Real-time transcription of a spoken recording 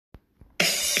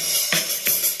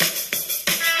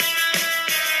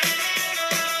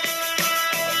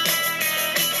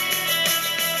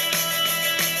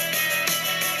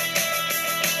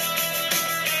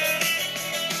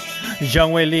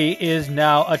Zhang Weili is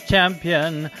now a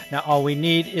champion. Now all we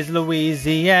need is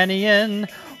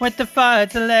Louisianian. With the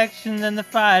fight selections and the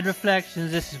fight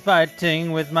reflections, this is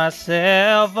fighting with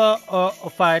myself.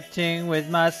 Fighting with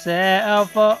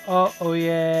myself.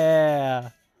 Yeah.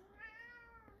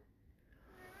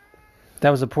 That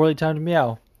was a poorly timed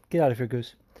meow. Get out of here,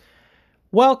 Goose.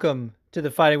 Welcome to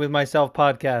the Fighting with Myself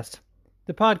podcast.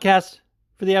 The podcast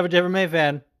for the average MMA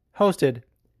fan, hosted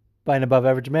by an above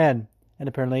average man, and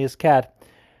apparently his cat.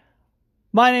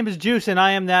 My name is Juice, and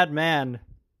I am that man.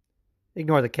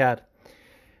 Ignore the cat.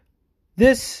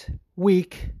 This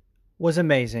week was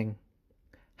amazing.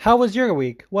 How was your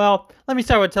week? Well, let me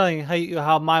start with telling you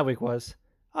how my week was.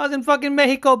 I was in fucking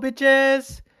Mexico,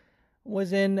 bitches.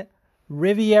 Was in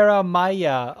Riviera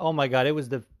Maya. Oh my god, it was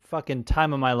the fucking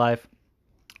time of my life.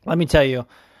 Let me tell you,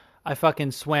 I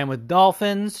fucking swam with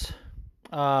dolphins.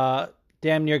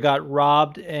 Damn near got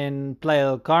robbed in Playa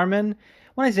del Carmen.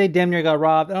 When I say damn near got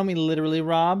robbed, I don't mean literally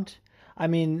robbed. I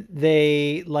mean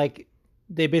they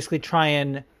basically try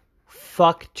and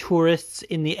fuck tourists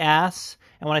in the ass.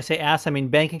 And when I say ass, I mean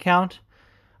bank account.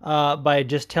 By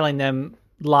just telling them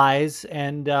lies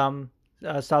and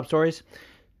sob stories.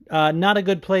 Not a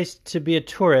good place to be a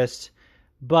tourist,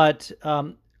 but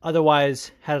otherwise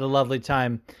had a lovely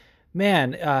time.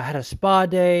 Man, had a spa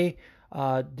day.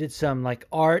 Did some like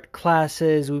art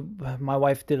classes. My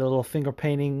wife did a little finger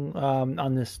painting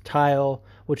on this tile,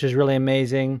 which is really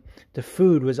amazing. The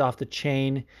food was off the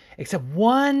chain, except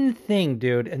one thing,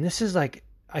 dude. And this is like,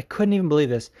 I couldn't even believe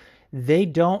this. They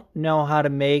don't know how to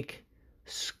make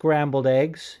scrambled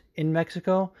eggs in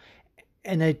Mexico,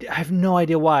 and I have no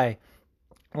idea why.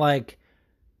 Like,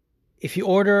 if you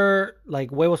order like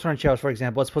huevos rancheros, for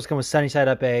example, it's supposed to come with sunny side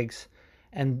up eggs.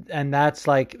 And that's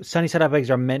like, sunny side up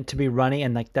eggs are meant to be runny,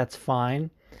 and like that's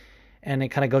fine. And it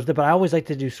kind of goes there. But I always like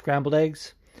to do scrambled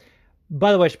eggs.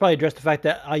 By the way, I should probably address the fact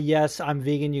that, yes, I'm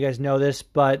vegan. You guys know this.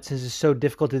 But since it's so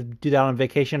difficult to do that on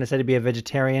vacation, I decided to be a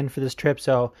vegetarian for this trip.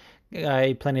 So I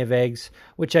ate plenty of eggs,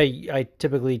 which I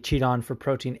typically cheat on for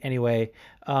protein anyway.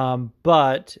 And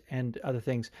other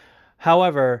things.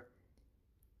 However,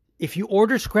 if you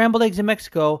order scrambled eggs in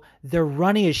Mexico, they're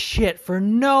runny as shit for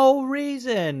no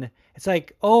reason. It's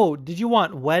like, oh, did you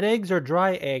want wet eggs or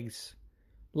dry eggs?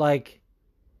 Like,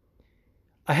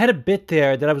 I had a bit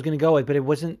there that I was going to go with, but it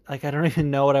wasn't, like, I don't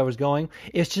even know what I was going.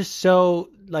 It's just so,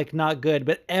 like, not good.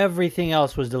 But everything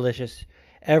else was delicious.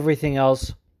 Everything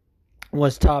else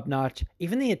was top notch.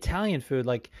 Even the Italian food,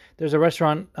 like, there's a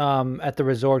restaurant at the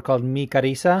resort called Mi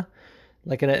Carissa.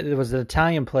 Like, it was an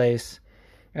Italian place.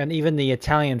 And even the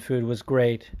Italian food was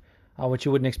great, which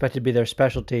you wouldn't expect to be their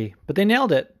specialty. But they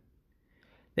nailed it.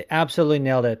 They absolutely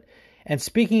nailed it. And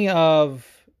speaking of,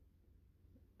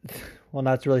 well,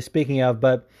 not really speaking of,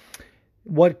 but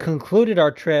what concluded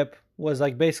our trip was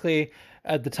like basically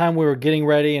at the time we were getting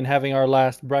ready and having our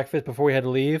last breakfast before we had to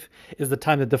leave is the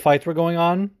time that the fights were going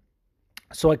on.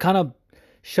 So I kind of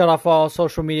shut off all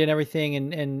social media and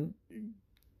everything and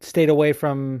stayed away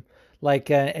from like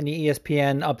any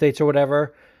ESPN updates or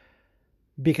whatever,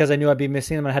 because I knew I'd be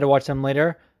missing them and I had to watch them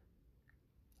later.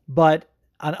 But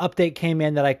an update came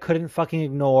in that I couldn't fucking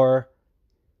ignore,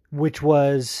 which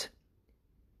was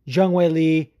Zhang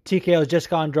Weili TKO's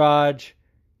Jessica Andrade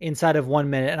inside of 1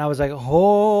 minute. And I was like,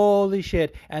 holy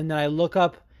shit. And then I look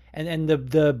up, and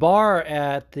the bar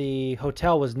at the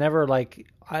hotel was never like,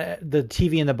 the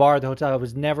TV in the bar at the hotel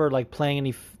was never like playing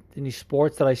any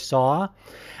sports that I saw.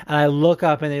 And I look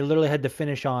up and they literally had the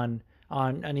finish on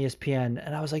ESPN.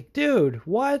 And I was like, dude,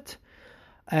 what?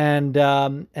 And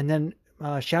then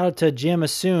shout out to Jim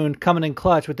Asoon coming in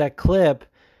clutch with that clip,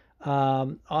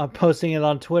 posting it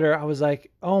on Twitter. I was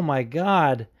like, oh my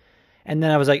God. And then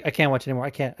I was like, I can't watch anymore.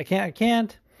 I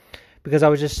can't. Because I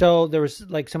was just there was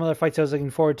like some other fights I was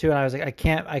looking forward to. And I was like,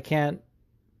 I can't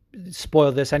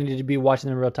spoil this. I needed to be watching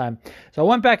them in real time. So I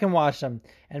went back and watched them.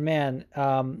 And man,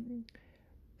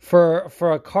 for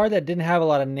a card that didn't have a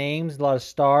lot of names, a lot of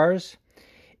stars,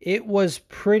 it was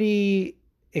pretty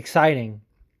exciting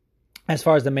as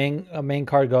far as the main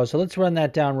card goes. So let's run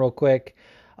that down real quick.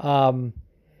 I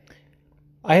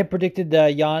had predicted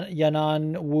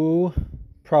Yanan Wu,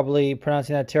 probably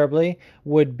pronouncing that terribly,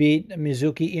 would beat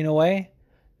Mizuki Inoue.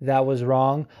 That was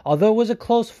wrong. Although it was a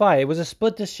close fight. It was a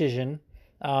split decision.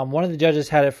 One of the judges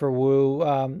had it for Wu.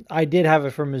 I did have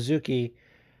it for Mizuki,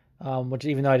 which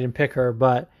even though I didn't pick her,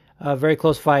 but a very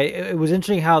close fight. It was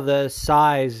interesting how the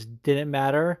size didn't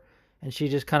matter, and she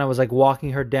just kind of was like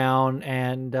walking her down,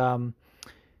 and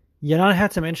Yanan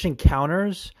had some interesting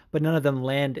counters, but none of them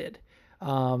landed.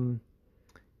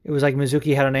 It was like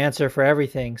Mizuki had an answer for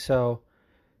everything, so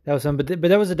that was some. But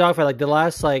that was a dogfight. Like the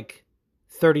last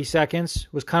 30 seconds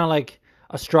was kind of like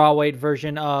a strawweight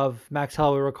version of Max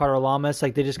Holloway, Ricardo Lamas.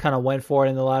 Like they just kind of went for it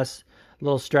in the last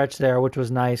little stretch there, which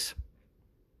was nice.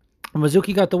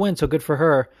 Mizuki got the win, so good for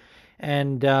her.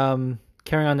 And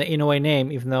carrying on the Inoue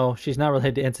name, even though she's not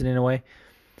related to Enson Inoue.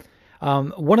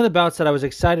 One of the bouts that I was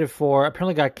excited for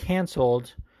apparently got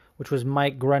canceled, which was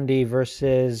Mike Grundy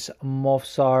versus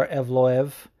Movsar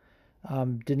Evloev.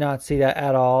 Did not see that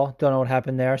at all. Don't know what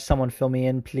happened there. Someone fill me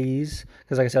in, please.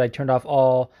 Because like I said, I turned off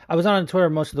all... I was on Twitter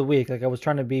most of the week. Like I was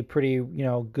trying to be pretty,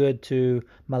 good to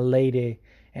my lady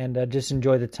and just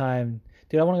enjoy the time.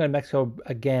 Dude, I want to go to Mexico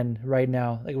again right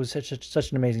now. Like it was such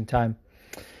an amazing time.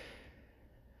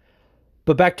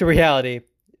 But back to reality.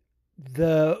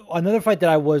 Another fight that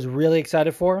I was really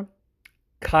excited for,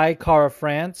 Kai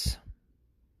Kara-France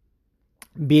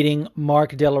beating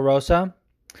Mark De La Rosa.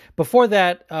 Before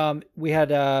that, we had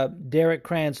Derek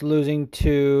Krantz losing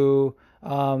to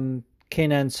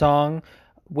Kenan Song,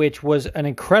 which was an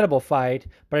incredible fight,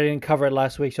 but I didn't cover it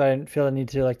last week, so I didn't feel the need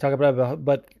to talk about it.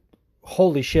 But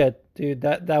holy shit, dude,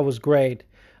 that was great,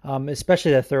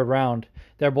 especially the third round.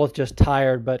 They're both just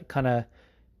tired, but kind of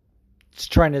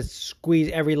trying to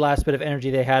squeeze every last bit of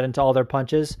energy they had into all their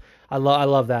punches. I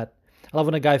love that. I love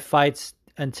when a guy fights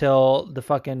until the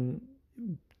fucking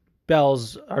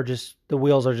the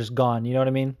wheels are just gone. You know what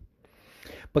I mean?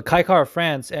 But Kai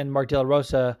Kara-France and Mark De La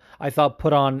Rosa, I thought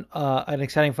put on an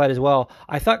exciting fight as well.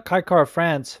 I thought Kai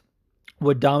Kara-France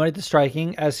would dominate the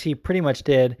striking, as he pretty much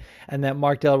did, and that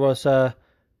Mark De La Rosa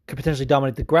could potentially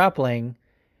dominate the grappling.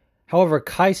 However,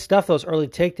 Kai stuffed those early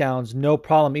takedowns, no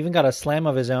problem, even got a slam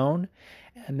of his own.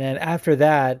 And then after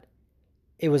that,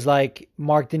 it was like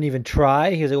Mark didn't even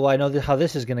try. He was like, well, I know how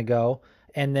this is going to go.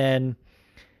 And then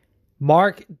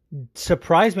Mark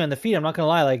surprised me on the feet. I'm not going to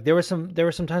lie. Like there were some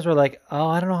times where I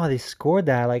don't know how they scored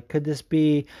that. Like, could this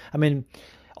be,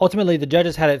 ultimately the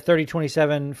judges had it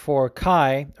 30-27 for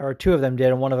Kai, or two of them did.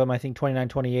 And one of them, I think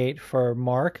 29-28 for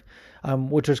Mark,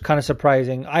 which was kind of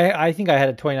surprising. I think I had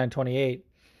it 29-28.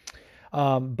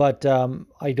 But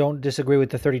I don't disagree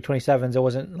with the 30-27s. It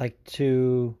wasn't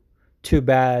too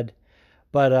bad.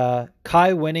 But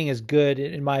Kai winning is good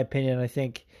in my opinion. I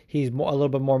think he's a little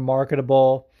bit more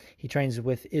marketable. He trains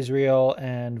with Israel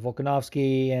and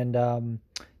Volkanovski and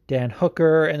Dan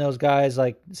Hooker and those guys,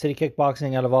 like City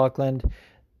Kickboxing out of Auckland,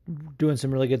 doing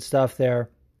some really good stuff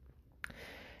there.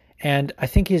 And I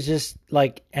think he's just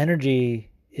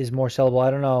energy is more sellable. I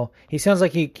don't know. He sounds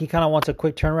like he kind of wants a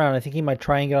quick turnaround. I think he might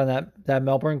try and get on that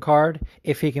Melbourne card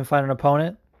if he can find an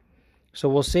opponent. So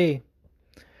we'll see.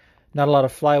 Not a lot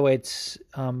of flyweights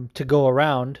to go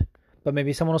around, but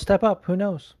maybe someone will step up. Who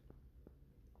knows?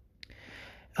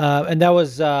 And that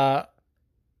was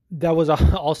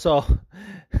also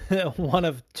one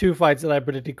of two fights that I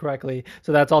predicted correctly.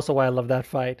 So that's also why I love that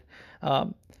fight,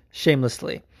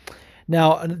 shamelessly.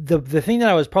 Now, the thing that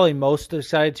I was probably most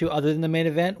excited to, other than the main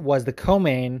event, was the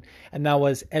co-main, and that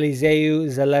was Eliseu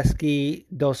Zaleski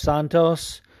dos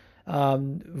Santos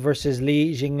versus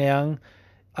Li Jingliang.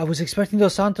 I was expecting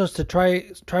dos Santos to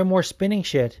try more spinning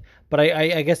shit, but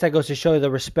I guess that goes to show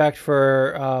the respect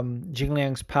for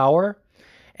Jingliang's power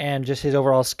and just his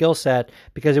overall skill set,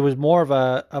 because it was more of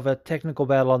a technical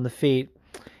battle on the feet.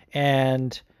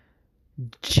 And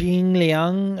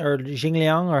Jingliang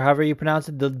or however you pronounce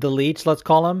it, the leech, let's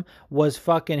call him, was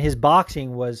fucking, his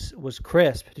boxing was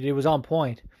crisp. Dude, it was on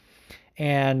point.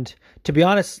 And to be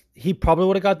honest, he probably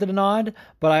would have got the nod,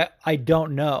 but I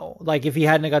don't know. If he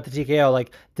hadn't got the TKO,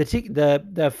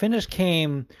 the finish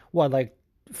came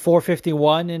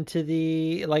 4:51 into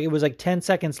the, it was 10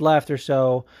 seconds left or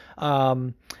so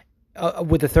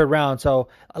with the third round. So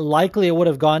likely it would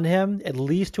have gone to him at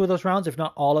least two of those rounds, if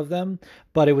not all of them.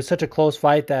 But it was such a close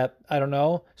fight that I don't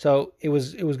know. So it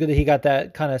was good that he got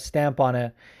that kind of stamp on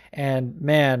it. And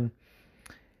man,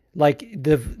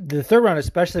 the third round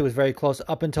especially was very close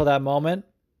up until that moment.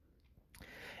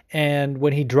 And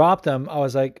when he dropped him, I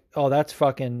was like, oh,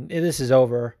 this is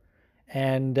over.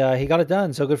 And he got it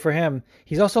done. So good for him.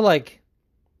 He's also that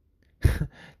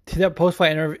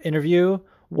post-fight interview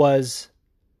was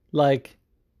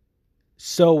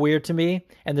so weird to me.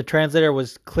 And the translator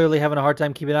was clearly having a hard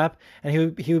time keeping up.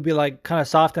 And he would be kind of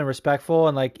soft and respectful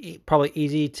and probably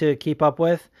easy to keep up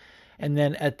with. And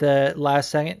then at the last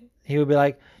second, he would be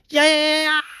like,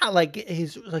 yeah.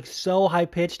 He's so high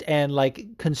pitched and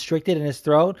constricted in his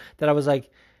throat that I was like,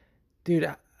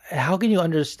 dude, how can you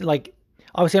understand?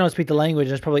 Obviously, I don't speak the language,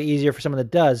 and it's probably easier for someone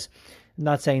that does. I'm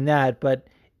not saying that, but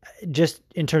just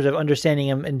in terms of understanding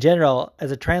him in general,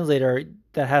 as a translator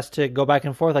that has to go back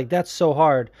and forth, that's so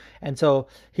hard. And so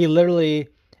he literally,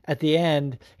 at the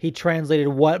end, he translated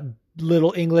what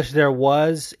little English there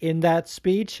was in that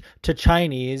speech to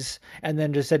Chinese, and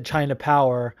then just said China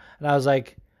Power, and I was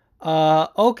like,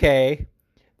 okay,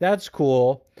 that's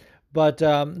cool. But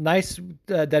nice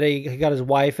that he got his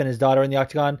wife and his daughter in the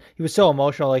octagon. He was so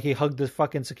emotional, like he hugged the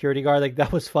fucking security guard. Like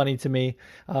that was funny to me.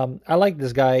 I like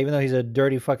this guy, even though he's a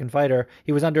dirty fucking fighter.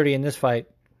 He was not dirty in this fight,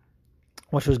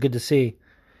 which was good to see.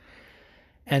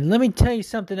 And let me tell you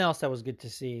something else that was good to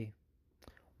see.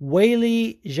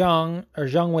 Weili Zhang, or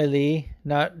Zhang Weili,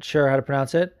 not sure how to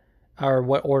pronounce it, or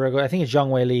what order. I think it's Zhang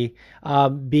Weili,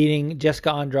 beating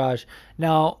Jessica Andrade.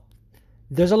 Now,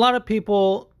 there's a lot of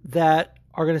people that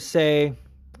are going to say,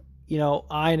 you know,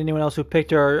 I and anyone else who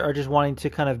picked her are just wanting to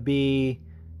kind of be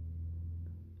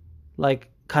like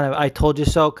kind of I told you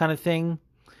so kind of thing.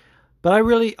 But I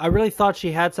really thought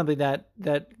she had something that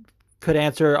could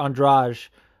answer Andrade.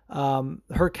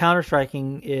 Her counter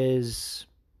striking is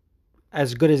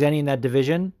as good as any in that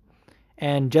division,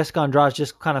 and Jessica Andrade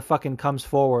just kind of fucking comes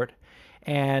forward.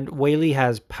 And Weili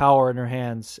has power in her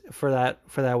hands for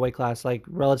that weight class. Like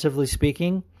relatively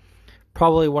speaking,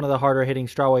 probably one of the harder hitting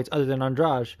strawweights other than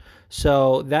Andrade.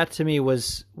 So that to me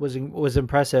was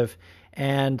impressive.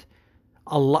 And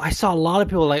I saw a lot of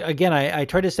people, like, again, I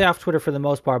tried to stay off Twitter for the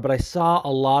most part, but I saw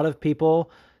a lot of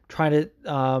people trying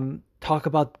to talk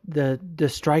about the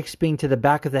strikes being to the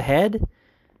back of the head.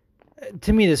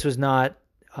 To me, this is not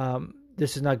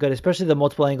good, especially the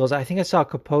multiple angles. I think I saw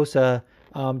Kaposa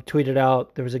tweeted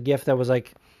out, there was a GIF that was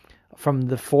like from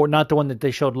not the one that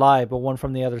they showed live, but one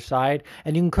from the other side.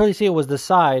 And you can clearly see it was the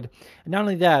side. And not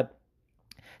only that,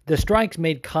 the strikes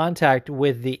made contact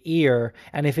with the ear.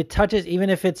 And if it touches, even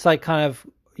if it's like kind of,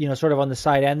 you know, sort of on the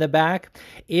side and the back,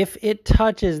 if it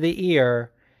touches the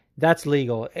ear, that's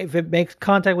legal. If it makes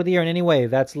contact with the ear in any way,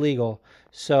 that's legal.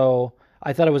 So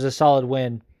I thought it was a solid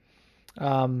win.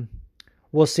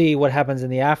 We'll see what happens in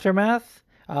the aftermath.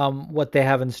 What they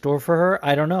have in store for her,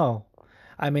 I don't know.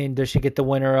 I mean, does she get the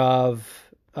winner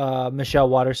of Michelle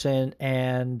Waterson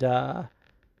and Joanna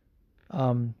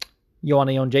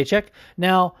Jędrzejczyk?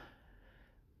 Now,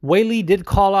 Weili did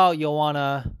call out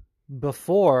Joanna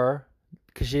before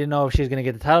because she didn't know if she was going to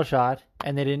get the title shot,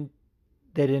 and they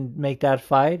didn't make that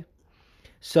fight.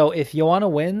 So if Joanna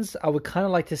wins, I would kind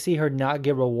of like to see her not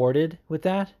get rewarded with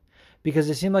that. Because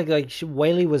it seemed like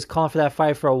Weili was calling for that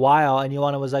fight for a while, and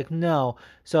Joanna was like, no.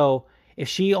 So if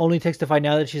she only takes the fight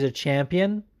now that she's a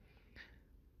champion,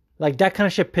 like that kind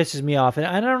of shit pisses me off. And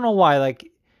I don't know why. Like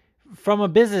from a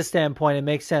business standpoint, it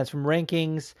makes sense. From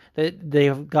rankings,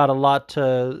 they've got a lot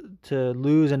to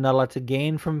lose and not a lot to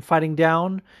gain from fighting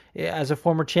down as a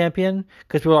former champion.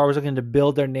 Because people are always looking to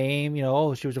build their name. You know,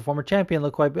 oh, she was a former champion.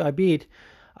 Look who I beat.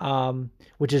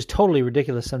 Which is totally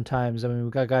ridiculous sometimes. I mean,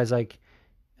 we've got guys like...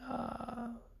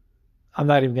 I'm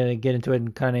not even going to get into it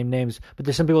and kind of name names, but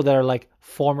there's some people that are like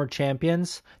former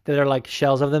champions that are like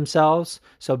shells of themselves.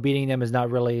 So beating them is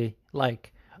not really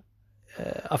like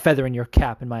a feather in your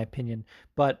cap, in my opinion.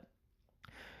 But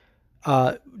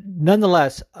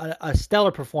nonetheless, a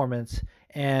stellar performance,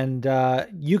 and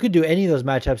you could do any of those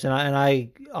matchups, and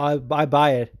I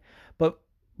buy it. But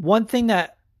one thing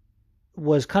that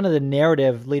was kind of the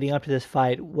narrative leading up to this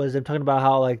fight was them talking about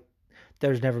how like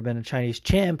there's never been a Chinese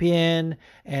champion,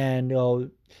 and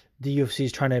the UFC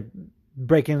is trying to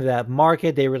break into that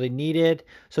market. They really need it.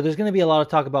 So there's going to be a lot of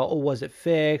talk about, oh, was it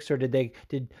fixed, or did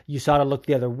USADA look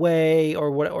the other way, or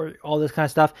what, or all this kind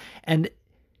of stuff. And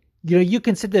you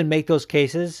can sit there and make those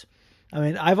cases. I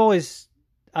mean, I've always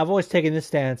taken this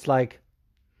stance, like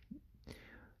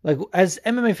as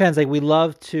MMA fans, like we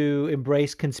love to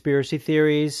embrace conspiracy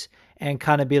theories and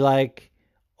kind of be like,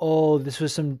 oh, this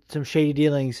was some shady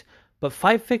dealings. But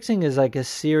fight fixing is like a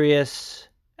serious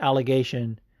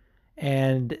allegation,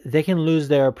 and they can lose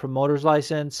their promoter's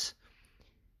license.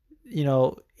 You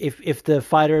know, if the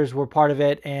fighters were part of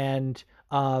it and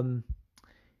the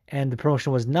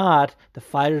promotion was not, the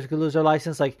fighters could lose their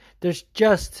license. Like there's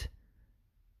just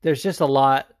a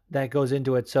lot that goes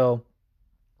into it. So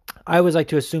I always like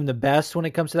to assume the best when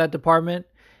it comes to that department,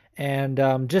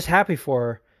 and just happy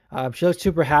for her. She looked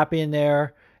super happy in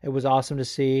there. It was awesome to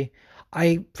see.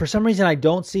 For some reason, I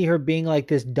don't see her being like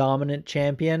this dominant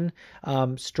champion.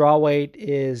 Strawweight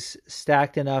is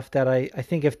stacked enough that I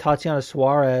think if Tatiana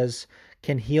Suarez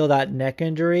can heal that neck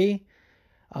injury,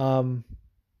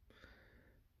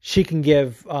 she can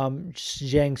give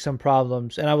Zhang some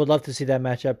problems. And I would love to see that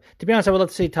matchup. To be honest, I would love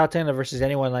to see Tatiana versus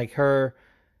anyone like her.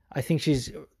 I think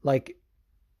she's like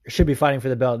should be fighting for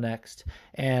the belt next.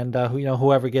 And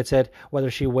whoever gets it, whether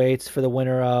she waits for the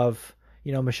winner of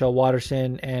Michelle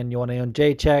Waterson and Joanna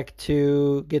Jędrzejczyk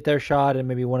to get their shot, and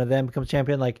maybe one of them becomes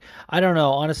champion. Like, I don't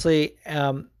know. Honestly,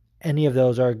 any of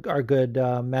those are good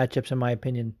matchups in my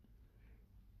opinion.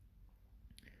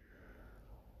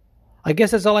 I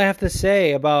guess that's all I have to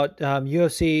say about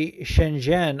UFC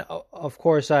Shenzhen. Of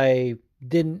course, I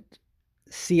didn't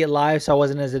see it live, so I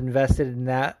wasn't as invested in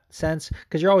that sense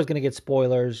because you're always going to get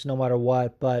spoilers no matter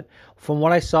what. But from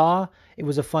what I saw, it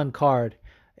was a fun card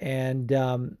and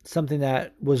something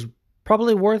that was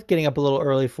probably worth getting up a little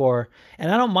early for.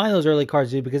 And I don't mind those early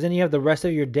cards, dude, because then you have the rest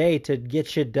of your day to get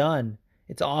shit done.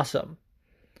 It's awesome.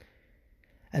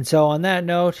 And so on that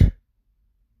note,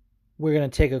 we're going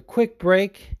to take a quick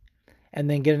break and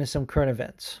then get into some current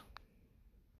events.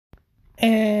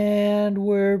 And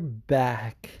we're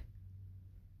back.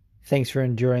 Thanks for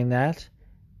enduring that.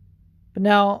 But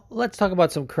now let's talk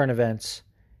about some current events.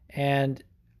 And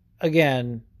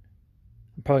again,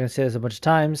 I'm probably going to say this a bunch of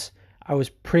times. I was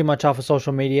pretty much off of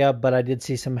social media, but I did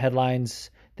see some headlines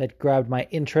that grabbed my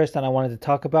interest and I wanted to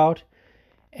talk about.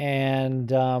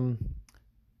 And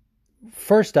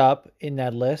first up in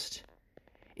that list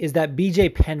is that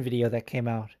BJ Penn video that came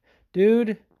out.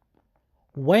 Dude,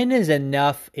 when is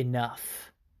enough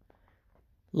enough?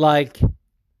 Like,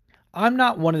 I'm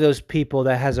not one of those people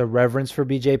that has a reverence for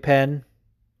BJ Penn.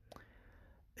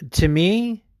 To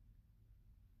me,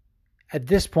 at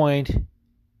this point,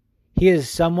 he is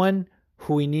someone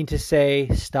who we need to say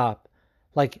stop.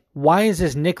 Like, why is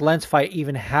this Nick Lentz fight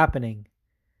even happening?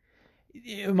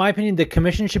 In my opinion, the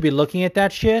commission should be looking at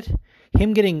that shit.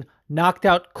 Him getting knocked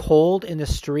out cold in the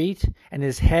street and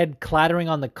his head clattering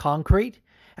on the concrete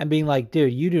and being like,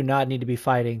 dude, you do not need to be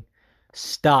fighting.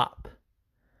 Stop.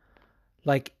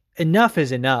 Like, enough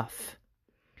is enough.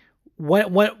 When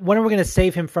are we going to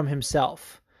save him from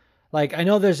himself? Like, I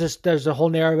know there's a whole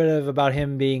narrative about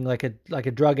him being like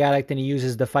a drug addict and he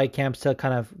uses the fight camps to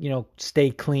kind of,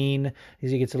 stay clean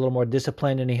as he gets a little more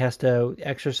disciplined and he has to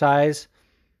exercise.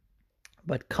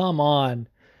 But come on,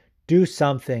 do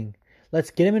something.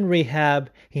 Let's get him in rehab.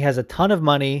 He has a ton of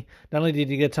money. Not only did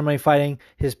he get some money fighting,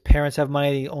 his parents have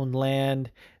money, they own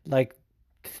land. Like,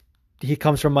 he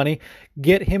comes from money.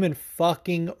 Get him in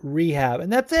fucking rehab.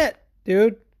 And that's it,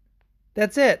 dude.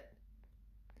 That's it.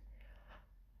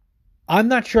 I'm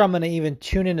not sure I'm going to even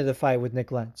tune into the fight with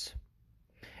Nick Lentz.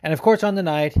 And of course, on the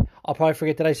night, I'll probably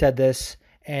forget that I said this.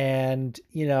 And,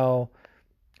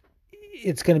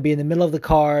 it's going to be in the middle of the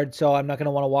card, so I'm not going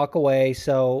to want to walk away.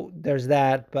 So there's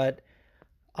that. But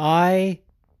I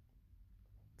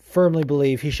firmly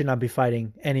believe he should not be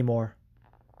fighting anymore.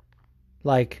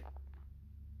 Like,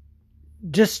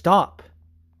 just stop.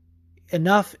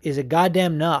 Enough is a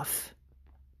goddamn enough.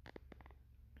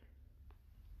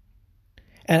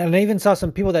 And I even saw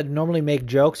some people that normally make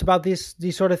jokes about these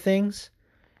sort of things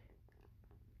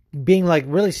being like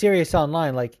really serious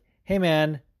online. Like, hey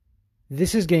man,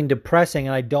 this is getting depressing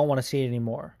and I don't want to see it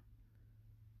anymore.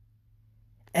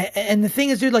 And the thing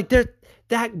is, dude, like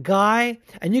that guy,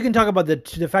 and you can talk about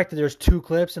the fact that there's two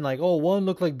clips and like, oh, one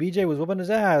looked like BJ was whooping his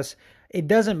ass. It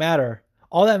doesn't matter.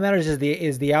 All that matters is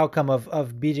the outcome of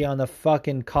BJ on the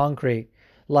fucking concrete.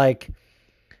 Like,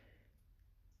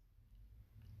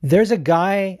 there's a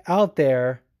guy out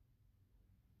there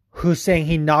who's saying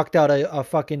he knocked out a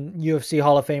fucking UFC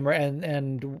Hall of Famer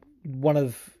and one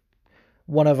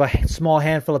of a small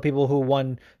handful of people who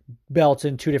won belts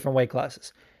in two different weight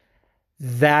classes.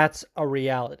 That's a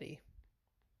reality.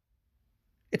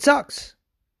 It sucks.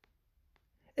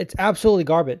 It's absolutely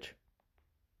garbage.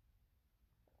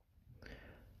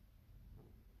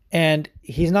 And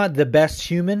he's not the best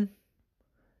human.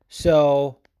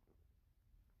 So,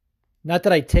 not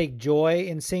that I take joy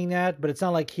in seeing that, but it's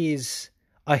not like he's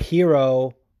a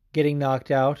hero getting knocked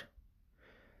out.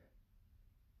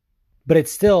 But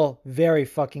it's still very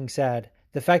fucking sad.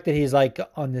 The fact that he's like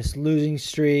on this losing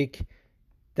streak,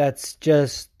 that's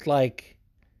just like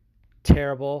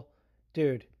terrible.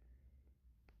 Dude,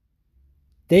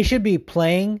 they should be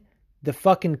playing the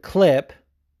fucking clip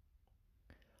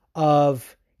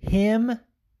of him,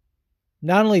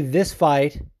 not only this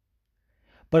fight,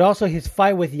 but also his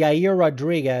fight with Yair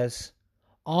Rodriguez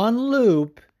on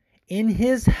loop in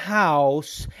his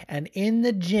house and in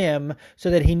the gym so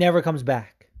that he never comes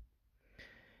back.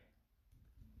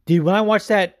 Dude, when I watched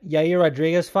that Yair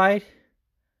Rodriguez fight,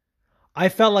 I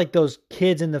felt like those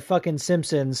kids in the fucking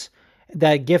Simpsons,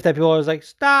 that gif that people always like,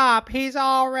 stop, he's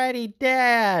already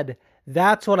dead.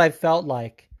 That's what I felt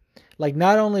like. Like,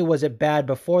 not only was it bad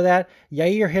before that,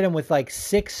 Yair hit him with like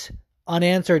 6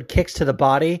 unanswered kicks to the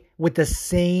body with the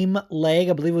same leg.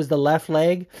 I believe it was the left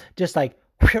leg. Just like,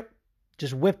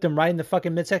 just whipped him right in the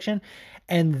fucking midsection.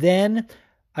 And then,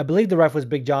 I believe the ref was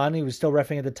Big John. He was still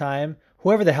reffing at the time.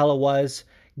 Whoever the hell it was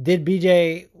did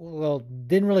BJ, well,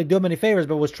 didn't really do him any favors,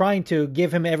 but was trying to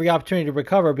give him every opportunity to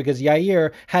recover because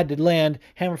Yair had to land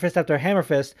hammer fist after hammer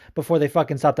fist before they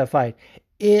fucking stopped that fight.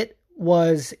 It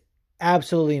was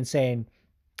absolutely insane.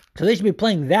 So they should be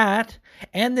playing that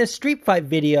and this street fight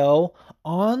video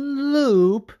on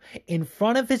loop in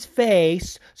front of his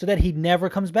face so that he never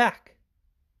comes back.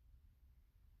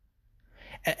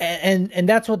 And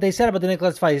that's what they said about the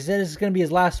Nicholas fight. He said this is going to be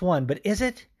his last one. But is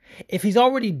it? If he's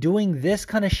already doing this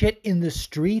kind of shit in the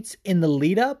streets in the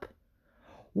lead up,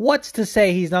 what's to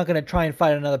say he's not going to try and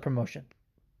fight another promotion?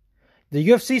 The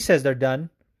UFC says they're done.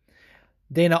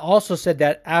 Dana also said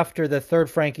that after the third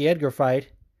Frankie Edgar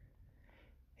fight,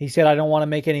 he said, I don't want to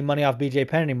make any money off BJ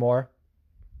Penn anymore.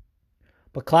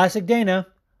 But classic Dana,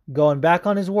 going back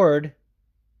on his word.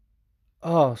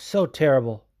 Oh, so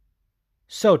terrible.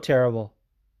 So terrible.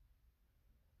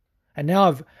 And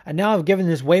now I've given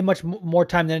this way much more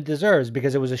time than it deserves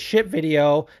because it was a shit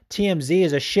video. TMZ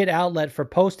is a shit outlet for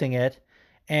posting it.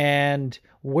 And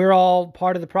we're all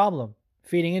part of the problem,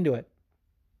 feeding into it.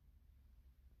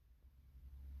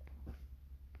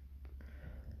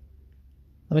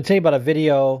 Let me tell you about a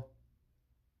video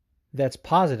that's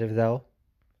positive, though.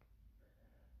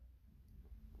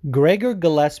 Gregor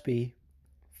Gillespie,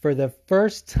 for the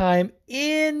first time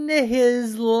in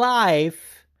his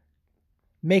life,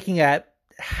 making a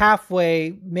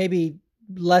halfway, maybe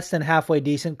less than halfway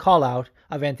decent call-out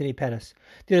of Anthony Pettis.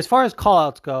 Dude, as far as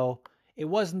call-outs go, it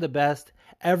wasn't the best.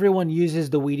 Everyone uses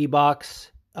the Wheatie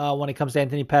box when it comes to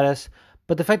Anthony Pettis.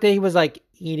 But the fact that he was, like,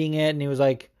 eating it and he was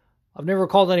like, I've never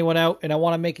called anyone out, and I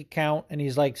want to make it count. And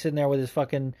he's like sitting there with his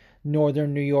fucking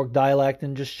northern New York dialect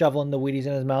and just shoveling the Wheaties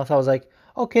in his mouth. I was like,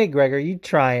 okay, Gregor, you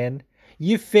trying.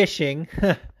 You fishing,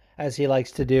 as he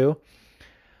likes to do.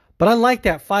 But I like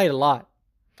that fight a lot.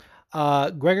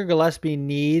 Gregor Gillespie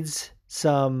needs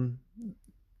some,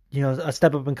 a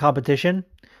step up in competition.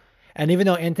 And even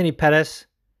though Anthony Pettis,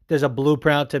 there's a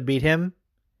blueprint to beat him,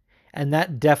 and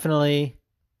that definitely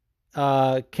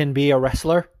can be a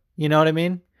wrestler. You know what I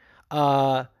mean?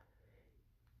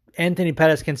 Anthony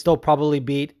Pettis can still probably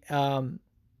beat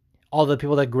all the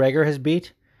people that Gregor has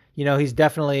beat. He's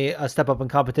definitely a step up in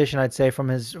competition, I'd say, from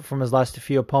his last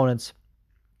few opponents.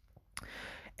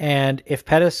 And if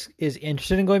Pettis is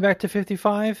interested in going back to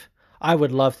 55, I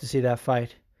would love to see that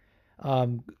fight.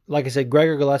 Like I said,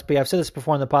 Gregor Gillespie, I've said this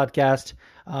before on the podcast,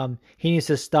 he needs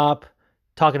to stop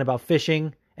talking about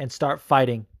fishing and start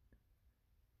fighting.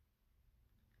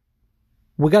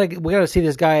 We gotta see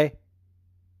this guy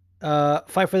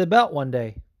fight for the belt one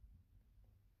day.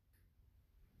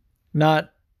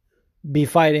 Not be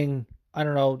fighting, I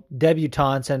don't know,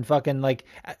 debutantes and fucking like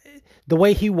the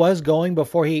way he was going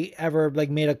before he ever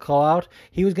like made a call out.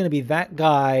 He was going to be that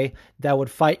guy that would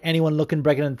fight anyone looking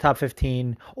breaking in the top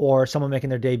 15 or someone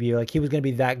making their debut. Like he was going to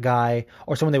be that guy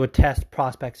or someone they would test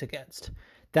prospects against.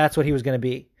 That's what he was going to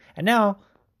be. And now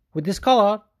with this call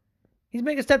out, he's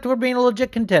making a step toward being a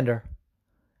legit contender.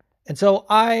 And so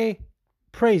I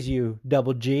praise you,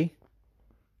 Double G.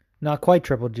 Not quite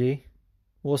Triple G.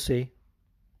 We'll see.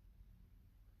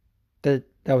 That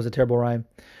was a terrible rhyme.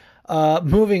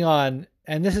 Moving on,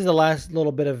 and this is the last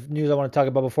little bit of news I want to talk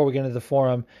about before we get into the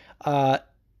forum.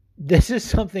 This is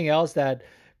something else that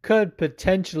could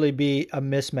potentially be a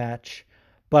mismatch,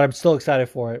 but I'm still excited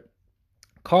for it.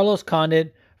 Carlos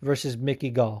Condit versus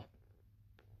Mickey Gall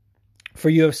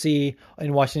for UFC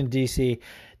in Washington, D.C.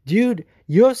 Dude,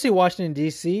 UFC Washington,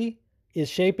 D.C. is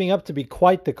shaping up to be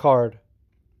quite the card.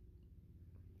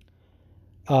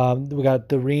 We got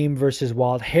the Reem versus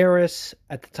Wild Harris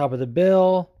at the top of the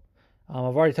bill. I've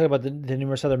already talked about the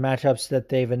numerous other matchups that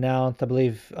they've announced. I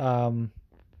believe Molly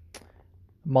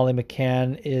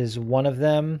McCann is one of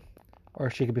them, or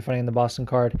she could be fighting in the Boston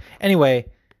card. Anyway,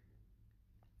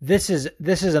 this is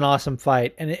an awesome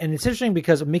fight, and it's interesting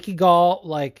because Mickey Gall,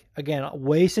 like again,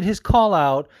 wasted his call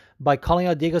out by calling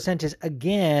out Diego Sanchez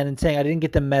again and saying I didn't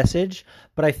get the message.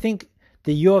 But I think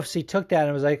the UFC took that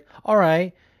and was like, all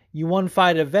right. You one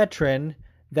fight a veteran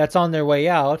that's on their way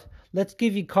out. Let's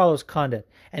give you Carlos Condit.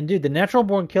 And dude, the natural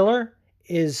born killer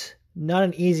is not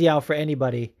an easy out for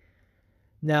anybody.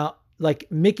 Now, like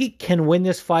Mickey can win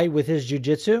this fight with his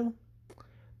jiu-jitsu,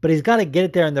 but he's got to get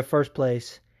it there in the first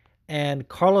place. And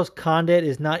Carlos Condit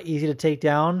is not easy to take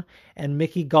down, and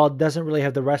Mickey Gall doesn't really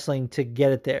have the wrestling to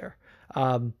get it there.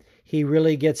 He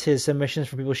really gets his submissions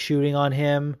from people shooting on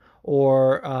him,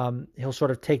 or he'll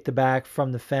sort of take the back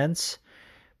from the fence.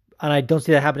 And I don't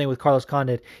see that happening with Carlos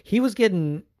Condit. He was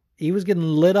getting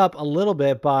lit up a little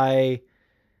bit by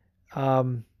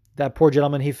that poor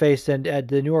gentleman he faced at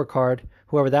the Newark card,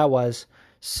 whoever that was.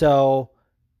 So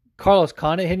Carlos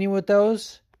Condit hitting you with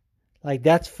those, like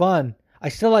that's fun. I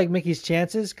still like Mickey's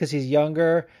chances because he's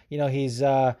younger. He's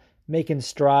making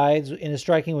strides in his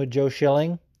striking with Joe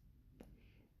Schilling.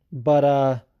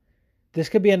 But this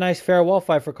could be a nice farewell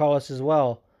fight for Carlos as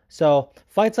well. So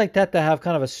fights like that have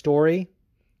kind of a story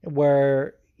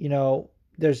where,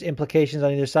 there's implications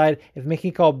on either side. If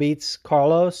Mickey Gall beats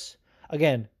Carlos,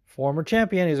 again, former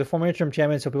champion, he's a former interim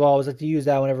champion, so people always like to use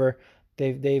that whenever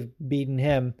they've beaten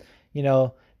him.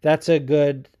 That's a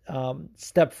good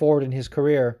step forward in his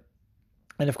career.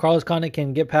 And if Carlos Condit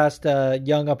can get past a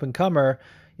young up-and-comer,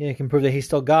 he can prove that he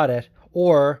still got it,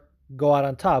 or go out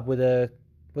on top with a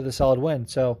solid win.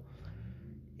 So,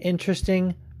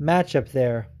 interesting matchup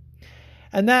there.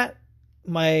 And that,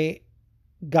 my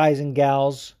guys and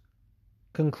gals,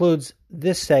 concludes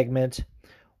this segment.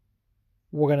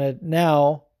 We're going to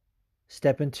now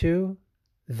step into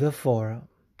the forum.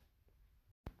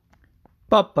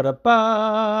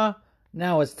 Ba-ba-da-ba!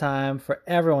 Now it's time for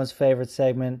everyone's favorite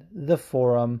segment, the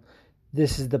forum.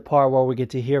 This is the part where we get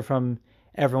to hear from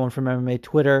everyone from MMA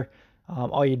Twitter,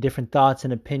 all your different thoughts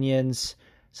and opinions,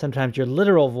 sometimes your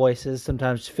literal voices,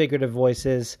 sometimes figurative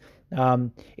voices.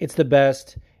 It's the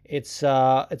best. It's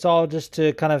all just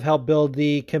to kind of help build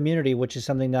the community, which is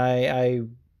something that I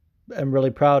am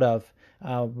really proud of,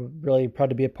 really proud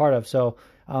to be a part of. So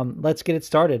let's get it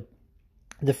started.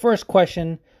 The first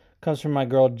question comes from my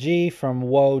girl G from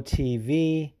Whoa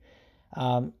TV.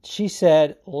 She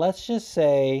said, let's just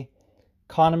say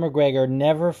Conor McGregor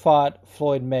never fought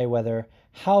Floyd Mayweather.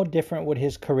 How different would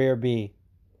his career be?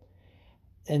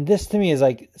 And this to me is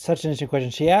like such an interesting question.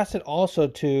 She asked it also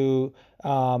to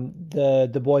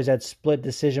the boys at Split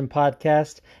Decision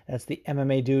Podcast. That's the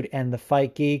MMA Dude and the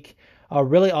Fight Geek. A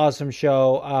really awesome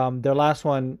show. Their last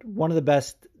one of the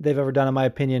best they've ever done in my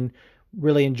opinion.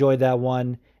 Really enjoyed that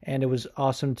one. And it was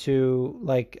awesome to,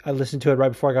 I listened to it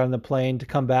right before I got on the plane to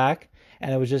come back.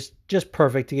 And it was just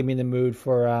perfect to get me in the mood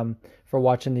for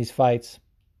watching these fights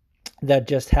that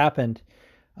just happened.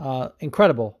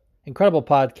 Incredible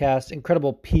podcast,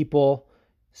 incredible people.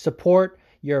 Support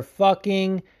your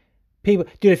fucking people.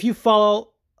 Dude, if you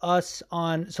follow us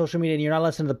on social media and you're not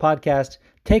listening to the podcast,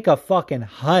 take a fucking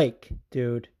hike,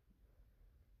 dude.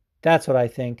 That's what I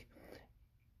think.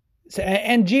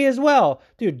 And G as well.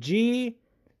 Dude, G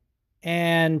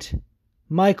and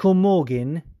Michael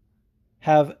Morgan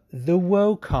have the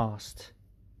Wocast.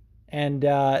 And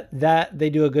that they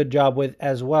do a good job with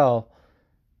as well.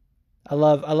 I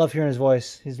love hearing his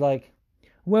voice. He's like,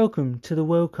 welcome to the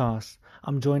Wocast.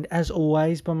 I'm joined as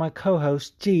always by my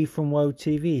co-host G from Woe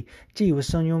TV. G,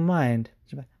 what's on your mind?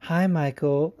 Hi,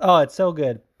 Michael. Oh, it's so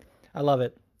good. I love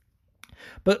it.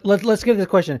 But let's get to the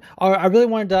question. I really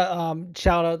wanted to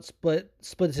shout out Split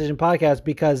Decision Podcast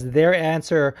because their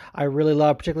answer I really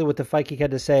love, particularly what the Fight Geek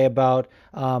had to say about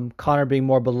Conor being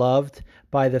more beloved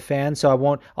by the fans.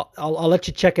 So I'll let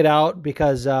you check it out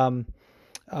because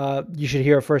you should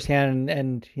hear it firsthand,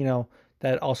 and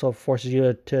that also forces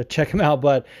you to check him out.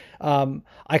 But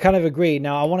I kind of agree.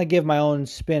 Now I want to give my own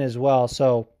spin as well.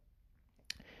 So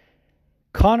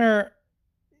Conor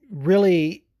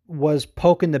really was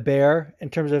poking the bear in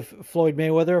terms of Floyd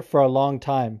Mayweather for a long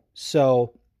time.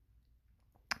 So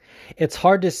it's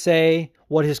hard to say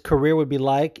what his career would be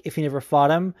like if he never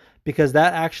fought him, because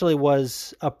that actually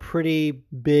was a pretty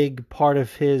big part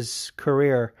of his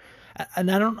career.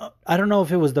 And I don't know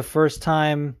if it was the first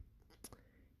time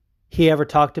he ever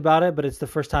talked about it, but it's the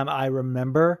first time I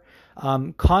remember.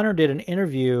 Conor did an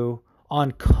interview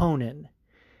on Conan,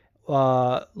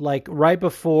 right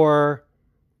before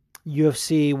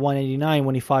UFC 189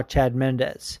 when he fought Chad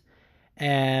Mendes.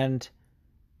 And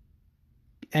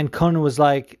Conan was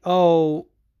like, oh,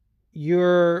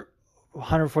 you're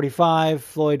 145,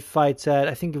 Floyd fights at,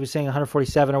 I think he was saying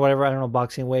 147 or whatever. I don't know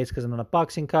boxing weights because I'm not a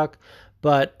boxing cuck.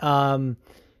 But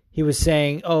he was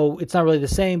saying, oh, it's not really the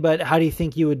same, but how do you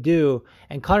think you would do?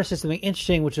 And Conor said something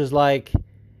interesting, which was like,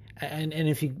 and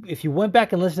if you went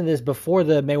back and listened to this before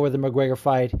the Mayweather-McGregor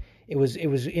fight, it was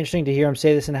interesting to hear him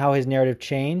say this and how his narrative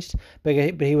changed.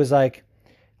 But he was like,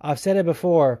 I've said it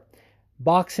before,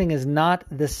 boxing is not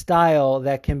the style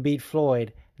that can beat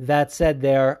Floyd. That said,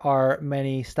 there are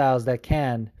many styles that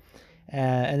can.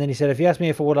 And then he said, if you ask me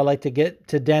if would I like to get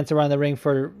to dance around the ring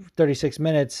for 36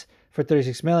 minutes for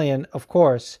 36 million, of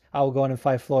course I will go in and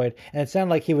fight Floyd. And it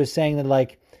sounded like he was saying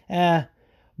that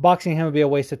boxing him would be a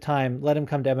waste of time. Let him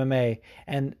come to MMA.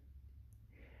 And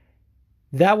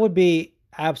that would be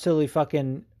absolutely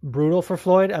fucking brutal for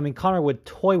Floyd. I mean, Conor would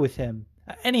toy with him.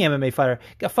 Any MMA fighter,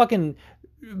 a fucking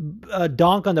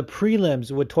donk on the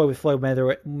prelims would toy with Floyd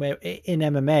Mayweather in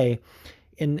MMA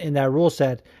in that rule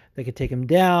set. They could take him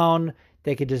down.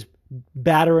 They could just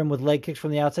batter him with leg kicks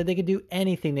from the outside. They could do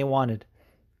anything they wanted.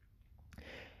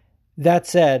 That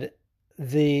said,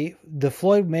 the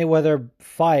Floyd Mayweather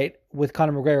fight with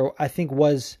Conor McGregor, I think,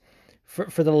 was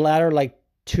for the latter like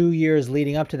 2 years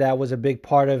leading up to that, was a big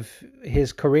part of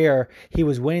his career. He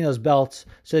was winning those belts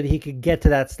so that he could get to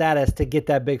that status, to get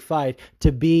that big fight,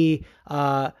 to be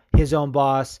his own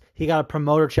boss. He got a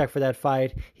promoter check for that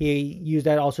fight. He used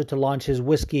that also to launch his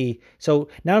whiskey. So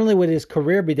not only would his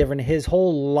career be different, his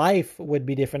whole life would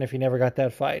be different if he never got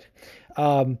that fight.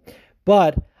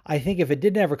 But I think if it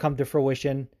did never come to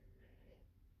fruition,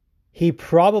 he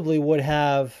probably would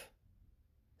have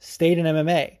stayed in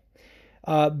MMA,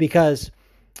 because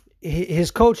his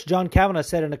coach, John Kavanagh,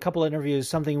 said in a couple of interviews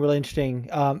something really interesting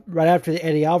right after the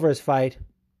Eddie Alvarez fight.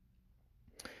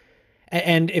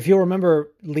 And if you'll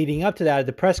remember, leading up to that, at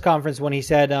the press conference when he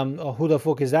said, who the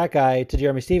fuck is that guy, to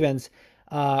Jeremy Stevens,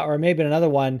 or maybe another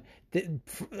one,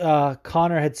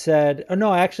 Conor had said, oh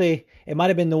no, actually, it might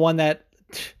have been the one that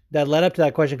led up to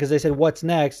that question, because they said, what's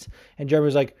next? And Jeremy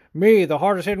was like, me, the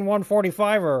hardest hitting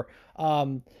 145er.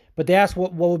 But they asked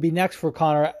what would be next for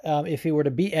Conor if he were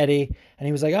to beat Eddie. And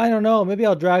he was like, I don't know. Maybe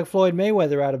I'll drag Floyd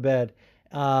Mayweather out of bed.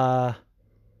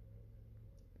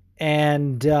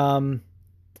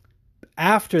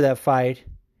 After that fight,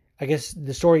 I guess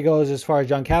the story goes, as far as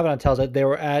John Kavanagh tells it, they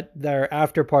were at their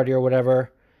after party or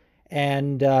whatever.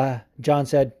 And John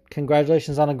said,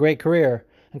 congratulations on a great career.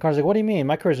 And Conor's like, what do you mean?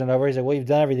 My career's not over. He's like, well, you've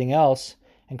done everything else.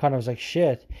 And Conor was like,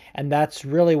 shit. And that's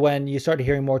really when you started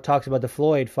hearing more talks about the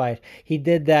Floyd fight. He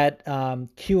did that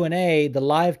Q&A, the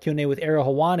live Q&A with Ariel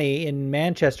Helwani in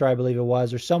Manchester, I believe it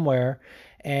was, or somewhere.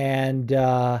 And,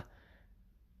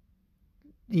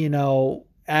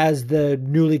 as the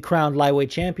newly crowned lightweight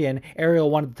champion, Ariel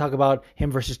wanted to talk about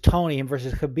him versus Tony, him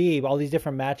versus Khabib, all these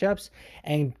different matchups.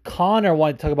 And Conor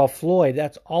wanted to talk about Floyd.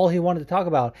 That's all he wanted to talk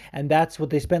about. And that's what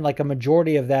they spent like a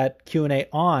majority of that Q&A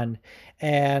on.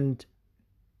 And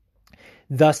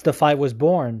thus the fight was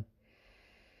born.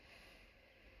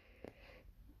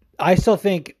 I still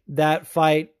think that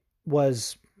fight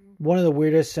was one of the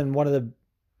weirdest and one of the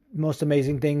most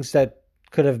amazing things that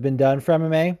could have been done for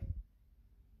MMA.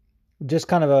 Just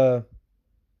kind of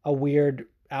a weird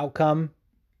outcome.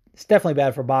 It's definitely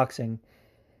bad for boxing.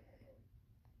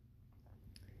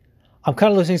 I'm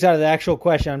kind of losing sight of the actual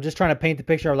question. I'm just trying to paint the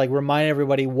picture of, like, remind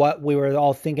everybody what we were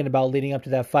all thinking about leading up to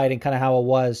that fight and kind of how it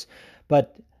was.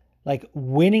 But like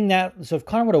winning that, so if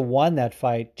Conor would have won that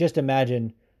fight, just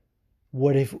imagine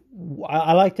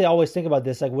I like to always think about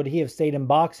this, like, would he have stayed in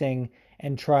boxing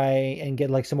and try and get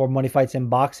like some more money fights in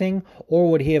boxing, or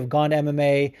would he have gone to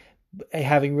MMA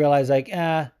having realized like,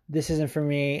 this isn't for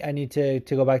me, I need to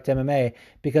go back to MMA?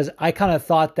 Because I kind of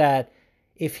thought that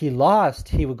if he lost,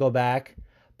 he would go back,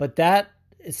 but that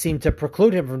seemed to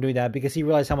preclude him from doing that because he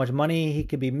realized how much money he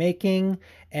could be making,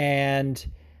 and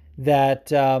that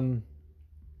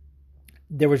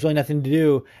there was really nothing to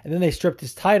do. And then they stripped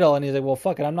his title, and he's like, well,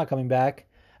 fuck it, I'm not coming back,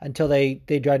 until they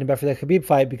dragged him back for the Khabib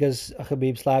fight because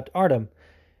Khabib slapped Artem.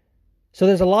 So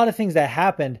there's a lot of things that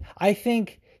happened. I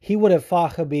think he would have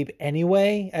fought Khabib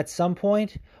anyway at some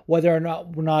point. Whether or not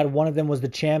one of them was the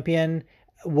champion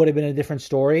would have been a different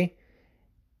story.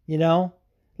 You know?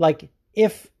 Like,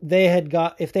 if they hadn't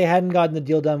gotten the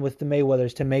deal done with the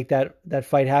Mayweathers to make that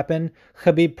fight happen,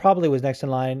 Khabib probably was next in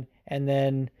line. And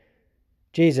then,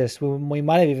 Jesus, we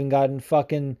might have even gotten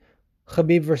fucking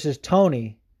Khabib versus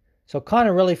Tony. So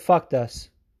Conor really fucked us.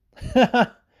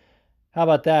 How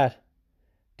about that?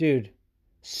 Dude,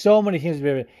 so many things to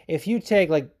be. If you take,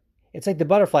 like, it's like the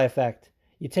butterfly effect.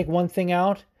 You take one thing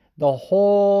out, the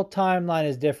whole timeline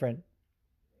is different.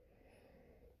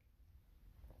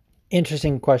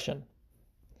 Interesting question.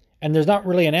 And there's not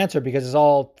really an answer because it's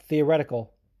all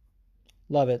theoretical.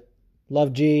 Love it.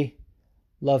 Love G.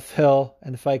 Love Phil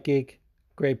and the Fight Geek.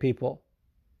 Great people.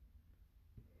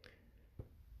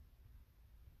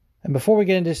 And before we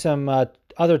get into some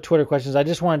other Twitter questions, I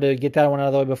just wanted to get that one out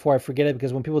of the way before I forget it,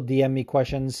 because when people DM me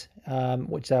questions,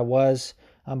 which that was,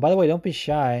 by the way, don't be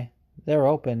shy. They're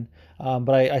open.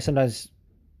 But I sometimes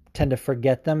tend to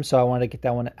forget them, so I wanted to get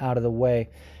that one out of the way.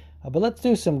 But let's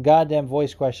do some goddamn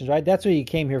voice questions, right? That's what you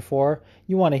came here for.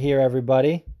 You want to hear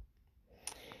everybody.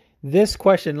 This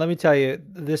question, let me tell you,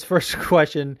 this first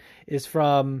question is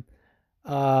from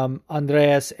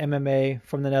Andreas MMA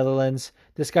from the Netherlands.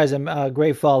 This guy's a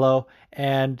great follow,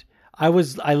 and I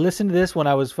listened to this when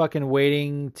I was fucking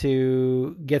waiting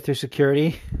to get through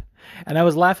security, and I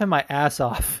was laughing my ass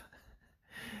off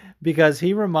because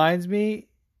he reminds me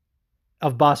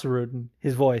of Bas Rutten,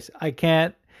 his voice.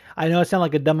 I know I sound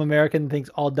like a dumb American and thinks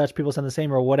all Dutch people sound the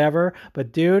same or whatever,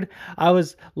 but dude, I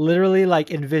was literally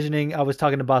like envisioning I was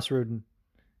talking to Bas Rutten.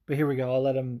 But here we go. I'll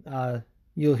let him,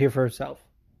 you'll hear for yourself.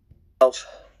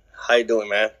 How you doing,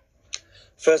 man?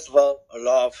 First of all,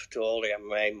 love to all the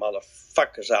MMA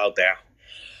motherfuckers out there.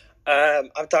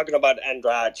 I'm talking about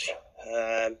Andrade.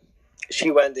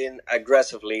 She went in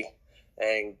aggressively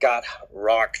and got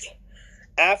rocked.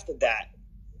 After that,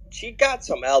 she got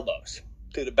some elbows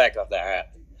to the back of the head.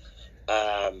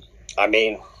 I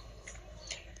mean,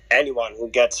 anyone who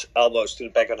gets elbows to the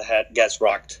back of the head gets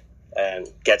rocked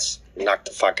and gets knocked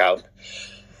the fuck out.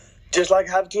 Just like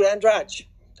happened to Andrade.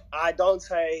 I don't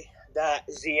say that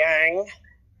Zhang,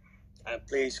 and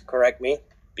please correct me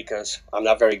because I'm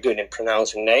not very good in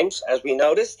pronouncing names, as we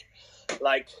noticed,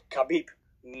 like Khabib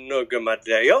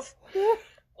Nurmagomedov.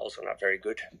 Also not very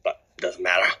good, but doesn't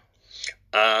matter.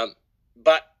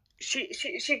 But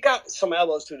she got some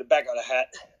elbows to the back of the head,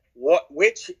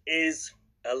 which is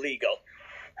illegal.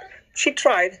 She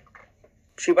tried.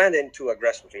 She went in too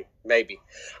aggressively, maybe.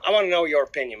 I want to know your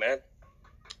opinion, man.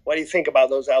 What do you think about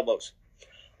those elbows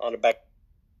on the back?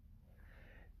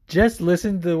 Just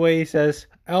listen to the way he says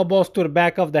elbows to the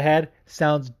back of the head.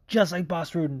 Sounds just like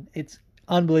Bas Rutten. It's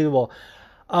unbelievable.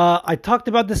 I talked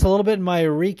about this a little bit in my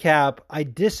recap. I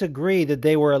disagree that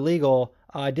they were illegal.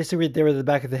 I disagree that they were to the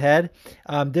back of the head.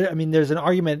 There's an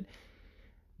argument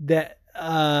that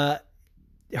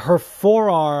her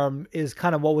forearm is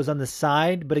kind of what was on the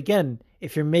side. But again,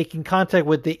 if you're making contact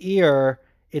with the ear,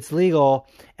 it's legal.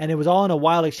 And it was all in a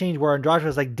wild exchange where Andrade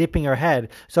was like dipping her head.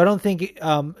 So I don't think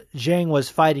Zhang was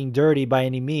fighting dirty by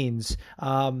any means.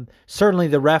 Certainly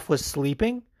the ref was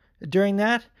sleeping during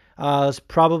that. It was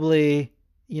probably,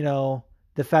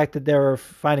 the fact that they were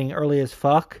fighting early as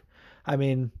fuck. I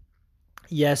mean,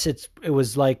 yes, it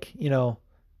was like,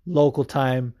 local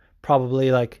time,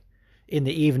 probably like in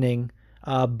the evening.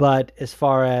 But as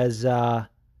far as, the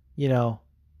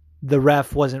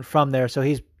ref wasn't from there. So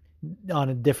he's on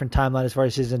a different timeline as far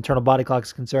as his internal body clock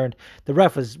is concerned. The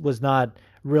ref was not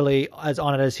really as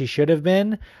on it as he should have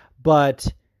been. But,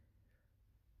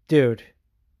 dude,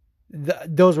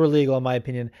 those were legal in my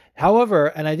opinion. However,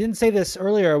 and I didn't say this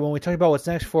earlier when we talked about what's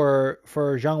next for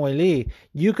Zhang Weili,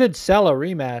 you could sell a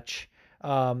rematch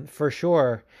for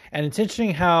sure. And it's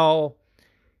interesting how,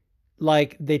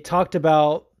 like, they talked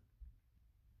about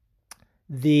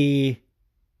the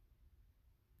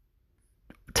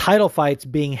title fights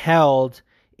being held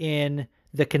in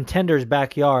the Contender's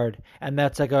backyard, and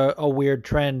that's like a weird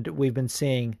trend we've been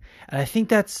seeing. And I think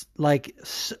that's like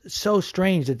so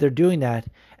strange that they're doing that.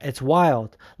 It's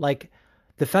wild. Like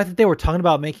the fact that they were talking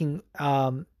about making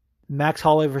Max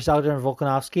Holloway versus Alexander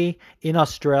Volkanovski in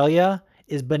Australia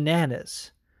is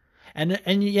bananas. And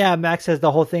yeah, Max says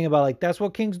the whole thing about like that's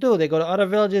what kings do. They go to other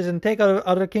villages and take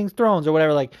other kings' thrones or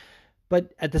whatever. Like,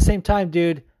 but at the same time,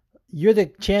 dude, you're the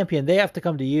champion. They have to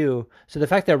come to you. So the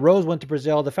fact that Rose went to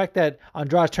Brazil, the fact that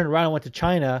Andrade turned around and went to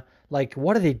China, like,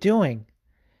 what are they doing?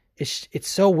 It's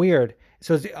so weird.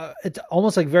 So it's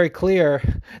almost like very clear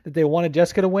that they wanted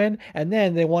Jessica to win, and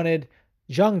then they wanted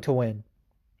Zhang to win.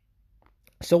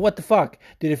 So what the fuck,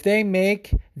 dude? If they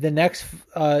make the next,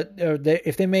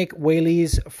 if they make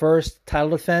Weili's first title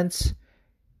defense,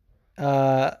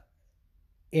 in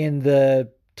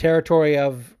the territory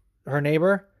of her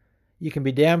neighbor, you can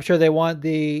be damn sure they want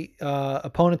the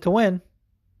opponent to win.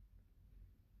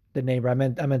 The neighbor, I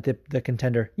meant the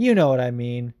contender. You know what I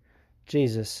mean?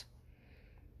 Jesus.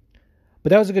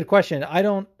 But that was a good question. I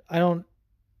don't.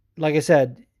 Like I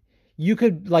said, you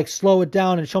could like slow it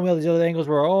down and show me all these other angles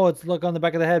where it's look on the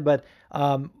back of the head. But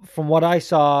from what I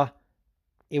saw,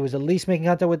 it was at least making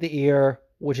contact with the ear,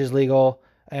 which is legal.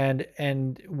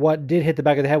 And what did hit the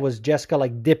back of the head was Jessica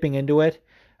like dipping into it.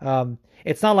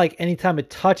 It's not like anytime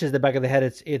it touches the back of the head,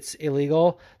 it's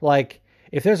illegal. Like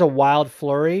if there's a wild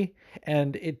flurry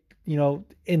and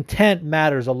intent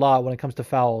matters a lot when it comes to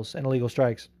fouls and illegal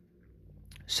strikes.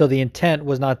 So the intent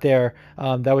was not there.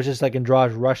 That was just like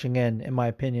Andrade rushing in my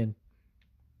opinion.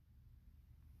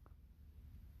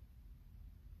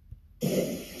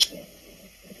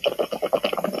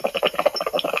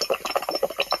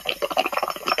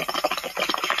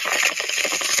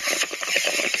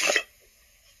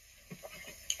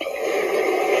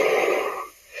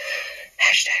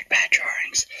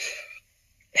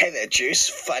 Juice,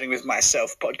 Fighting With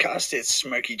Myself podcast. It's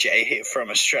Smokey J here from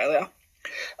Australia.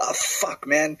 Fuck,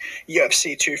 man.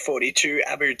 UFC 242,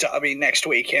 Abu Dhabi next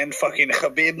weekend. Fucking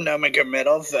Khabib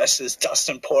Nurmagomedov versus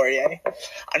Dustin Poirier.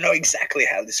 I know exactly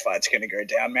how this fight's going to go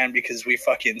down, man, because we've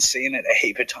fucking seen it a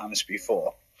heap of times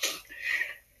before.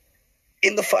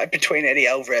 In the fight between Eddie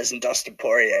Alvarez and Dustin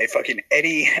Poirier, fucking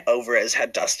Eddie Alvarez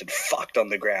had Dustin fucked on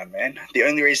the ground, man. The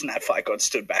only reason that fight got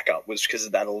stood back up was because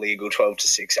of that illegal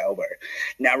 12-6 elbow.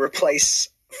 Now replace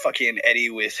fucking Eddie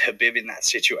with Khabib in that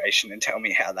situation and tell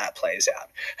me how that plays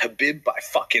out. Khabib by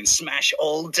fucking smash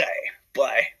all day.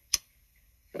 Bye.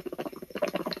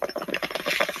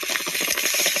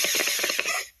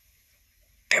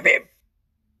 Khabib.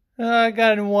 I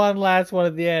got in one last one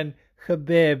at the end.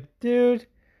 Khabib. Dude,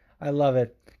 I love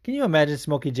it. Can you imagine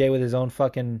Smokey J with his own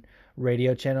fucking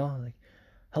radio channel? Like,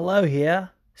 hello here,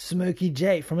 Smokey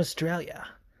J from Australia.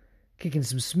 Kicking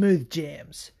some smooth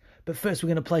jams. But first we're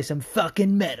going to play some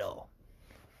fucking metal.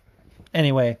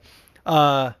 Anyway,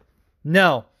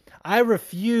 no. I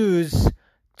refuse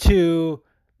to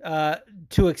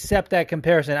accept that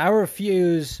comparison. I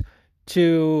refuse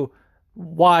to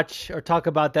watch or talk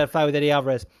about that fight with Eddie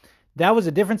Alvarez. That was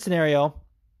a different scenario.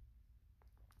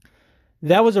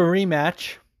 That was a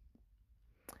rematch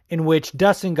in which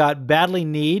Dustin got badly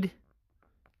kneed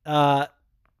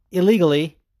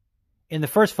illegally in the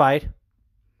first fight.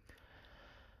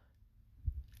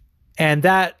 And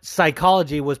that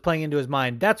psychology was playing into his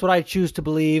mind. That's what I choose to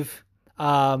believe.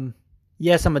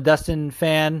 Yes, I'm a Dustin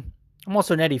fan. I'm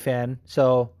also an Eddie fan.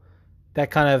 So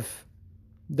that kind of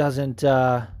doesn't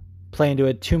play into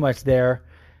it too much there.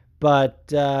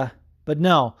 But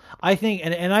no. I think,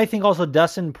 and I think also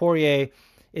Dustin Poirier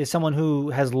is someone who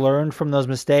has learned from those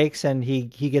mistakes, and he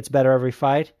gets better every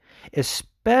fight.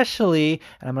 Especially,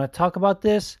 and I'm going to talk about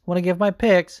this when I give my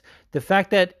picks, the fact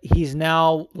that he's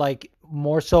now like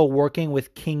more so working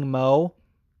with King Mo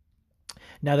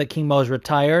now that King Mo is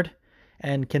retired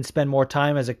and can spend more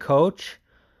time as a coach.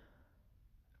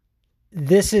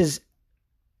 This is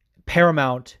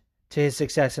paramount to his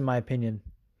success, in my opinion.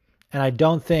 And I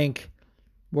don't think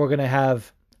we're going to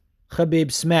have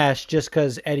Khabib smash just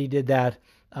because Eddie did that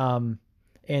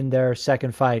in their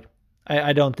second fight.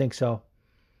 I don't think so.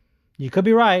 You could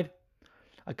be right.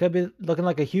 I could be looking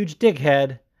like a huge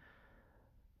dickhead.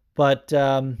 But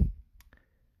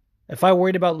if I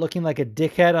worried about looking like a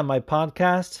dickhead on my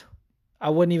podcast, I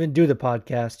wouldn't even do the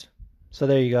podcast. So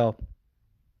there you go.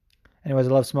 Anyways,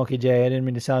 I love Smokey J. I didn't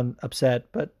mean to sound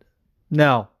upset, but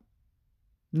no.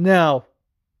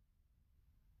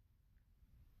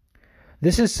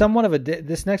 This is somewhat of a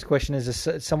this next question is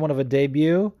somewhat of a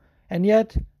debut, and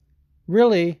yet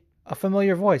really a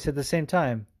familiar voice at the same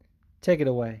time. Take it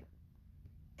away.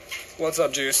 What's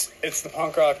up, Juice? It's the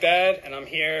Punk Rock Dad, and I'm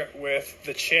here with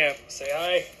the champ. Say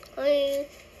hi. Hi.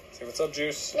 Say what's up,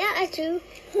 Juice. Yeah, I do.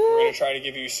 We're going to try to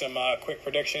give you some quick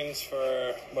predictions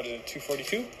for,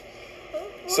 242?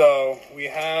 So, we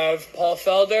have Paul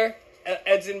Felder,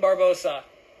 Edson Barbosa.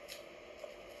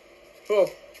 Who?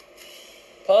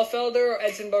 Paul Felder or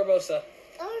Edson Barbosa?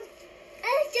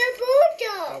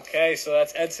 Okay, so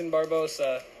that's Edson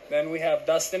Barbosa. Then we have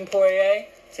Dustin Poirier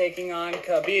taking on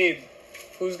Khabib.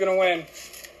 Who's going to win?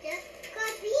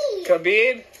 Khabib.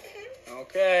 Khabib?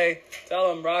 Okay.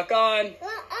 Tell him, rock on.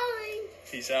 Rock on.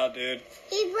 Peace out, dude.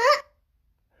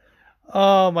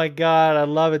 Oh my God, I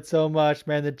love it so much,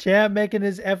 man. The champ making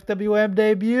his FWM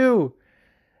debut.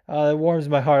 It warms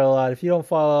my heart a lot. If you don't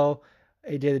follow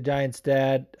AJ the Giant's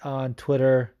dad on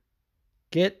Twitter,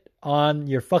 get on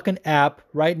your fucking app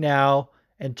right now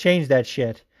and change that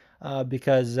shit.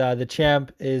 Because the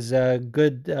champ is a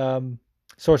good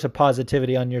source of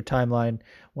positivity on your timeline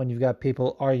when you've got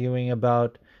people arguing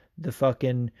about the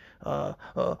fucking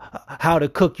how to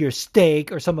cook your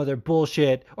steak or some other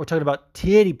bullshit, or talking about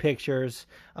titty pictures.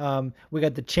 We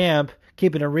got the champ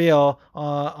keeping it real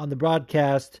on the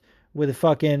broadcast with a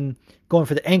fucking going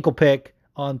for the ankle pick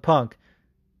on Punk.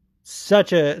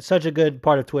 Such a good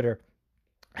part of Twitter.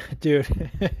 Dude,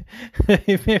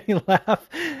 he made me laugh.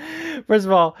 First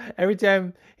of all, every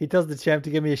time he tells the champ to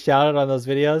give me a shout out on those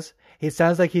videos, he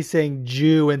sounds like he's saying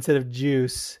Jew instead of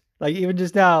juice. Like even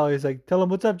just now, he's like, tell him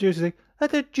what's up, Juice. He's like,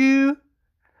 that's a Jew.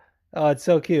 Oh, it's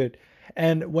so cute.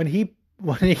 And when he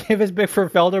gave his pick for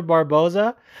Felder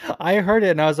Barboza, I heard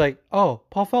it and I was like, oh,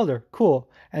 Paul Felder, cool.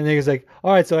 And then he was like,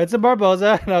 all right, so it's a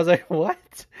Barboza. And I was like,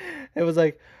 what? It was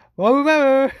like,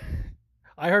 whoa.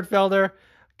 I heard Felder.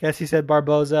 Guess he said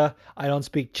Barboza. I don't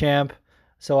speak champ,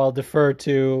 so I'll defer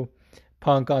to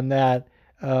Punk on that.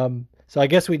 So I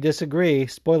guess we disagree.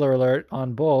 Spoiler alert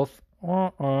on both.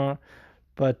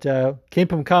 But keep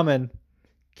them coming.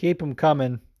 Keep them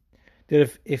coming.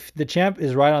 Dude, if the champ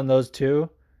is right on those two,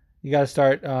 you got to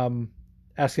start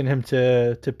asking him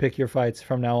to pick your fights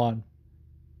from now on.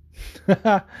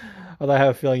 Although I have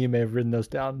a feeling you may have written those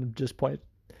down. Just point.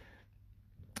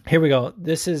 Here we go.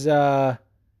 This is,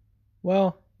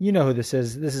 well, you know who this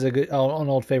is. This is an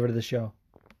old favorite of the show.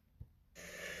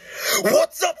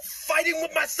 What's up, Fighting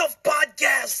With Myself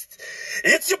podcast?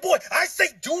 It's your boy. I say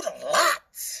dude a lot.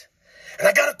 And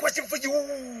I got a question for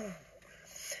you.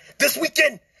 This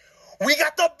weekend, we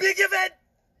got the big event.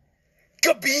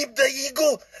 Khabib the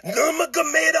Eagle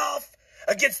Nurmagomedov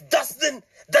against Dustin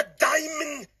the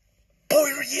Diamond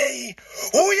Poirier.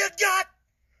 Who you got?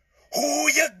 Who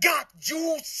you got,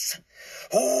 Juice?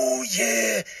 Oh,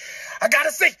 yeah. I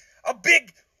gotta say, a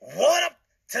big what up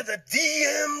to the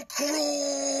DM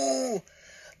crew.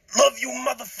 Love you,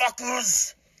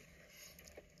 motherfuckers.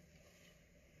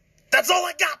 That's all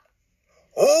I got.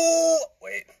 Oh,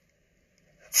 wait.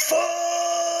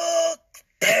 Fuck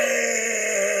Pam.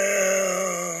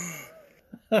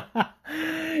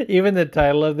 Even the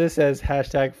title of this says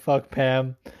hashtag fuck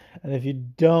Pam. And if you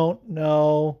don't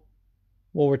know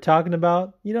what we're talking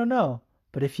about, you don't know.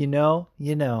 But if you know,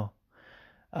 you know.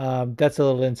 That's a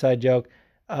little inside joke.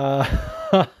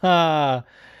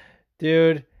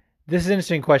 Dude, this is an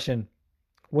interesting question.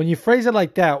 When you phrase it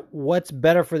like that, what's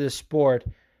better for the sport?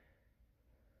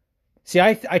 See,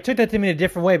 I took that to mean a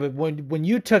different way, but when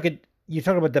you took it, you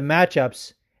talk about the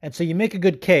matchups, and so you make a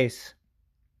good case.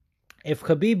 If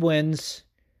Khabib wins,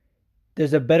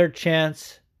 there's a better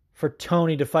chance for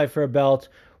Tony to fight for a belt,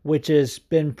 which has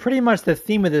been pretty much the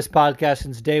theme of this podcast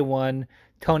since day one.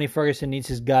 Tony Ferguson needs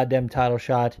his goddamn title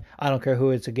shot. I don't care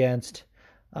who it's against.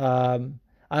 I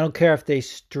don't care if they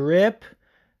strip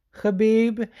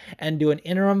Khabib and do an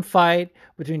interim fight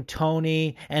between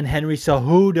Tony and Henry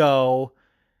Cejudo.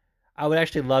 I would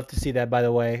actually love to see that, by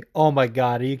the way. Oh my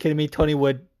God, are you kidding me? Tony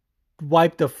would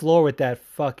wipe the floor with that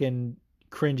fucking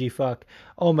cringy fuck.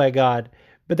 Oh my God.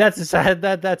 But that's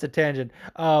a tangent.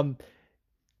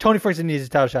 Tony Ferguson needs his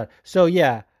title shot. So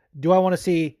yeah, do I want to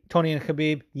see Tony and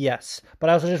Khabib? Yes.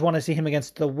 But I also just want to see him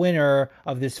against the winner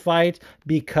of this fight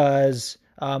because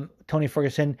Tony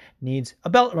Ferguson needs a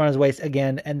belt around his waist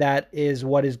again, and that is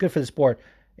what is good for the sport.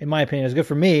 In my opinion, it's good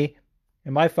for me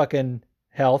and my fucking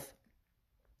health.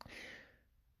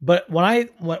 But when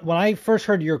I first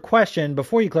heard your question,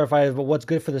 before you clarified about what's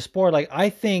good for the sport, like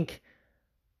I think,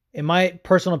 in my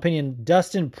personal opinion,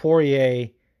 Dustin Poirier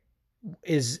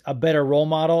is a better role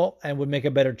model and would make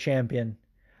a better champion.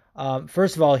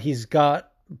 First of all, he's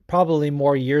got probably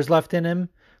more years left in him.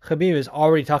 Khabib is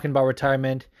already talking about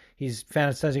retirement. He's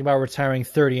fantasizing about retiring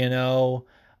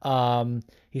 30-0.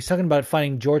 He's talking about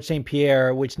fighting George St.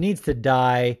 Pierre, which needs to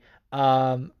die.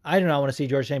 I do not want to see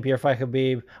George St. Pierre fight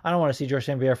Khabib. I don't want to see George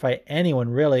St. Pierre fight anyone,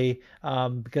 really,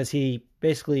 because he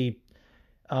basically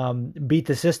beat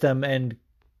the system and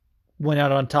went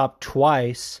out on top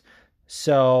twice.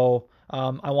 So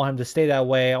I want him to stay that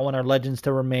way. I want our legends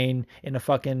to remain in a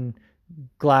fucking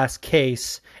glass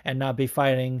case and not be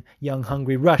fighting young,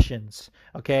 hungry Russians.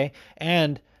 Okay?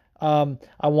 And do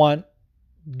I want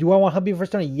Khabib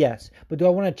versus Tony? Yes. But do I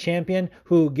want a champion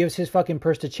who gives his fucking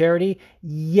purse to charity?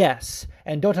 Yes.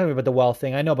 And don't tell me about the well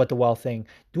thing. I know about the well thing.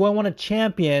 Do I want a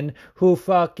champion who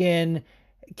fucking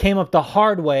came up the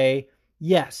hard way?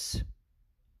 Yes.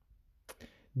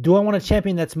 Do I want a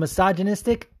champion that's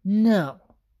misogynistic? No.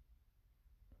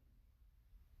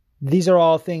 These are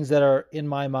all things that are in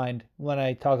my mind when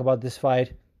I talk about this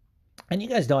fight. And you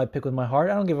guys know I pick with my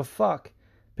heart. I don't give a fuck.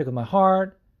 Pick with my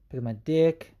heart. Pick with my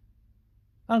dick.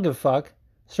 I don't give a fuck.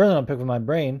 Certainly don't pick with my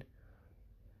brain.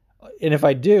 And if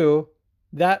I do,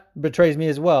 that betrays me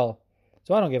as well.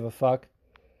 So I don't give a fuck.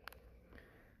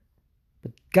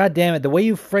 But God damn it, the way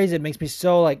you phrase it makes me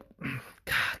so like,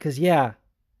 because yeah,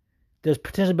 there's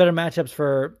potentially better matchups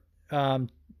for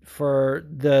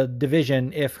the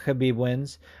division if Khabib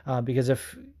wins. Because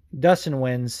if Dustin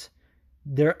wins,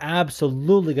 they're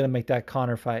absolutely going to make that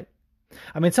Conor fight.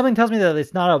 I mean, something tells me that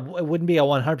it wouldn't be a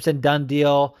 100% done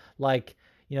deal. Like,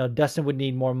 you know, Dustin would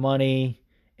need more money,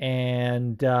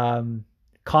 and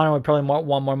Conor would probably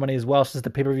want more money as well, since the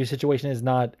pay-per-view situation is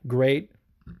not great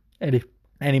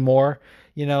anymore.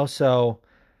 You know, so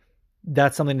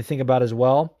that's something to think about as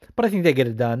well. But I think they get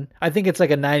it done. I think it's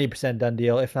like a 90% done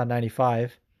deal, if not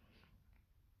 95.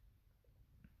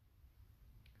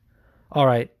 All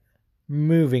right,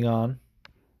 moving on.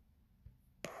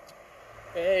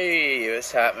 Hey,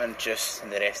 what's happening? Just in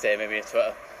the rest of MMA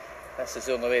Twitter. This is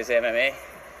the only way is MMA.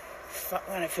 Fuck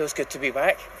man, it feels good to be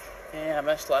back. I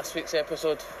missed last week's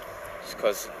episode. Just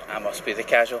because I must be the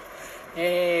casual.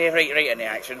 Right in the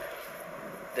action.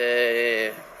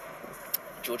 The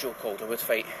Jojo Calderwood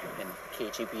fight in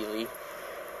KGB Lee.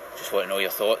 Just want to know your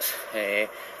thoughts and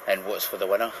what's for the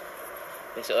winner,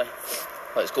 basically.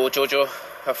 Let's go, Jojo.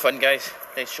 Have fun, guys.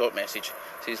 Nice short message.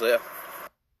 See you later.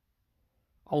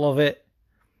 I love it.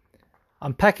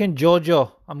 I'm picking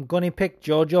Jojo. I'm going to pick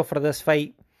Jojo for this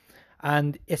fight.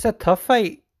 And it's a tough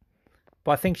fight,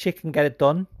 but I think she can get it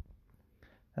done.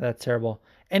 That's terrible.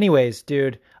 Anyways,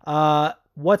 dude,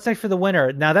 what's next for the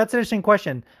winner? Now, that's an interesting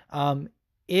question. I'm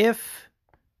in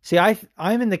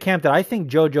the camp that I think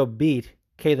Jojo beat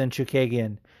Katlyn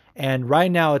Chookagian. And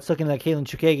right now, it's looking like Katlyn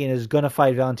Chookagian is going to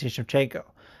fight Valentina Shevchenko.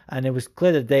 and it was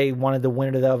clear that they wanted the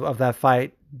winner of that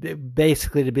fight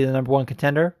basically to be the number one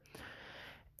contender.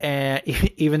 And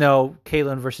even though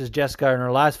Caitlyn versus Jessica in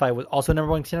her last fight was also a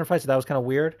number one contender fight, so that was kind of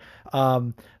weird.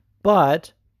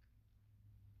 But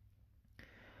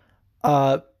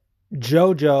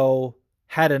JoJo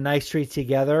had a nice streak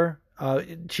together.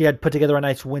 She had put together a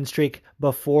nice win streak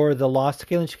before the loss to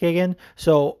Caitlyn Chookagian.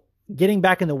 So getting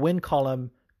back in the win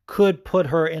column could put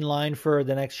her in line for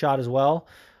the next shot as well.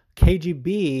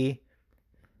 KGB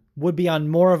would be on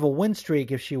more of a win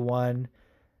streak if she won.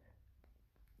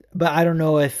 But I don't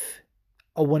know if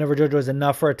a win over JoJo is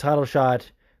enough for a title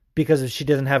shot because she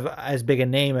doesn't have as big a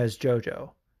name as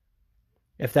JoJo,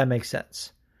 if that makes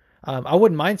sense. I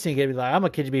wouldn't mind seeing it. Like, I'm a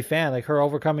KGB fan. Like her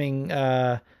overcoming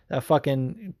a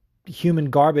fucking human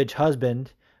garbage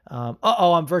husband.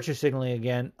 I'm virtue signaling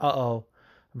again. I'm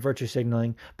virtue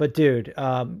signaling. But dude,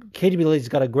 KGB Lee's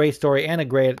got a great story and a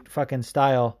great fucking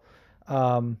style.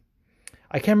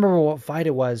 I can't remember what fight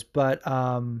it was, but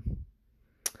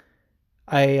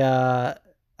I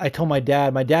told my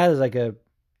dad is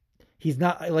he's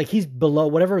not like, he's below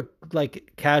whatever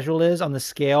like casual is on the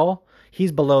scale.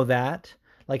 He's below that.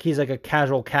 Like he's like a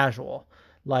casual.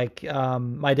 Like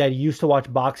my dad used to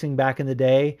watch boxing back in the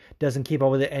day, doesn't keep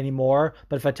up with it anymore.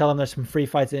 But if I tell him there's some free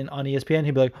fights on ESPN,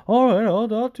 he'd be like, all right,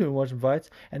 I'll tune and watch some fights.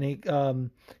 And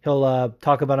he'll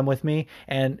talk about them with me.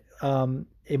 And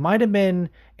it might have been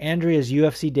Andrea's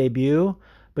UFC debut,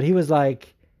 but he was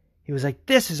like,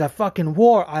 this is a fucking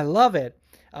war. I love it.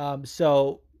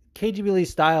 So KGB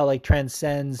Lee's style like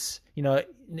transcends,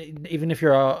 even if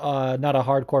you're not a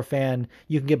hardcore fan,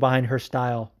 you can get behind her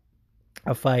style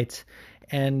of fights.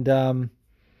 And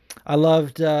I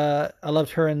loved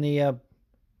her in the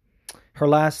her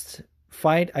last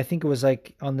fight. I think it was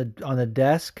like on the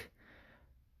desk.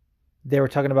 They were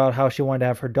talking about how she wanted to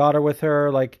have her daughter with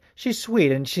her. Like, she's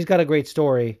sweet and she's got a great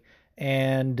story.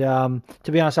 And to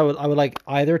be honest, I would like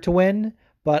either to win,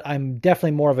 but I'm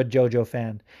definitely more of a JoJo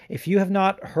fan. If you have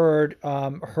not heard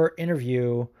her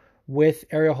interview with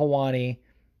Ariel Helwani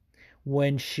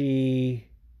when she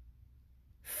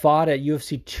fought at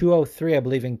UFC 203, I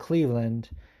believe, in Cleveland,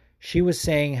 she was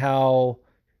saying how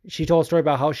she told a story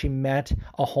about how she met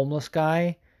a homeless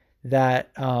guy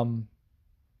that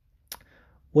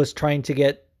was trying to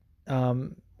get I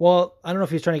don't know if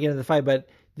he was trying to get into the fight, but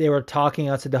they were talking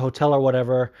outside the hotel or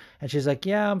whatever, and she's like,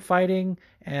 yeah, I'm fighting.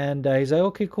 And he's like,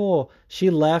 okay, cool. She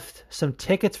left some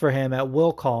tickets for him at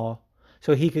Will Call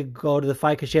so he could go to the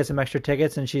fight because she had some extra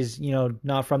tickets, and she's,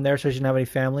 not from there, so she didn't have any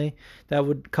family that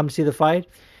would come to see the fight.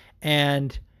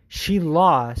 And she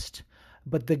lost,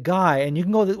 but the guy, and you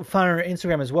can go find her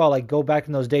Instagram as well, like go back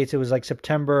in those dates. It was like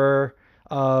September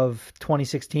of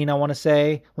 2016, I want to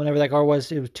say, whenever that car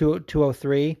was. It was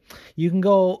 203. You can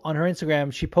go on her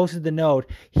Instagram. She posted the note.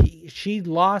 She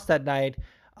lost that night.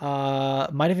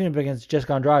 Might have even been against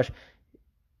Jessica Andrade.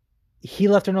 He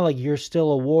left her know, like, you're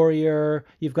still a warrior.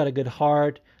 You've got a good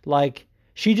heart. Like,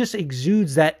 she just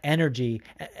exudes that energy.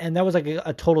 And that was like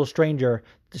a total stranger.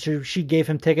 She gave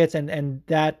him tickets, and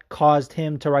that caused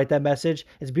him to write that message.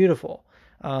 It's beautiful.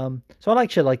 So I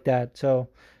like shit like that. So,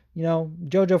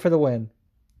 JoJo for the win.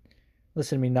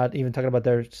 Listen to me not even talking about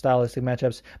their stylistic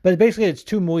matchups. But basically, it's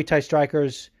two Muay Thai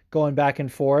strikers going back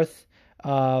and forth.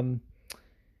 I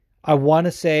want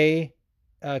to say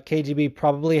KGB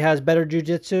probably has better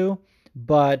jiu-jitsu,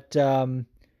 but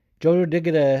JoJo did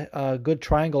get a good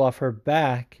triangle off her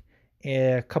back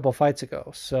a couple fights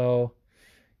ago. So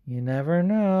you never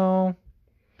know.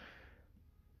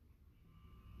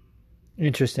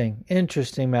 Interesting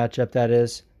matchup that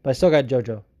is. But I still got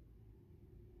JoJo.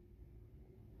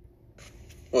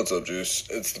 What's up, Juice?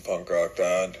 It's the Punk Rock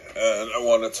Dad, and I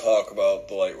want to talk about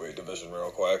the lightweight division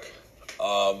real quick.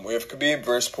 We have Khabib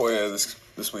versus Poirier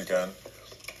this weekend,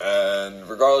 and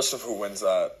regardless of who wins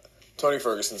that, Tony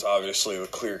Ferguson's obviously the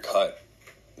clear-cut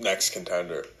next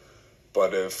contender.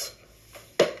 But if,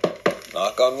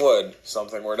 knock on wood,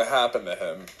 something were to happen to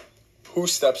him, who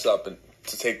steps up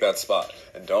to take that spot?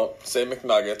 And don't say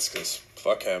McNuggets, because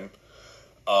fuck him.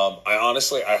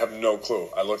 I have no clue.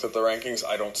 I looked at the rankings.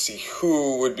 I don't see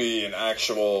who would be an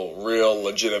actual, real,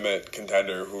 legitimate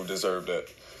contender who deserved it.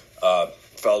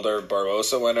 Felder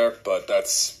Barbosa winner, but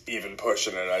that's even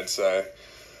pushing it, I'd say.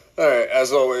 All right,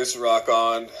 as always, rock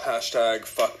on. Hashtag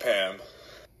fuck Pam.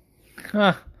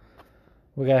 Huh.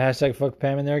 We got hashtag fuck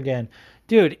Pam in there again.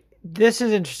 Dude, this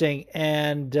is interesting.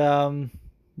 And,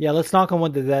 let's knock on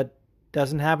wood that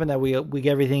doesn't happen, that we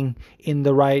get everything in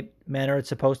the right manner it's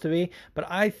supposed to be. But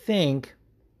I think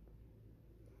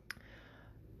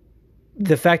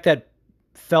the fact that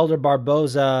Felder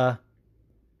Barbosa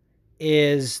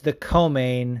is the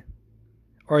co-main,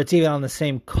 or it's even on the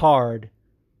same card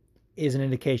is an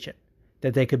indication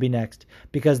that they could be next,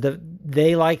 because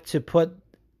they like to put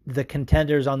the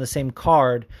contenders on the same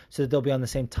card so that they'll be on the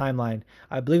same timeline.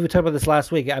 I believe we talked about this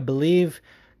last week. I believe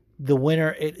the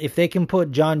winner, if they can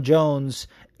put John Jones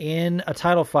in a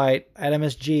title fight at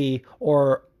MSG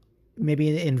or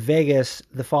maybe in Vegas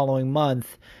the following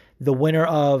month, the winner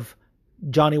of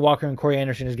Johnny Walker and Corey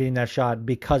Anderson is getting that shot,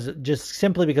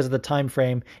 simply because of the time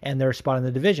frame and their spot in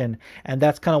the division. And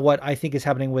that's kind of what I think is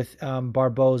happening with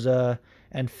Barboza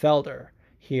and Felder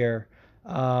here.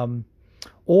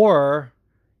 Or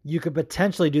you could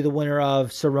potentially do the winner of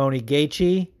Cerrone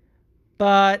Gaethje,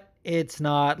 but it's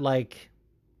not like,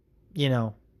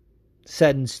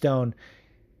 set in stone.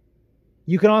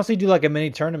 You can honestly do like a mini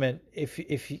tournament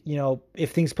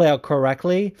if things play out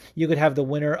correctly. You could have the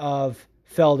winner of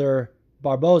Felder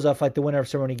Barboza fight the winner of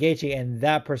Cerrone Gaethje, and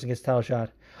that person gets a title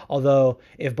shot. Although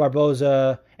if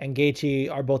Barboza and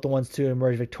Gaethje are both the ones to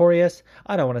emerge victorious,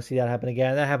 I don't want to see that happen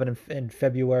again. That happened in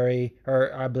February,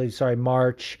 or I believe,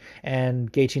 March,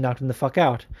 and Gaethje knocked him the fuck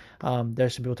out.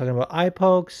 There's some people talking about eye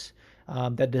pokes.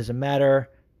 That doesn't matter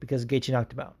because Gaethje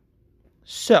knocked him out.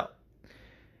 So,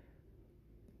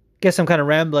 guess I'm kind of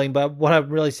rambling, but what I'm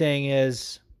really saying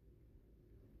is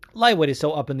lightweight is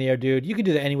so up in the air, dude. You can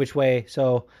do that any which way.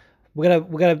 So we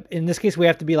gotta in this case we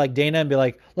have to be like Dana and be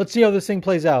like, let's see how this thing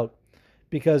plays out,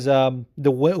 because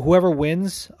whoever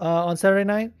wins on Saturday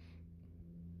night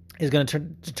is going to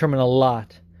determine a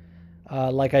lot.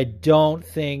 I don't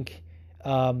think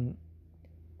Tony's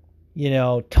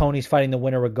fighting the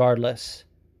winner regardless.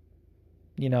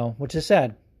 Which is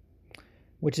sad.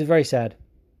 Which is very sad.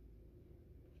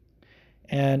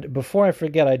 And before I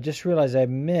forget, I just realized I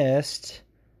missed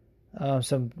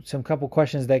some couple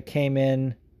questions that came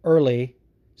in early,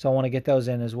 so I want to get those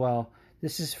in as well.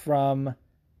 This is from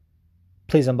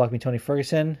Please Unblock Me Tony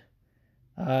Ferguson.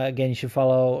 Again, you should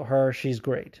follow her. She's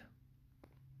great.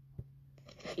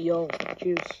 Yo,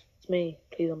 Juice, it's me.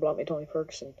 Please Unblock Me Tony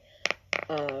Ferguson.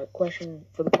 Question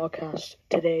for the podcast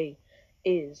today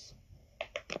is,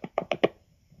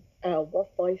 what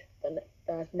fight that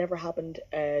never happened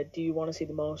do you want to see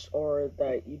the most, or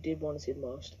that you did want to see the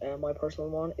most? My personal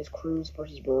one is Cruz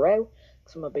versus Barrao,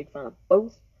 because I'm a big fan of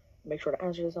both. Make sure to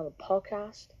answer this on the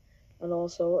podcast. And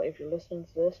also, if you're listening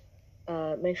to this,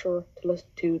 make sure to listen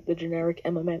to the Generic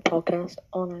MMA podcast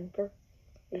on Anchor.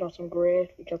 We got some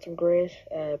great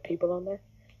people on there.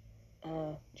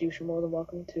 Juice, you're more than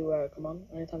welcome to come on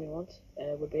anytime you want.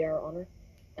 It would be our honor.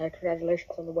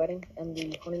 Congratulations on the wedding and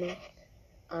the honeymoon.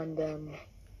 And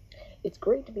it's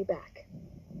great to be back.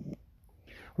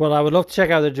 Well, I would love to check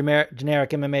out the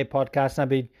Generic MMA podcast, and I'd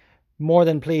be more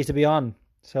than pleased to be on.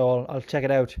 So I'll check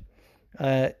it out.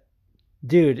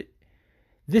 Dude,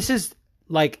 this is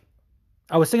like,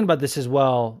 I was thinking about this as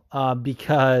well,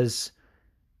 because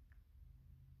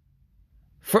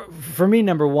for me,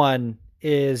 number one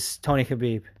is Tony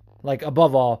Khabib, like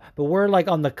above all. But we're like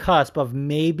on the cusp of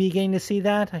maybe getting to see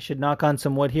that. I should knock on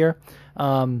some wood here,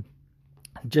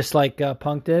 just like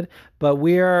Punk did. But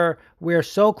we're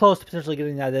so close to potentially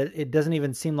getting that it doesn't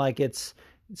even seem like it's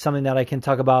something that I can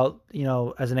talk about,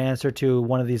 as an answer to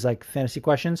one of these like fantasy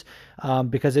questions,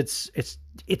 because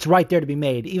it's right there to be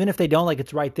made. Even if they don't, like,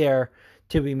 it's right there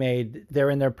to be made. They're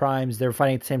in their primes. They're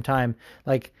fighting at the same time.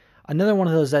 Like, another one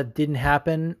of those that didn't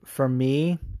happen for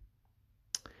me,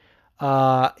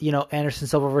 Anderson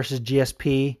Silva versus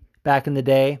GSP back in the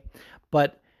day.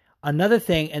 But another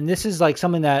thing, and this is like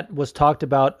something that was talked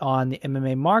about on the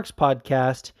MMA Marks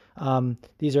podcast.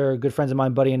 These are good friends of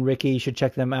mine, Buddy and Ricky. You should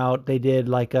check them out. They did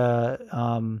like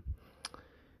a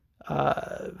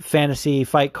fantasy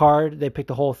fight card. They picked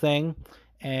the whole thing,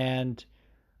 and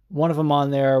one of them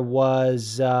on there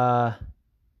was Dan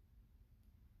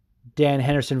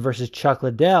Henderson versus Chuck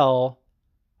Liddell.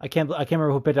 I can't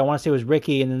remember who picked it. I want to say it was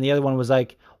Ricky, and then the other one was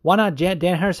like, why not Dan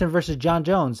Henderson versus John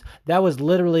Jones? That was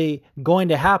literally going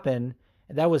to happen.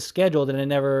 That was scheduled, and it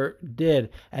never did.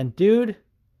 And dude,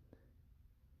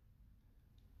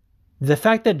 the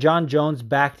fact that John Jones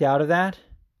backed out of that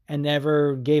and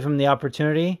never gave him the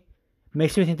opportunity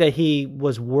makes me think that he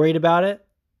was worried about it.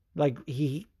 Like,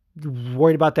 he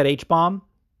worried about that H-bomb.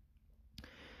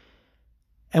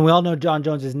 And we all know John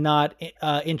Jones is not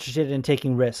interested in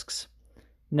taking risks.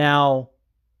 Now,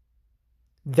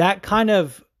 that kind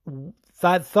of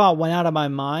thought went out of my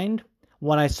mind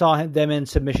when I saw them in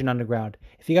Submission Underground.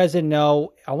 If you guys didn't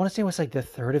know, I want to say it was like the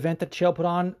third event that Chael put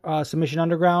on, Submission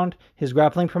Underground, his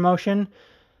grappling promotion.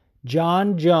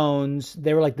 John Jones,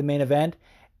 they were like the main event,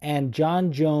 and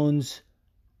John Jones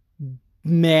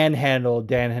manhandled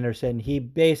Dan Henderson. He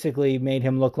basically made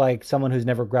him look like someone who's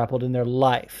never grappled in their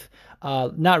life.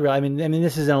 Not really. I mean,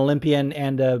 this is an Olympian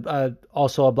and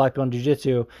also a black belt in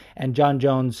jiu-jitsu, and John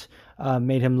Jones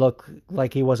made him look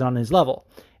like he wasn't on his level.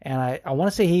 And I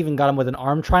want to say he even got him with an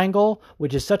arm triangle,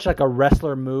 which is such like a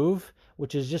wrestler move,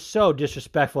 which is just so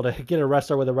disrespectful to get a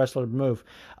wrestler with a wrestler move.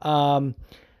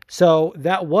 So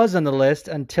that was on the list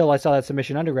until I saw that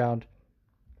Submission Underground.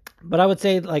 But I would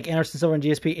say like Anderson Silva and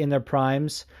GSP in their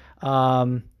primes,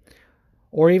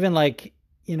 or even like,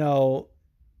 it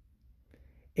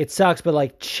sucks, but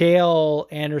like Chael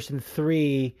Anderson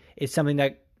 3 is something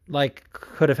that like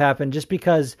could have happened just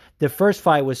because the first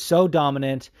fight was so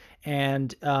dominant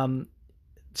and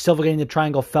Silva getting the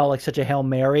triangle felt like such a Hail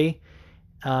Mary.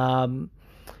 And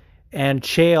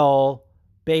Chael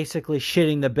basically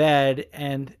shitting the bed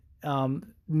and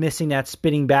missing that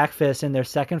spinning back fist in their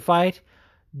second fight.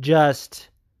 Just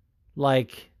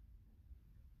like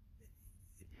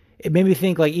it made me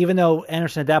think like even though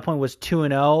Anderson at that point was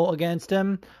 2-0 against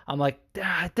him, I'm like,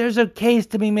 there's a case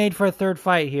to be made for a third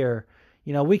fight here.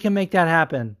 We can make that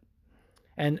happen.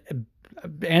 And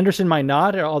Anderson might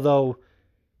not, although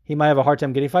he might have a hard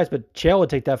time getting fights, but Chael would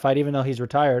take that fight even though he's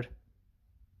retired.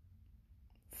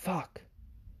 Fuck.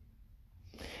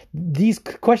 These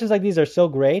questions like these are so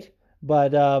great,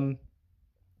 but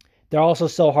they're also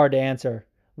so hard to answer.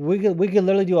 We could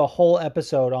literally do a whole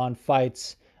episode on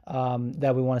fights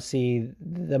that we want to see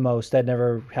the most that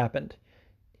never happened.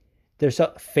 There's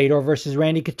Fedor versus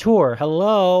Randy Couture.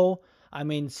 Hello. I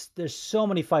mean, there's so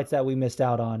many fights that we missed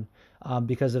out on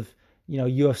because of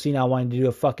UFC now wanting to do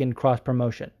a fucking cross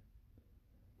promotion.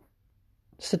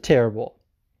 It's terrible.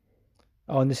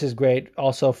 Oh, and this is great.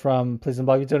 Also from Please Don't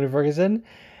Blog Me, Tony Ferguson.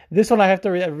 This one I have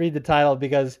to read the title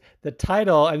because the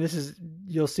title, and this is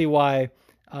you'll see why.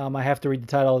 I have to read the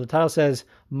title. The title says,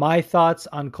 My Thoughts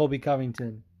on Colby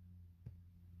Covington.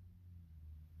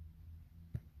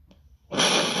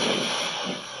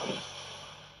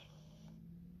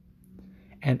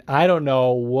 And I don't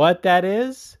know what that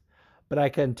is, but I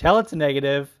can tell it's a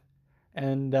negative.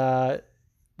 And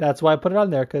that's why I put it on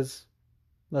there, because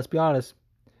let's be honest,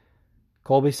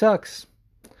 Colby sucks.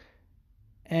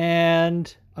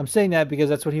 And I'm saying that because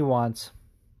that's what he wants.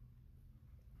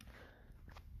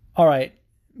 All right.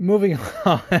 Moving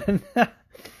on.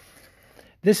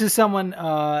 This is someone, dude,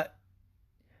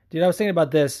 I was thinking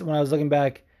about this when I was looking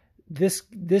back. This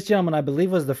gentleman, I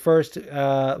believe, was the first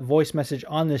voice message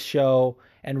on this show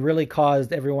and really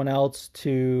caused everyone else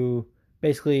to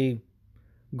basically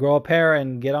grow a pair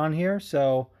and get on here.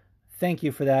 So thank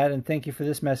you for that. And thank you for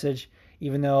this message,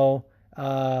 even though,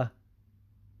 well,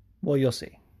 you'll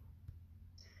see.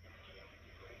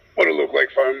 What it look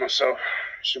like fighting myself.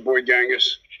 It's your boy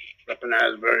Genghis. Up in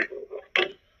Asbury,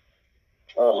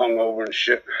 all hungover and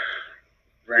shit.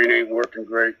 Brain ain't working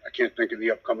great. I can't think of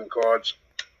the upcoming cards.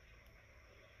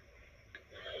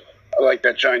 I like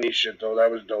that Chinese shit though. That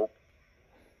was dope.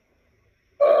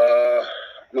 I'm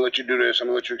gonna let you do this. I'm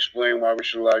gonna let you explain why we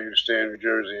should allow you to stay in New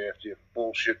Jersey after your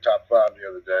bullshit top 5 the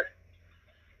other day.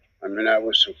 I mean, that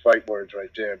was some fight words right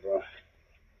there, bro.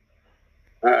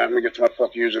 I'm gonna get to my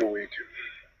fuck yous of the week.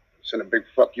 Send a big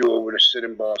fuck you over to Sid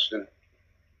in Boston.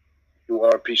 You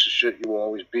are a piece of shit. You will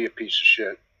always be a piece of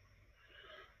shit.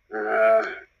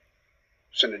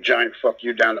 Send a giant fuck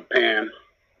you down to Pam.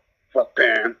 Fuck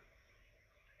Pam.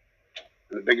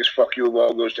 And the biggest fuck you of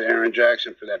all goes to Aaron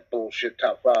Jackson for that bullshit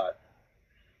top 5.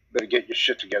 Better get your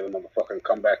shit together, motherfucker, and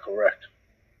come back correct.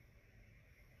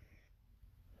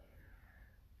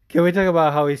 Can we talk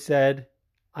about how he said,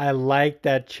 I like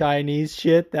that Chinese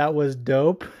shit? That was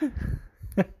dope.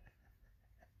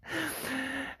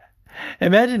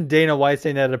 Imagine Dana White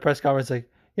saying that at a press conference, like,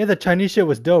 yeah, the Chinese shit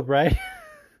was dope, right?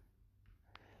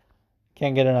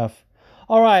 Can't get enough.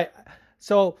 All right.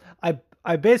 So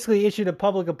I basically issued a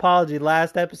public apology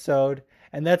last episode,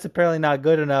 and that's apparently not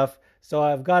good enough. So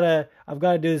I've got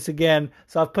to do this again.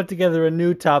 So I've put together a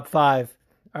new top 5.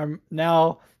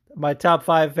 Now my top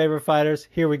 5 favorite fighters.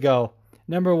 Here we go.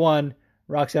 Number 1,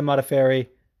 Roxanne Modafferi.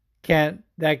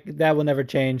 That will never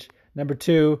change. Number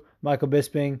 2, Michael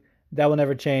Bisping. That will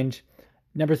never change.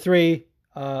 Number 3,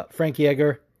 Frankie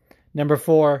Edgar. Number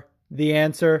 4, The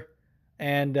Answer.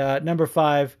 And number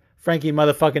 5, Frankie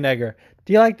motherfucking Edgar.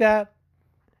 Do you like that?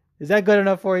 Is that good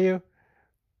enough for you?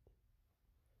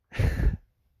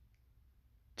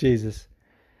 Jesus.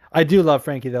 I do love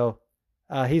Frankie, though.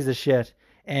 He's the shit.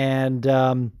 And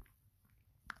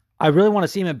I really want to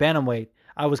see him at bantamweight.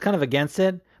 I was kind of against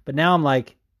it, but now I'm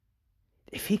like,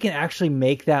 if he can actually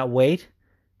make that weight,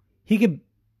 he could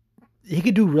he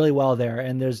could do really well there,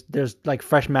 and there's like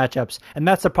fresh matchups, and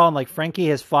that's the problem. Like Frankie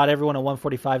has fought everyone at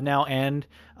 145 now, and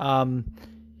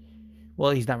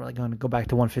well, he's not really going to go back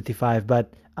to 155,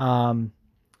 but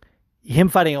him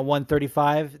fighting at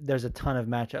 135, there's a ton of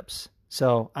matchups,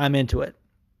 so I'm into it.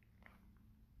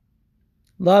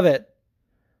 Love it.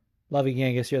 Love you,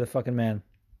 Genghis. You're the fucking man.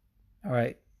 All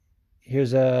right,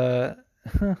 here's the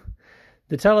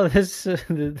title of this.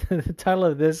 The title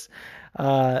of this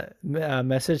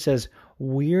message says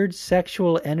 "Weird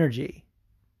Sexual Energy."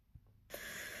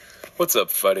 What's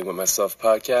up, Fighting With Myself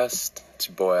podcast? It's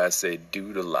your boy, I say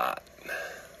dude a lot.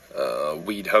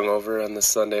 Weed hungover on this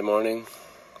Sunday morning.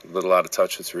 A little out of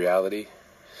touch with reality.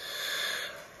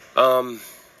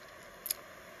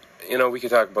 We could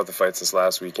talk about the fights this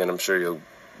last weekend. I'm sure you'll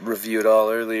review it all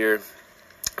earlier.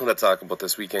 Let's talk about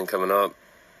this weekend coming up.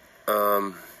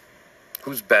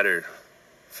 Who's better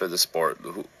for the sport?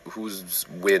 Whose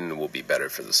win will be better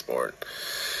for the sport?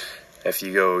 If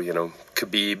you go,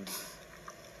 Khabib,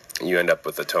 you end up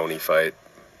with a Tony fight,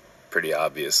 pretty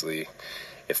obviously.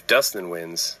 If Dustin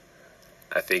wins,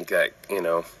 I think that,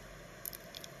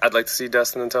 I'd like to see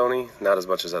Dustin and Tony, not as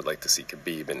much as I'd like to see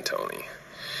Khabib and Tony.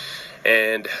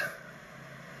 And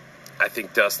I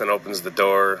think Dustin opens the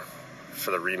door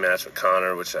for the rematch with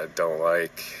Conor, which I don't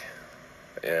like.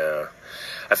 Yeah.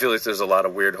 I feel like there's a lot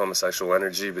of weird homosexual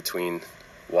energy between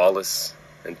Wallace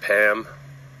and Pam.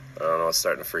 I don't know, it's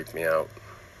starting to freak me out.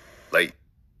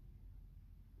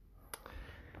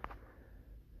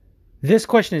 This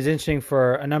question is interesting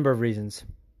for a number of reasons.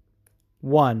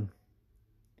 One,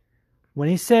 when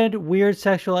he said weird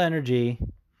sexual energy,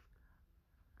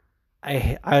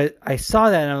 I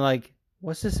saw that and I'm like,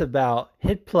 what's this about?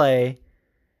 Hit play,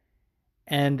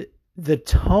 and the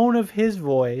tone of his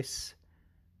voice,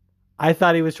 I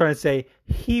thought he was trying to say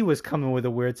he was coming with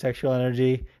a weird sexual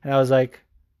energy, and I was like,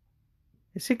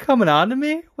 is he coming on to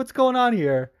me? What's going on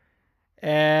here?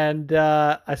 And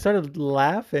I started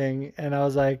laughing, and I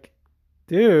was like,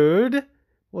 dude,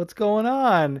 what's going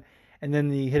on? And then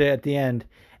he hit it at the end.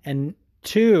 And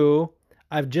two,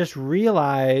 I've just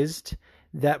realized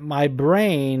that my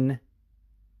brain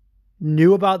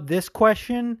knew about this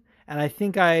question, and I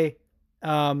think I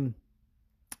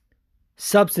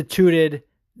substituted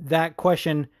that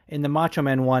question in the Macho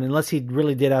Man one, unless he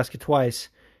really did ask it twice.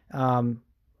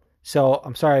 So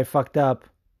I'm sorry I fucked up.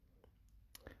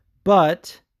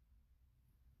 But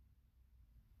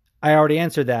I already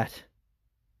answered that.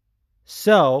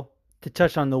 So, to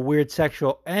touch on the weird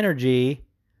sexual energy,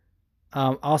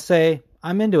 I'll say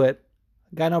I'm into it.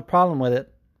 Got no problem with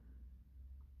it.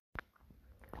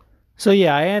 So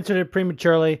yeah, I answered it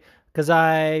prematurely because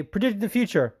I predicted the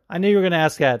future. I knew you were going to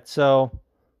ask that. So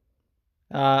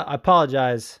I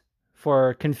apologize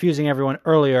for confusing everyone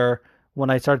earlier when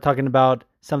I started talking about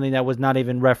something that was not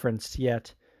even referenced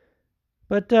yet.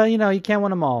 But, you can't win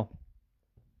them all.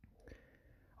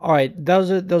 All right,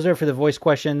 those are for the voice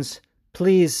questions.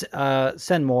 Please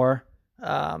send more.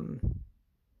 I've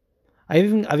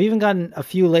even gotten a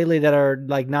few lately that are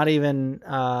like not even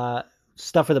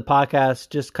stuff for the podcast,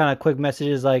 just kind of quick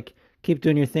messages like keep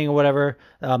doing your thing or whatever.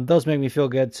 Those make me feel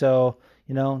good. So,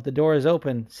 the door is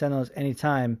open. Send those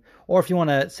anytime. Or if you want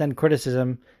to send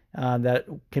criticism that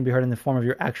can be heard in the form of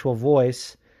your actual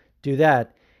voice, do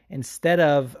that. Instead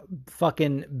of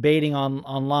fucking baiting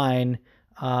online,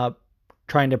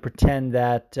 trying to pretend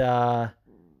that,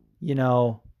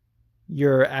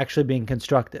 you're actually being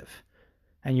constructive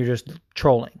and you're just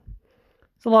trolling.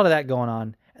 There's a lot of that going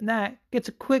on. And that gets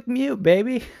a quick mute,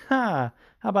 baby. How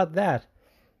about that?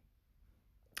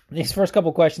 These first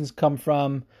couple questions come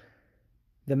from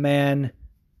the man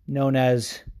known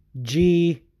as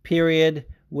G period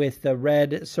with the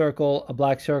red circle, a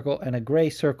black circle, and a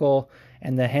gray circle.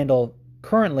 And the handle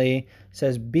currently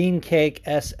says Beancake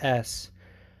SS.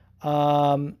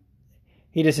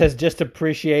 He just says, just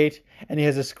appreciate, and he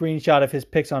has a screenshot of his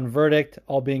picks on Verdict,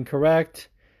 all being correct.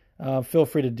 Feel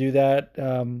free to do that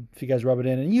if you guys rub it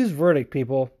in. And use Verdict,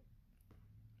 people.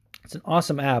 It's an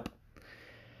awesome app.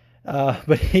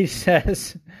 But he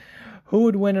says, who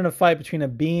would win in a fight between a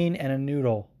bean and a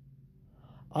noodle?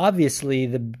 Obviously,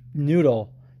 the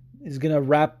noodle is going to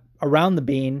wrap around the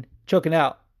bean, choke it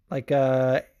out, like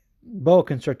a boa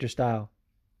constrictor style.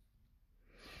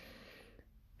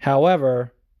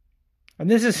 However, and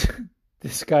this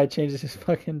guy changes his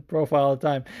fucking profile all the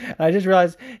time. And I just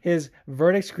realized his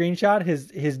Verdict screenshot,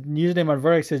 his username on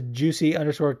Verdict says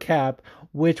juicy_cap,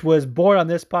 which was born on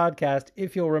this podcast,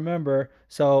 if you'll remember.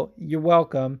 So you're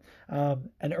welcome.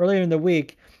 And earlier in the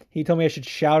week, he told me I should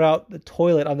shout out the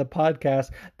toilet on the podcast.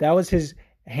 That was his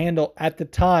handle at the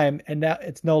time, and now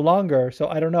it's no longer. So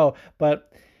I don't know.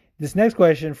 But This next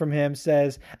question from him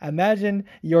says, imagine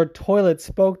your toilet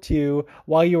spoke to you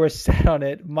while you were sat on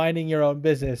it, minding your own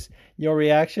business. Your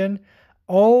reaction?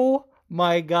 Oh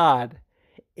my God.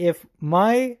 If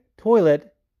my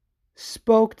toilet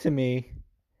spoke to me,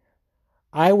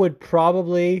 I would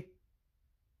probably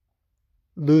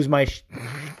lose my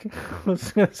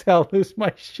I'll lose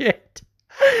my shit.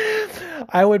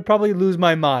 I would probably lose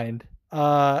my mind.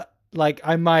 Like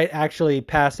I might actually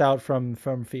pass out from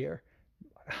fear.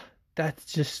 That's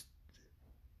just,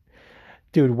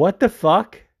 dude, what the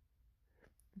fuck?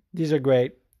 These are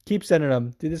great. Keep sending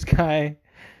them. Dude, this guy,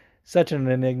 such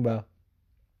an enigma.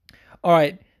 All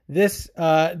right. These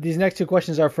next two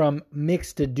questions are from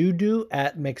Mixed-a-Doo-Doo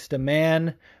at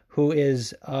Mixed-a-Man, who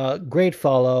is a great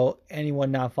follow.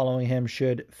 Anyone not following him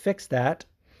should fix that.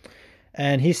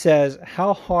 And he says,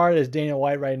 how hard is Dana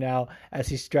White right now as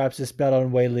he straps this belt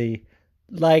on Weili?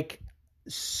 Like,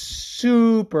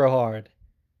 super hard.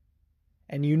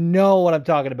 And you know what I'm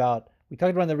talking about. We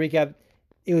talked about in the recap.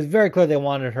 It was very clear they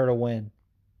wanted her to win.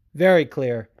 Very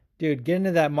clear. Dude, get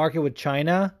into that market with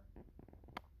China.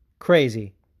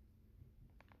 Crazy.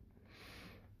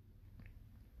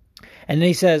 And then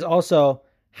he says also,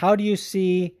 how do you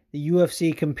see the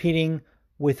UFC competing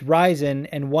with Rizin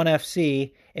and ONE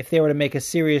FC if they were to make a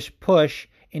serious push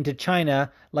into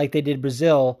China like they did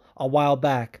Brazil a while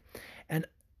back? And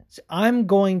I'm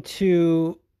going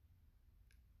to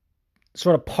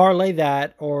sort of parlay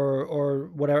that or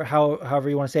whatever, however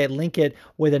you want to say it, link it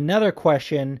with another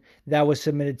question that was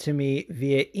submitted to me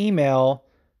via email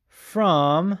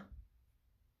from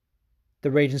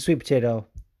the Raging Sweet Potato.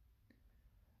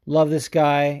 Love this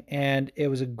guy, and it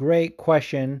was a great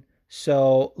question,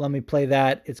 so let me play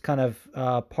that. It's kind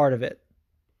of part of it.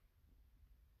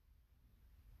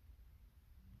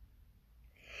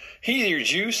 Hey there,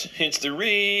 Juice. It's the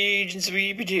Raging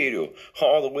Sweet Potato,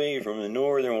 all the way from the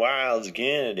northern wilds of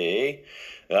Canada, eh?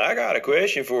 I got a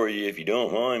question for you, if you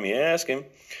don't mind me asking.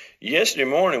 Yesterday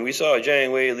morning, we saw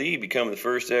Zhang Weili become the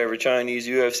first ever Chinese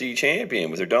UFC champion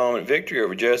with her dominant victory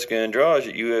over Jessica Andrade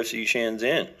at UFC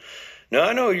Shenzhen. Now,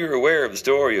 I know you're aware of the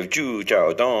story of Zhu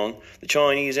Xiaodong, the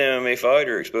Chinese MMA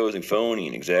fighter exposing phony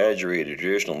and exaggerated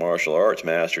traditional martial arts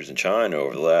masters in China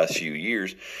over the last few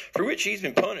years, for which he's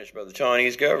been punished by the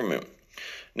Chinese government.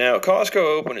 Now,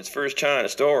 Costco opened its first China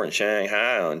store in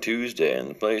Shanghai on Tuesday,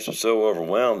 and the place was so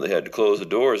overwhelmed they had to close the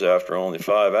doors after only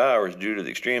 5 hours due to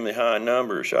the extremely high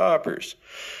number of shoppers.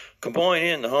 Combine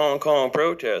in the Hong Kong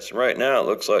protests, and right now it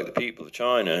looks like the people of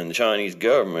China and the Chinese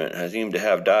government seem to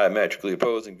have diametrically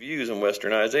opposing views on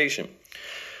westernization.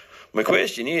 My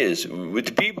question is, with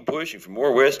the people pushing for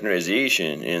more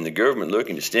westernization and the government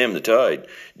looking to stem the tide,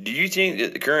 do you think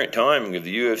that the current timing of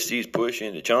the UFC's push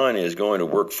into China is going to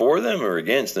work for them or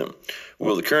against them?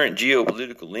 Will the current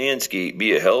geopolitical landscape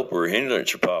be a help or a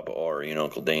hindrance for Papa Ari and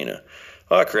Uncle Dana?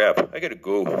 Oh crap, I gotta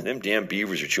go. Them damn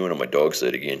beavers are chewing on my dog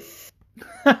sled again.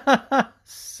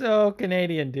 So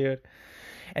Canadian, dude.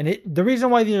 And the reason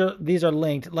why these are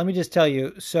linked, let me just tell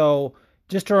you. So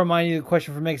just to remind you, the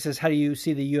question from Meg says, how do you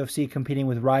see the UFC competing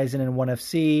with Rizin and ONE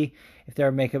FC if they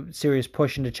make a serious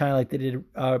push into China like they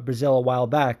did Brazil a while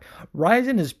back?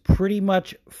 Rizin is pretty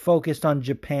much focused on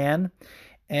Japan,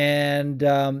 and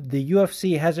the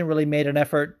UFC hasn't really made an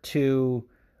effort to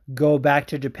go back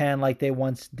to Japan like they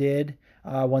once did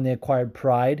when they acquired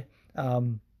Pride.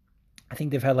 I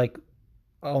think they've had like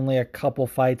only a couple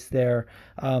fights there.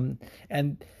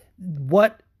 And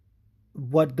what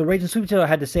the Raging Sweet Potato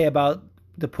had to say about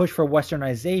the push for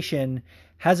westernization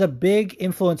has a big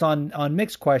influence on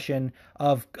Mick's question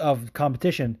of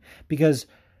competition, because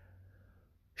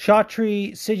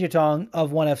Chatri Sityodtong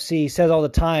of ONE FC says all the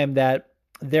time that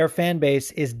their fan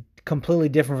base is completely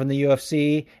different from the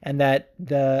UFC, and that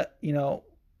the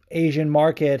Asian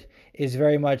market is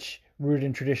very much rooted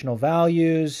in traditional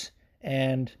values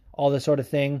and all this sort of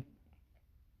thing.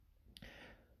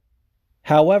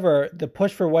 However, the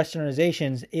push for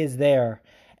westernizations is there,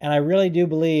 and I really do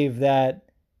believe that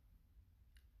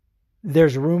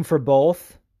there's room for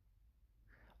both.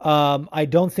 I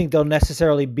don't think they'll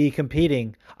necessarily be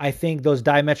competing. I think those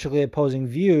diametrically opposing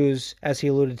views, as he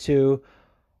alluded to,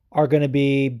 are going to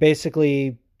be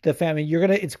basically the family.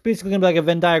 It's basically going to be like a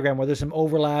Venn diagram where there's some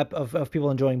overlap of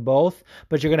people enjoying both,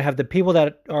 but you're going to have the people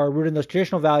that are rooted in those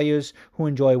traditional values who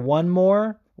enjoy one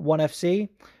more, ONE FC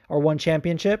or one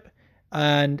championship,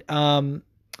 and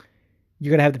you're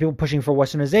going to have the people pushing for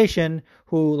westernization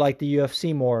who like the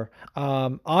UFC more.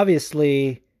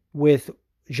 Obviously, with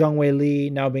Zhang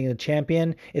Weili now being the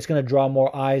champion, it's going to draw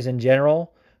more eyes in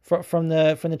general from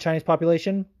the Chinese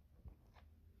population.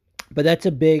 But that's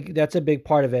a big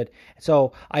part of it.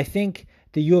 So I think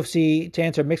the UFC, to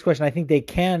answer a mixed question, I think they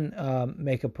can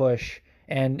make a push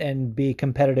and be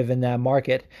competitive in that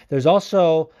market. There's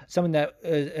also something that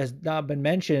has not been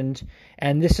mentioned,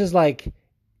 and this is like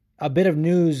a bit of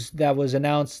news that was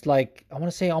announced, like, I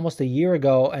want to say almost a year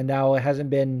ago, and now it hasn't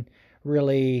been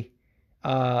really,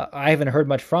 I haven't heard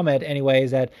much from it anyway,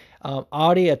 is that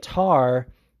Audi Attar,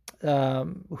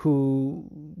 who,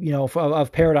 you know,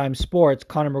 of Paradigm Sports,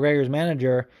 Conor McGregor's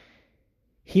manager,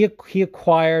 he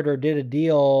acquired or did a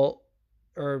deal,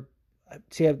 or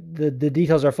see, the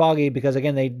details are foggy because,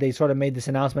 again, they sort of made this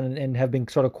announcement and have been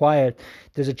sort of quiet.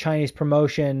 There's a Chinese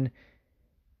promotion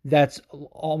that's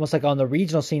almost like on the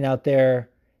regional scene out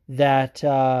there that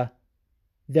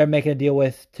they're making a deal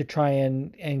with to try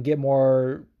and get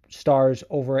more stars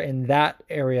over in that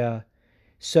area.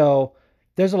 So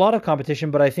there's a lot of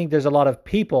competition, but I think there's a lot of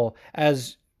people,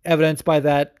 as evidenced by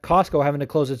that Costco having to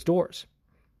close its doors.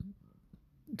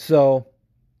 So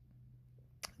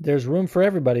there's room for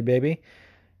everybody, baby.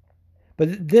 But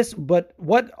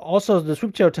what also the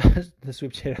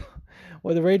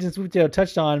what the Raging Swoop Potato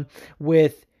touched on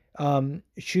with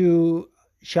Xu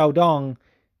Xiaodong.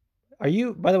 Are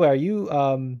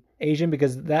you Asian?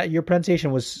 Because that your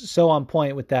pronunciation was so on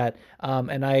point with that,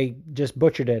 and I just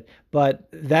butchered it. But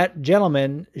that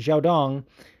gentleman, Xiaodong,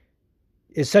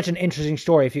 is such an interesting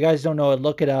story. If you guys don't know it,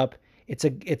 look it up. He's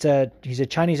a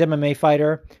Chinese MMA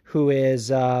fighter who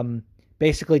is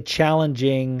basically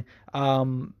challenging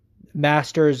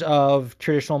masters of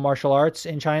traditional martial arts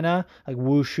in China, like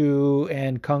wushu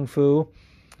and kung fu,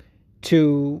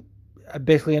 to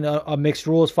basically a mixed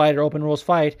rules fight or open rules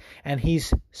fight, and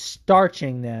he's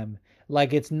starching them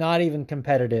like it's not even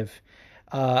competitive.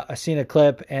 I seen a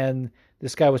clip, and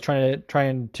this guy was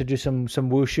trying to do some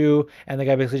wushu, and the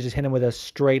guy basically just hit him with a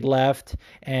straight left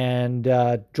and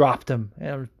dropped him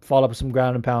and followed up with some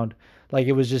ground and pound. Like,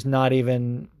 it was just not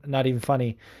even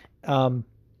funny. And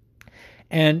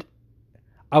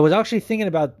I was actually thinking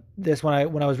about this when I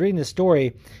was reading this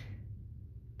story.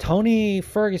 Tony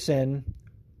Ferguson,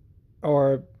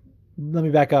 or let me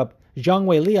back up, Zhang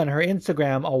Weili on her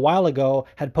Instagram a while ago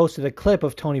had posted a clip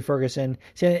of Tony Ferguson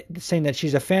saying that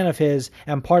she's a fan of his,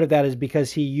 and part of that is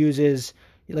because he uses,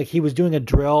 like, he was doing a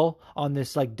drill on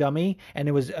this like dummy, and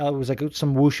it was like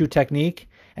some wushu technique,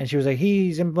 and she was like,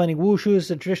 he's implementing wushu, it's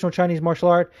a traditional Chinese martial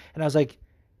art, and I was like,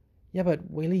 yeah,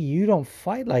 but Weili, you don't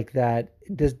fight like that.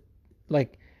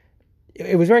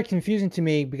 It was very confusing to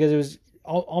me because it was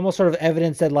almost sort of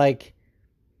evidence that, like,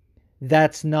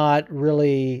 that's not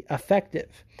really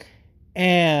effective.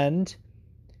 And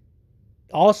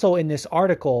also in this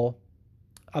article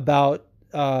about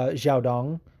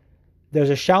Xiaodong, there's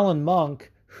a Shaolin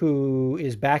monk who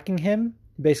is backing him,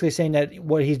 basically saying that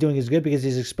what he's doing is good because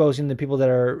he's exposing the people that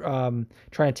are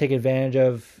trying to take advantage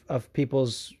of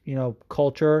people's, you know,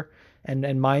 culture and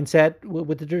mindset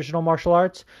with the traditional martial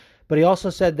arts. But he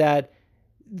also said that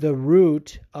the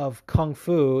root of Kung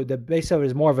Fu, the base of it,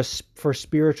 is more of for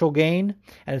spiritual gain,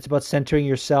 and it's about centering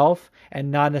yourself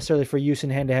and not necessarily for use in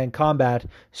hand-to-hand combat.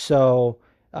 So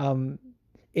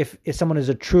if someone is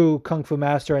a true Kung Fu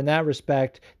master in that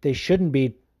respect, they shouldn't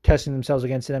be testing themselves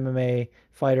against an MMA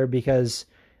fighter because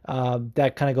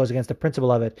that kind of goes against the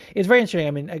principle of it. It's very interesting.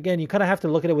 I mean, again, you kind of have to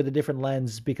look at it with a different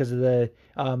lens because of the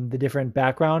different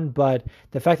background, but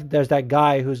the fact that there's that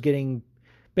guy who's getting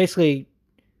basically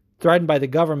threatened by the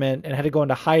government and had to go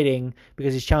into hiding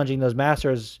because he's challenging those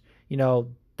masters, you know,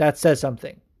 that says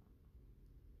something.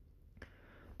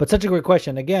 But such a great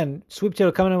question. Again, Swoop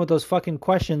Potato coming in with those fucking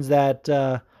questions that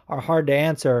are hard to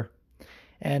answer.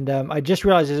 And I just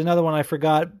realized there's another one I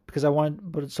forgot because I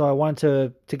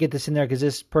wanted to get this in there because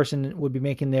this person would be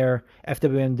making their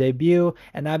FWM debut,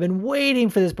 and I've been waiting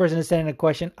for this person to send in a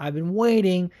question. I've been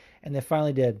waiting, and they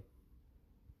finally did.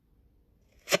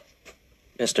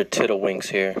 Mr. Tiddlewinks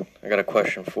here. I got a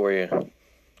question for you. What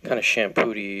kind of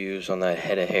shampoo do you use on that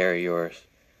head of hair of yours?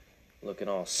 Looking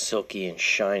all silky and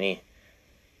shiny.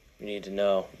 We need to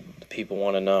know. The people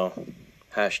want to know.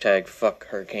 Hashtag fuck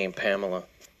Hurricane Pamela.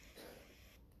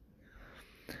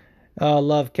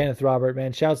 Love Kenneth Robert,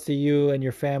 man. Shouts to you and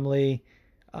your family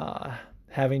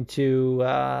having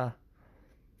to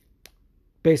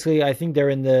basically, I think they're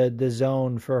in the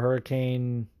zone for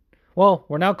Hurricane. Well,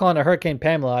 we're now calling it Hurricane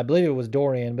Pamela. I believe it was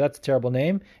Dorian, but that's a terrible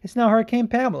name. It's now Hurricane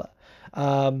Pamela.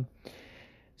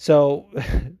 So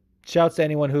shouts to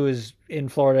anyone who is in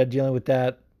Florida dealing with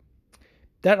that.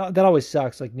 That always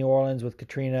sucks, like New Orleans with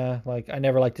Katrina. Like, I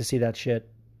never like to see that shit.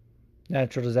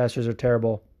 Natural disasters are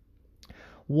terrible.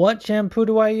 What shampoo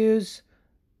do I use?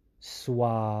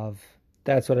 Suave.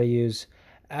 That's what I use.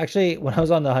 Actually, when I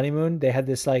was on the honeymoon, they had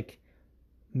this like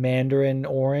mandarin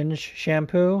orange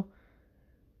shampoo.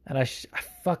 and I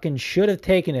fucking should have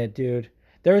taken it, dude.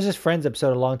 There was this Friends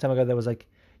episode a long time ago that was like,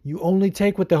 you only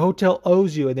take what the hotel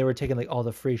owes you, and they were taking like all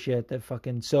the free shit, the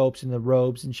fucking soaps and the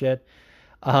robes and shit.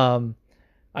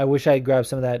 I wish I had grabbed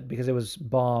some of that because it was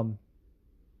bomb.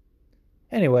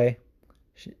 Anyway,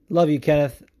 love you,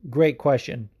 Kenneth. Great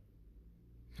question.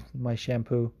 My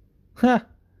shampoo. Ha!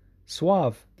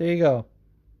 Suave. There you go.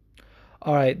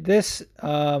 All right, this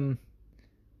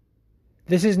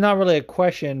is not really a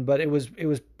question, but it was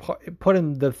put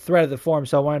in the thread of the forum,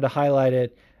 so I wanted to highlight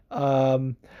it.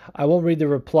 I won't read the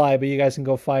reply, but you guys can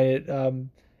go find it.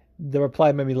 The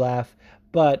reply made me laugh.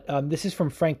 But this is from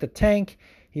Frank the Tank.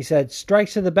 He said,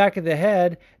 strikes to the back of the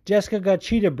head. Jessica got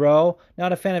cheated, bro.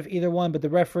 Not a fan of either one, but the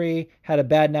referee had a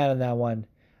bad night on that one.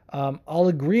 I'll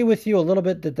agree with you a little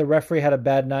bit that the referee had a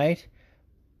bad night.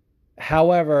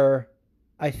 However,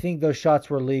 I think those shots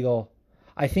were legal.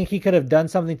 I think he could have done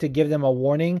something to give them a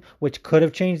warning, which could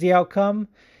have changed the outcome,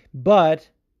 but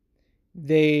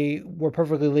they were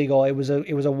perfectly legal. It was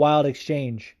a wild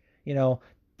exchange. You know,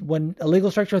 when illegal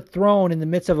strikes are thrown in the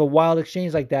midst of a wild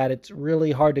exchange like that, it's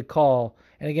really hard to call.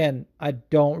 And again, I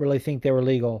don't really think they were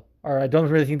legal, or I don't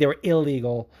really think they were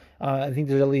illegal. I think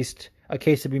there's at least a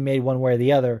case to be made one way or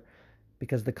the other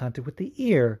because of the contact with the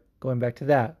ear, going back to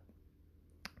that.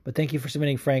 But thank you for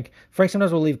submitting, Frank. Frank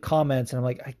sometimes will leave comments, and I'm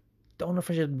like, I don't know if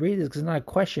I should read this because it's not a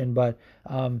question, but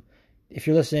if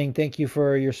you're listening, thank you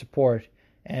for your support.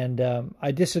 And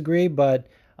I disagree, but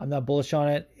I'm not bullish on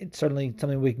it. It's certainly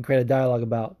something we can create a dialogue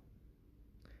about.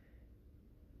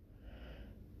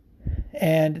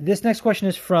 And this next question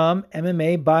is from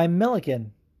MMA by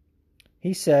Milliken.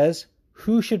 He says,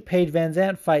 who should Paige Van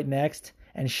Zandt fight next,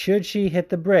 and should she hit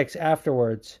the bricks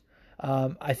afterwards?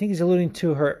 I think he's alluding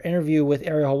to her interview with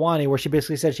Ariel Helwani, where she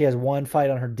basically said she has one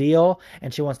fight on her deal,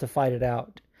 and she wants to fight it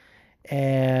out.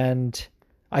 And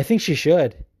I think she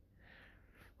should.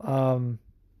 I'm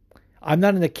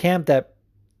not in the camp that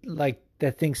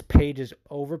thinks Paige is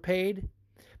overpaid,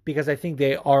 because I think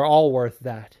they are all worth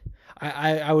that.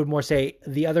 I would more say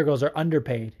the other girls are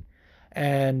underpaid.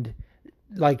 And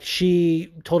like,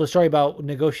 she told a story about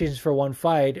negotiations for one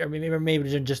fight, or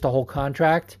maybe just a whole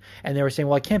contract, and they were saying,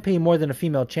 well, I can't pay you more than a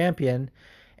female champion.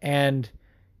 And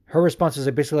her response is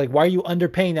basically like, why are you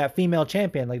underpaying that female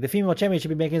champion? Like, the female champion should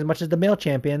be making as much as the male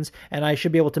champions, and I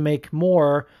should be able to make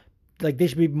more. Like, they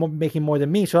should be making more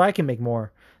than me so I can make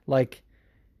more. Like,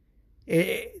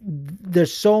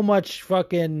 there's so much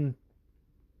fucking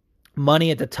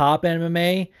money at the top in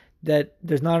MMA that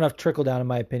there's not enough trickle down, in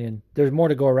my opinion. There's more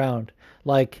to go around.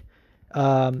 Like,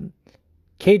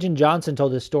 Cajun Johnson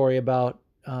told this story about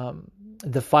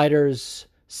the fighters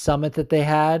summit that they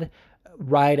had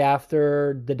right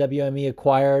after the WME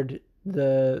acquired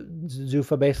the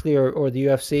Zuffa, basically, or the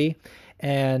UFC.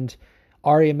 And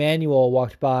Ari Emanuel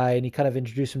walked by and he kind of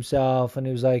introduced himself, and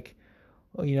he was like,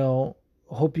 you know,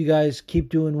 hope you guys keep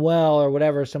doing well, or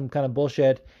whatever, some kind of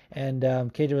bullshit. And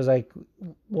Cajun was like,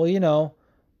 well, you know,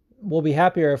 we'll be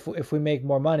happier if we make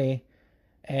more money.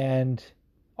 And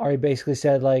Ari basically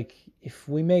said, like, if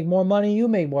we make more money, you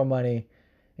make more money.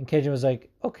 And Cajun was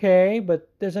like, okay, but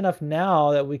there's enough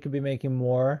now that we could be making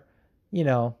more. You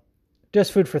know,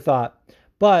 just food for thought.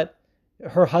 But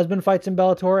her husband fights in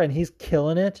Bellator, and he's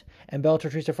killing it. And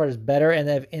Bellator treats their fighters better, and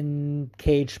they have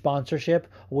in-cage sponsorship,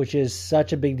 which is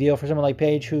such a big deal for someone like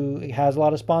Paige, who has a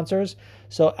lot of sponsors.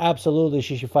 So absolutely,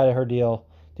 she should fight at her deal.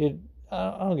 Dude,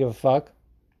 I don't give a fuck.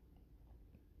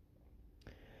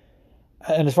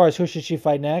 And as far as who should she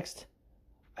fight next,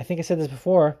 I think I said this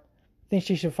before. I think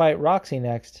she should fight Roxy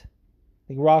next. I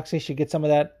think Roxy should get some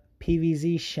of that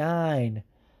PVZ shine.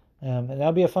 And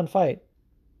that'll be a fun fight.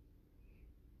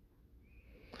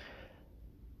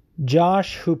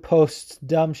 Josh, who posts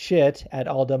dumb shit at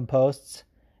All Dumb Posts,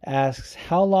 asks,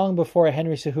 how long before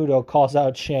Henry Cejudo calls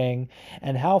out Shang,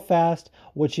 and how fast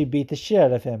would she beat the shit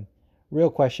out of him? Real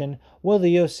question, will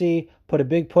the UFC put a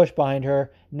big push behind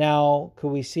her? Now, could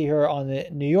we see her on the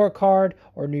New York card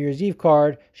or New Year's Eve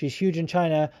card? She's huge in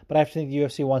China, but I have to think the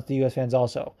UFC wants the US fans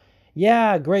also.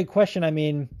 Yeah, great question. I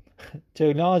mean, to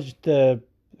acknowledge the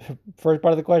first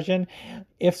part of the question,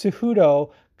 if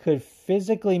Cejudo could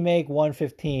physically make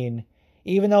 115,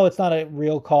 even though it's not a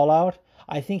real call out,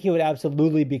 I think he would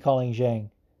absolutely be calling Zhang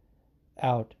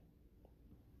out.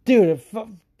 Dude,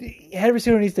 Henry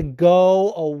Cejudo needs to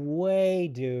go away,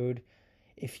 dude.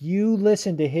 If you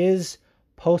listen to his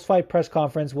post-fight press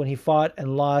conference when he fought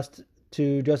and lost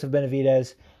to Joseph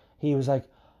Benavidez, he was like,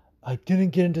 I didn't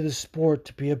get into the sport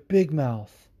to be a big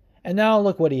mouth. And now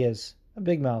look what he is, a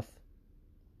big mouth.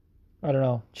 I don't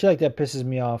know. Shit like that pisses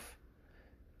me off.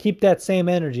 Keep that same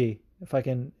energy, if I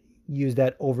can use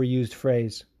that overused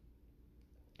phrase.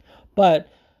 But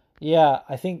Yeah,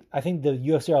 I think the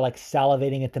UFC are like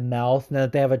salivating at the mouth now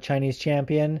that they have a Chinese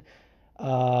champion.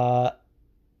 Uh,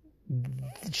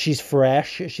 she's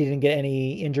fresh. She didn't get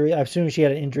any injury. I assume she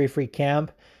had an injury-free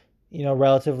camp,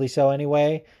 relatively so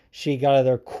anyway. She got out of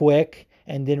there quick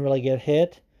and didn't really get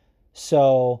hit.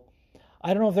 So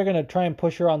I don't know if they're going to try and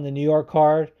push her on the New York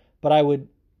card, but I would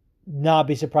not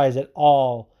be surprised at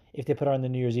all if they put her on the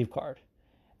New Year's Eve card.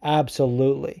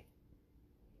 Absolutely.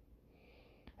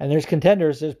 And there's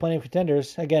contenders. There's plenty of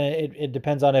contenders. Again, it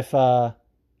depends on if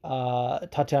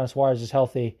Tatiana Suarez is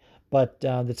healthy. But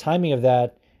the timing of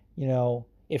that,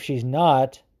 if she's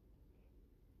not,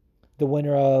 the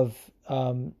winner of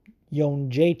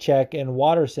Jędrzejczyk and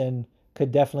Watterson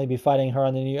could definitely be fighting her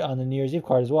on the New Year's Eve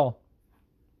card as well.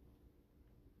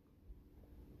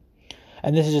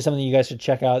 And this is just something you guys should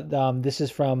check out. This is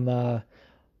from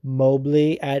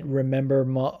Mobley at Remember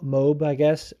Mob, I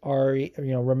guess, or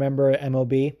Remember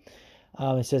MOB.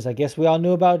 It says, I guess we all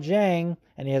knew about Zhang,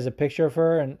 and he has a picture of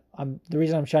her. And the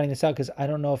reason I'm shouting this out because I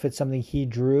don't know if it's something he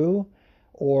drew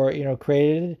or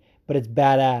created, but it's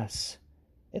badass.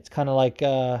 It's kind of like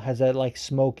has that like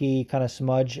smoky kind of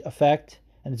smudge effect,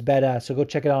 and it's badass. So go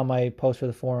check it out on my post for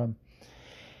the forum.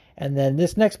 And then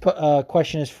this next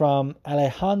question is from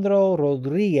Alejandro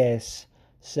Rodriguez.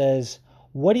 Says,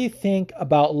 what do you think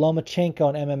about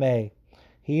Lomachenko in MMA?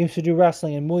 He used to do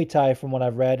wrestling and Muay Thai from what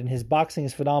I've read, and his boxing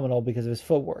is phenomenal because of his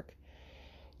footwork.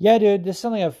 Yeah, dude, this is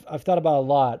something I've thought about a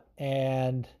lot,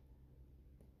 and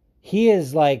he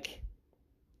is like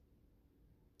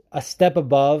a step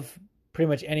above pretty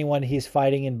much anyone he's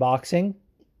fighting in boxing,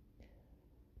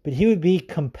 but he would be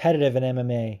competitive in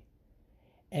MMA.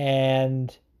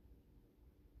 And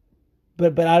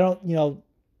but I don't,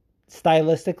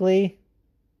 stylistically,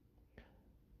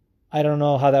 I don't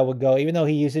know how that would go. Even though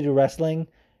he used to do wrestling,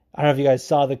 I don't know if you guys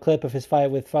saw the clip of his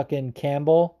fight with fucking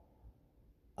Campbell.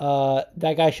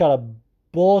 That guy shot a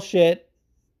bullshit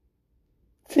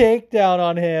takedown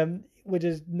on him, which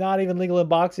is not even legal in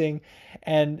boxing,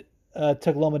 and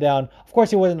took Loma down. Of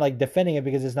course, he wasn't like defending it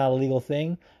because it's not a legal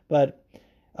thing. But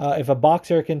if a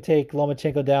boxer can take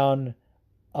Lomachenko down,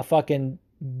 a fucking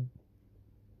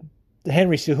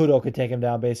Henry Cejudo could take him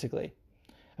down, basically.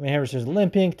 I mean, Henry Cejudo's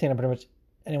limping, can take him pretty much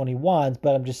anyone he wants,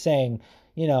 but I'm just saying,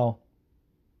 here's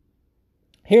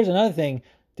another thing,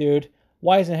 dude.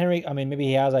 Why isn't Henry, I mean, maybe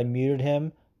he has, I muted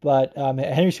him, but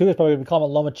Henry Cejudo's probably going to call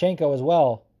him Lomachenko as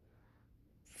well.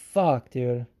 Fuck,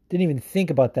 dude. Didn't even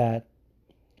think about that.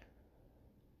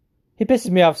 He pisses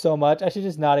me off so much. I should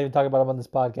just not even talk about him on this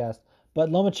podcast. But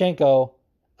Lomachenko,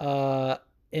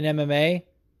 in MMA,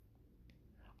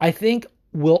 I think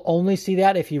we'll only see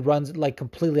that if he runs like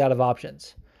completely out of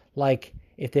options. Like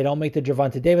if they don't make the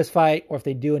Gervonta Davis fight, or if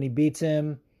they do and he beats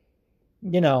him,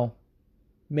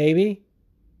 maybe.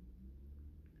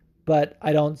 But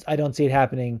I don't see it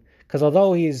happening, because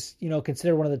although he's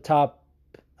considered one of the top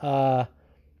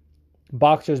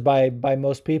boxers by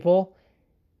most people,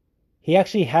 he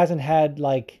actually hasn't had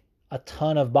like a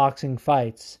ton of boxing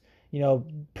fights.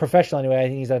 Professional anyway. I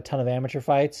think he's had a ton of amateur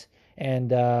fights,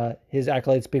 and his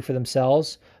accolades speak for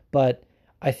themselves. But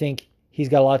I think he's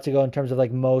got a lot to go in terms of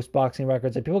like most boxing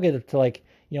records. Like people get to like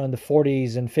in the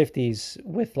 40s and 50s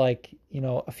with like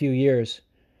a few years.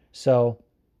 So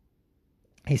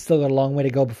he's still got a long way to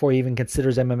go before he even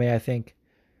considers MMA, I think.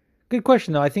 Good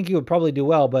question though. I think he would probably do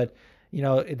well, but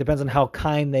it depends on how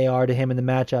kind they are to him in the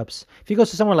matchups. If he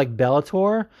goes to somewhere like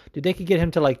Bellator, dude, they could get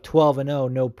him to like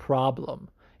 12-0, no problem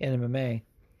in MMA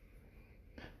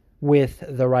with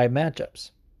the right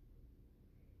matchups.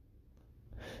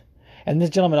 And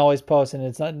this gentleman always posts, and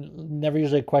it's never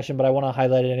usually a question, but I want to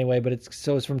highlight it anyway. But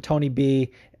it's from Tony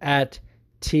B at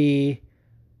T.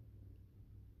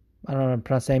 I don't know how to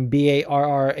pronounce his name.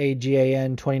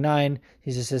 BARRAGAN 29.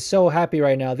 He just says, so happy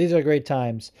right now. These are great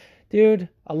times. Dude,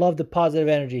 I love the positive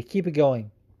energy. Keep it going.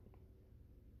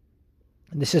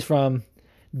 And this is from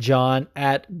John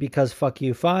at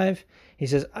BecauseFuckYou5. He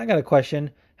says, I got a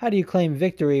question. How do you claim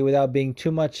victory without being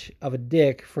too much of a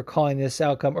dick for calling this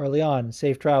outcome early on?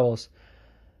 Safe travels.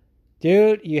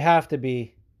 Dude, you have to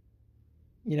be.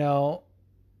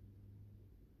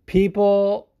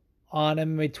 People on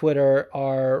MMA Twitter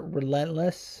are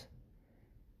relentless.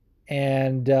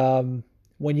 And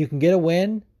when you can get a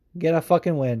win, get a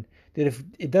fucking win. Dude,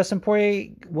 if Dustin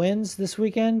Poirier wins this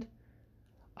weekend,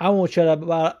 I won't shut up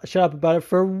about it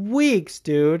for weeks,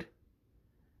 dude.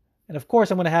 And of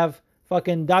course, I'm going to have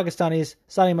fucking Dagestanis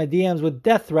signing my DMs with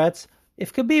death threats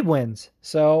if Khabib wins.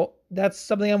 So that's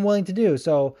something I'm willing to do.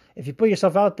 So if you put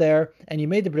yourself out there and you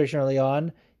made the prediction early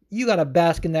on, you got to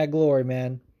bask in that glory,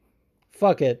 man.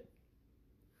 Fuck it.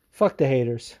 Fuck the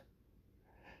haters.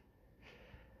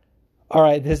 All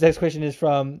right, this next question is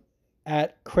from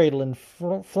at Cradle and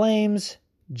Flames.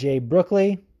 Jay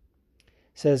Brookley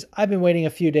says, I've been waiting a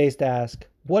few days to ask,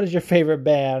 what is your favorite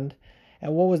band?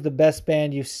 And what was the best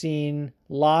band you've seen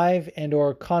live and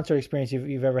or concert experience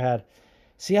you've ever had?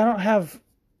 See, I don't have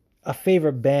a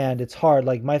favorite band. It's hard.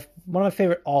 Like one of my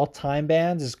favorite all-time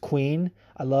bands is Queen.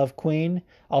 I love Queen.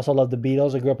 I also love the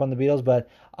Beatles. I grew up on the Beatles, but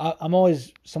I'm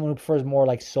always someone who prefers more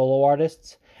like solo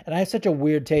artists. And I have such a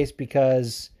weird taste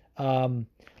because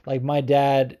like my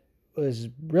dad was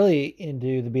really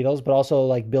into the Beatles, but also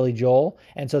like Billy Joel.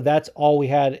 And so that's all we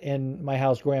had in my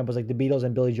house growing up was like the Beatles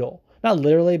and Billy Joel. Not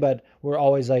literally, but we're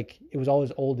always like, it was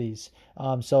always oldies.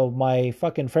 So my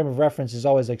fucking frame of reference is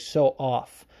always like so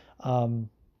off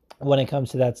when it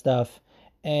comes to that stuff.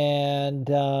 And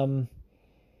the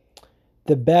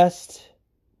best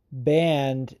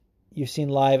band you've seen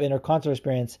live in or concert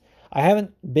experience, I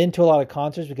haven't been to a lot of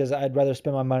concerts because I'd rather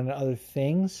spend my money on other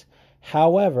things.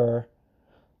 However,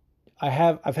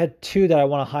 I've had two that I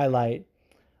want to highlight.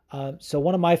 So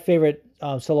one of my favorite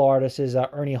solo artists is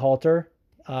Ernie Halter.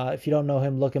 If you don't know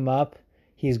him, look him up.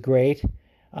 He's great.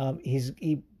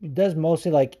 He does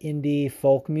mostly like indie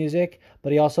folk music,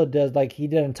 but he also does he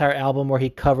did an entire album where he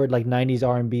covered like 90s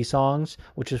R&B songs,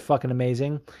 which is fucking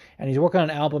amazing. And he's working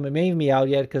on an album. It may even be out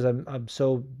yet because I'm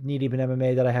so knee deep in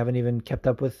MMA that I haven't even kept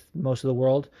up with most of the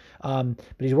world. But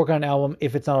he's working on an album,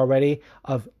 if it's not already,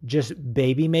 of just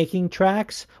baby making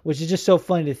tracks, which is just so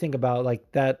funny to think about, like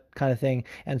that kind of thing.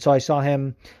 And so I saw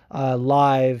him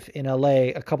live in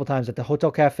LA a couple times at the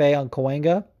Hotel Cafe on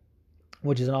Cahuenga,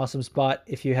 which is an awesome spot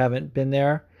if you haven't been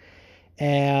there.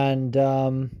 And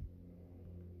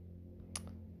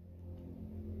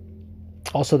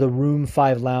also the Room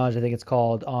 5 Lounge, I think it's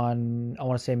called, on, I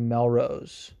want to say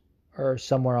Melrose or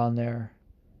somewhere on there.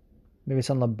 Maybe it's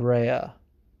on La Brea.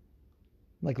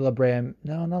 Like La Brea,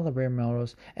 no, not La Brea,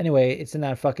 Melrose. Anyway, it's in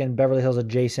that fucking Beverly Hills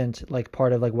adjacent, like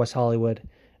part of like West Hollywood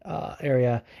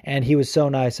area. And he was so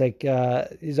nice. Like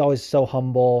he's always so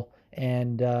humble,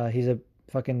 and he's a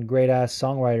fucking great ass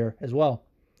songwriter as well.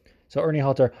 So Ernie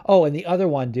Halter. Oh, and the other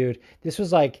one, dude, this is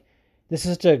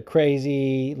such a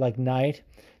crazy like night.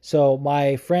 So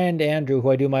my friend Andrew, who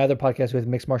I do my other podcast with,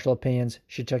 Mixed Martial Opinions,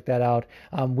 should check that out.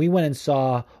 We went and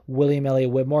saw William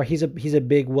Elliott Whitmore. He's a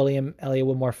big William Elliott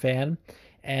Whitmore fan,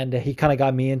 and he kind of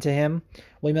got me into him.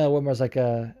 William Elliott Whitmore is like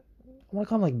I want to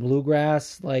call him like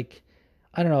bluegrass. Like,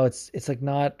 I don't know. It's like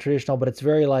not traditional, but it's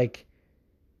very like,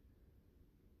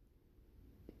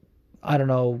 I don't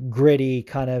know, gritty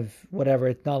kind of whatever.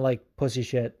 It's not like pussy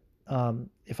shit.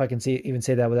 If I can even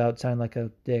say that without sounding like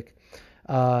a dick.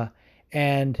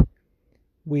 And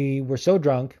we were so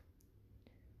drunk,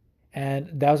 and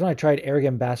that was when I tried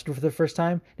Arrogant Bastard for the first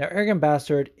time. Now, Arrogant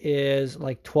Bastard is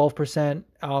like 12%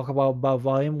 alcohol by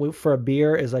volume. For a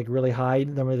beer is like really high.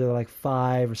 Normally they're like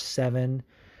 5 or 7.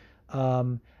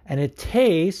 And it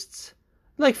tastes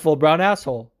like full brown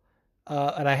asshole.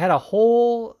 And I had a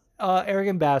whole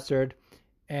Arrogant Bastard,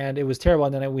 and it was terrible.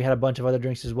 And then we had a bunch of other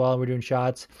drinks as well, and we're doing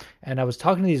shots. And I was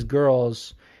talking to these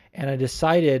girls, and I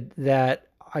decided that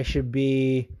I should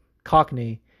be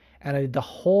Cockney. And the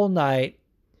whole night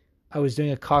I was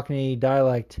doing a Cockney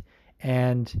dialect,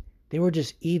 and they were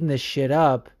just eating this shit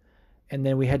up. And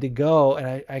then we had to go,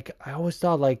 and I always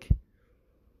thought, like,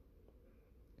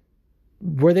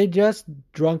 were they just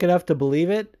drunk enough to believe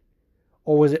it?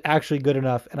 Or was it actually good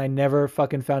enough? And I never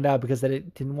fucking found out because I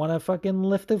didn't want to fucking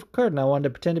lift the curtain. I wanted to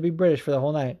pretend to be British for the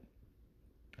whole night.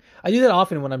 I do that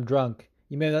often when I'm drunk.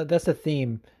 That's the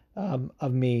theme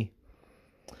of me.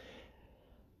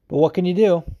 But what can you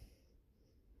do?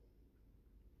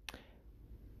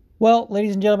 Well,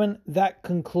 ladies and gentlemen, that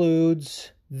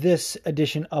concludes this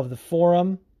edition of the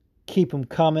Forum. Keep them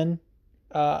coming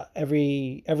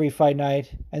every fight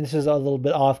night. And this is a little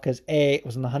bit off because A, it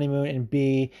was on the honeymoon, and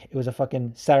B, it was a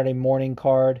fucking Saturday morning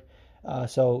card.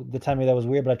 So the timing of that was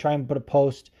weird, but I try and put a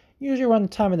post usually around the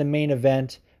time of the main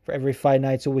event for every fight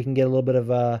night so we can get a little bit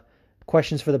of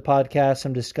questions for the podcast,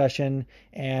 some discussion,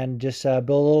 and just build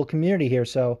a little community here.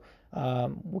 So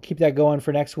we'll keep that going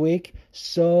for next week.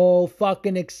 So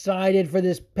fucking excited for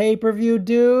this pay-per-view,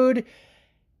 dude.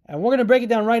 And we're going to break it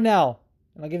down right now,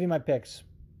 and I'll give you my picks.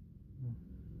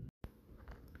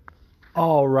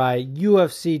 All right,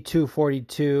 UFC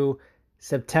 242,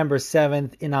 September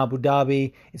 7th in Abu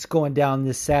Dhabi. It's going down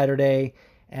this Saturday,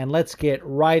 and let's get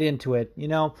right into it.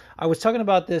 I was talking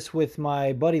about this with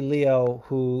my buddy Leo,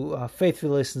 who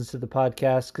faithfully listens to the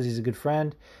podcast because he's a good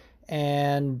friend.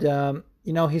 And,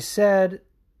 he said,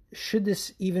 should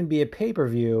this even be a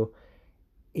pay-per-view?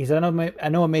 He said, I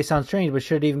know it may sound strange, but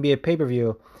should it even be a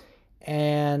pay-per-view?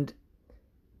 And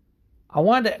I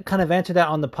wanted to kind of answer that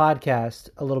on the podcast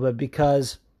a little bit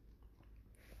because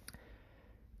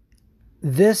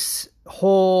this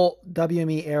whole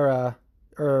WME era,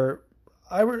 or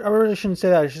I really shouldn't say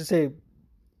that. I should say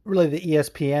really the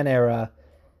ESPN era,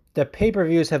 the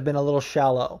pay-per-views have been a little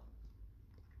shallow.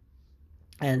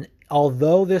 And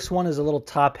although this one is a little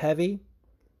top-heavy,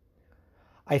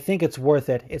 I think it's worth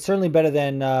it. It's certainly better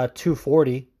than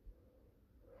 240.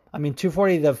 I mean,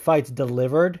 240, the fights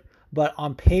delivered, but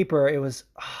on paper, it was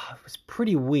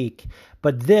pretty weak.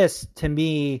 But this, to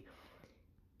me,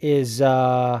 is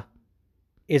a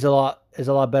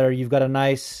lot better. You've got a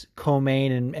nice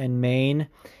co-main and main.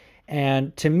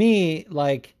 And to me,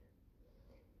 like,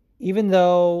 even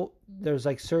though there's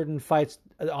like certain fights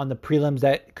on the prelims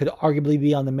that could arguably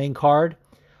be on the main card,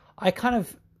 I kind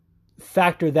of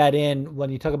factor that in when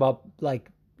you talk about like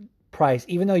price.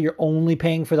 Even though you're only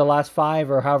paying for the last 5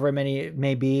 or however many it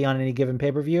may be on any given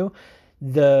pay-per-view,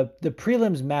 the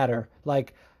prelims matter.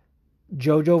 Like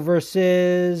Jojo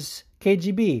versus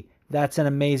KGB, that's an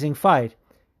amazing fight.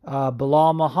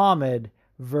 Bilal Muhammad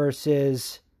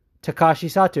versus Takashi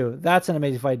Sato, that's an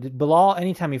amazing fight. Bilal,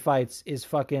 anytime he fights, is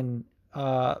fucking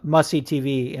must-see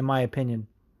TV, in my opinion.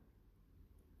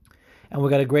 And we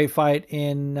got a great fight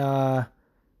in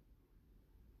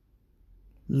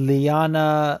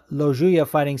Liana Lojuya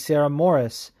fighting Sarah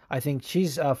Morris. I think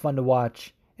she's fun to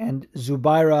watch. And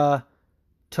Zubaira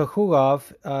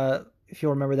Tukhugov, if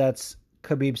you'll remember, that's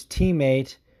Khabib's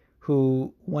teammate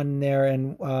who went there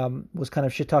and was kind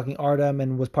of shit-talking Artem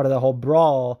and was part of the whole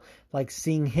brawl. Like,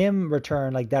 seeing him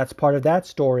return, like, that's part of that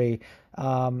story.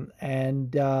 So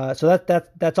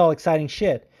that's all exciting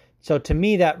shit. So to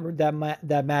me,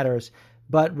 that matters.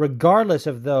 But regardless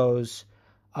of those,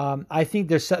 I think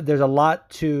there's a lot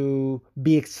to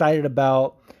be excited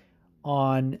about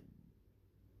on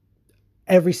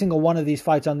every single one of these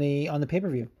fights on the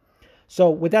pay-per-view. So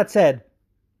with that said,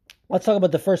 let's talk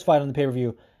about the first fight on the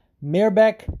pay-per-view.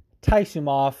 Mirbek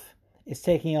Taisumov is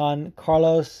taking on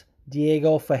Carlos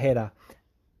Diego Ferreira.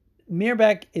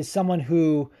 Mirbek is someone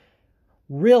who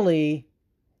really,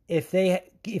 if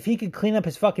he could clean up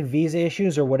his fucking visa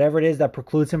issues or whatever it is that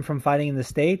precludes him from fighting in the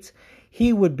States,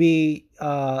 he would be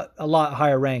a lot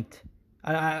higher ranked.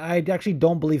 I actually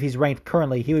don't believe he's ranked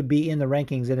currently. He would be in the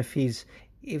rankings, and if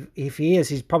he is,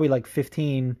 he's probably like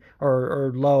 15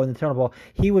 or low in the tournament.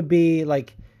 He would be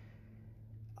like,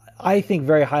 I think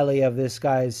very highly of this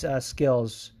guy's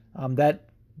skills. That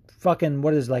fucking,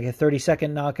 what is it, like a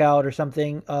 30-second knockout or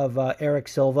something of Eric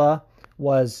Silva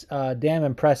was damn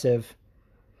impressive.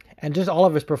 And just all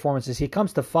of his performances, he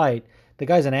comes to fight, the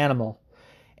guy's an animal.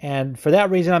 And for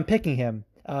that reason, I'm picking him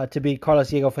to beat Carlos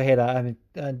Diego Ferreira. I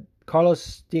mean,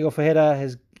 Carlos Diego Ferreira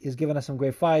has given us some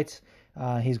great fights.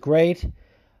 He's great.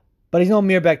 But he's no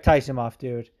Mirbek Taisumov,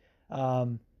 dude.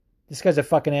 This guy's a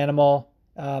fucking animal.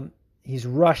 He's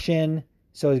Russian,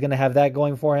 so he's going to have that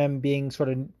going for him, being sort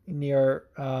of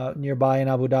nearby in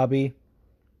Abu Dhabi.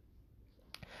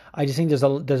 I just think there's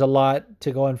a lot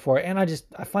to go in for, and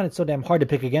I find it so damn hard to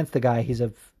pick against the guy.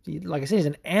 Like I said, he's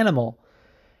an animal,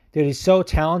 dude. He's so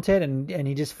talented, and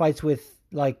he just fights with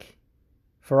like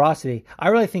ferocity. I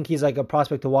really think he's like a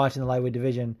prospect to watch in the lightweight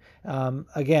division.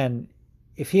 Again,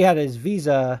 if he had his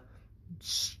visa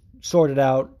sorted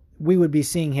out, we would be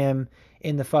seeing him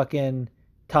in the fucking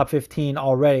top 15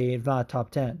 already, if not top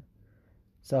 10.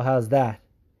 So how's that?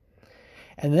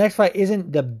 And the next fight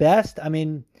isn't the best. I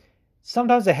mean,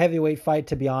 sometimes a heavyweight fight,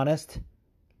 to be honest,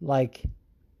 like,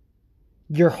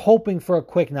 you're hoping for a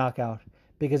quick knockout.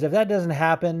 Because if that doesn't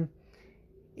happen,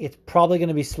 it's probably going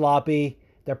to be sloppy.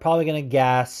 They're probably going to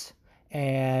gas.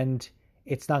 And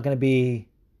it's not going to be,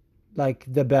 like,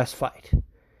 the best fight.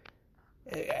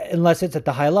 Unless it's at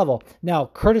the high level. Now,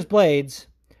 Curtis Blades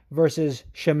versus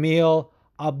Shamil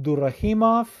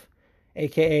Abdurrahimov,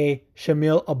 a.k.a.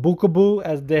 Shamil Abukabu,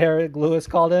 as Derek Lewis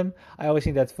called him. I always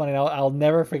think that's funny. I'll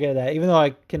never forget that. Even though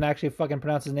I can actually fucking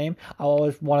pronounce his name, I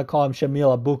always want to call him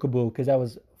Shamil Abukabu because that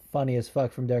was funny as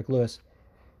fuck from Derek Lewis.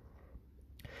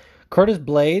 Curtis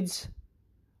Blades,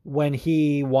 when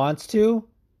he wants to,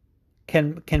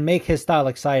 can make his style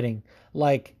exciting.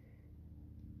 Like,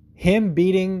 him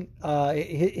beating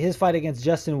his fight against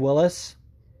Justin Willis,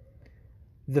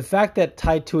 the fact that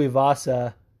Tai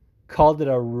Tuivasa called it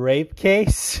a rape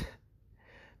case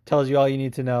tells you all you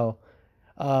need to know.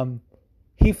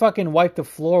 He fucking wiped the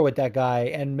floor with that guy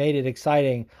and made it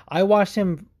exciting. I watched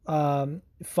him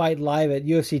fight live at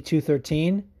UFC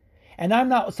 213, and I'm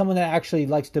not someone that actually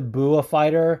likes to boo a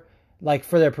fighter like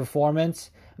for their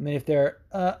performance. I mean, if they're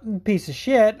a piece of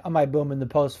shit, I might boo them in the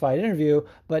post-fight interview,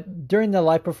 but during the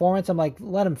live performance, I'm like,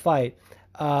 let him fight.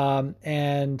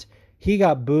 And he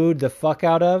got booed the fuck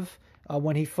out of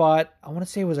when he fought, I want to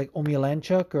say it was like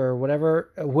Omielanchuk or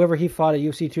whatever, whoever he fought at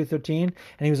UFC 213,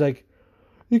 and he was like,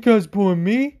 "You guys booing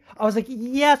me?" I was like,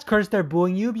 "Yes, Curtis, they're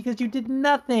booing you because you did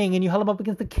nothing and you held him up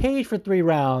against the cage for 3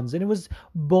 rounds and it was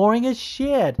boring as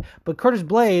shit." But Curtis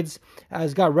Blades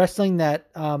has got wrestling that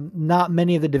not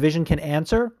many of the division can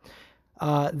answer.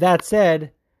 That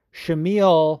said,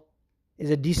 Shamil is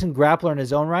a decent grappler in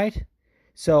his own right.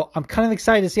 So I'm kind of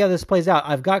excited to see how this plays out.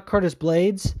 I've got Curtis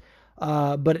Blades,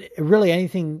 but really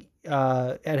anything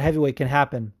at heavyweight can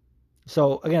happen.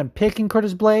 So again, I'm picking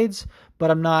Curtis Blades,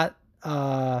 but I'm not,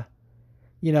 I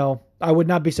would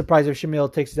not be surprised if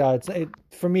Shamil takes it out.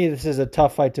 For me, this is a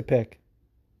tough fight to pick.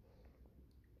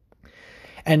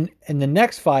 And in the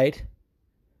next fight,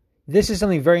 this is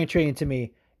something very intriguing to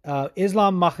me.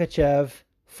 Islam Makhachev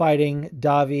fighting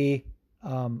Davi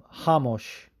Ramos,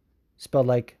 spelled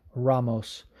like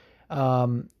Ramos.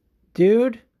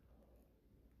 Dude,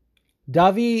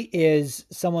 Davi is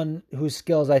someone whose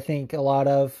skills I think a lot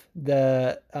of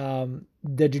the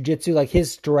jiu-jitsu, like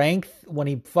his strength when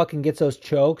he fucking gets those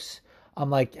chokes, I'm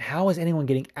like, how is anyone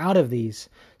getting out of these?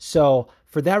 So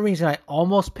for that reason, I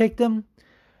almost picked him,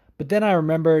 but then I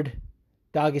remembered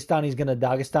Dagestani's gonna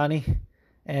Dagestani,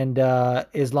 and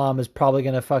Islam is probably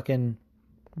gonna fucking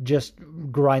just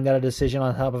grind out a decision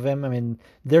on top of him. I mean,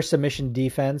 their submission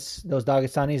defense, those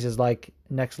Dagestanis, is like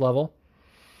next level.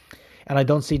 And I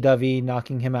don't see Davi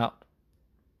knocking him out.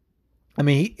 I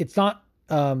mean, it's not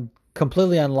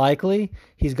completely unlikely.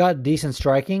 He's got decent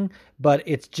striking, but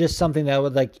it's just something that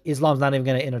would, like, Islam's not even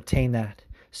going to entertain that.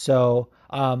 So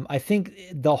I think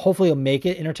hopefully he'll make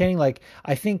it entertaining. Like,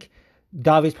 I think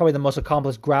Davi's probably the most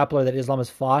accomplished grappler that Islam has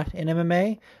fought in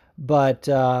MMA, but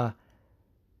at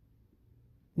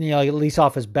least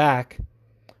off his back.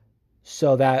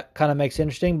 So that kind of makes it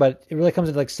interesting, but it really comes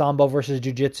to like Sambo versus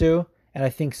Jiu-Jitsu, and I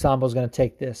think Sambo's going to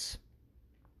take this.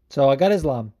 So I got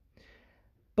Islam.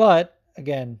 But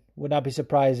again, would not be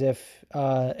surprised if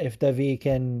Davi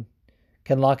can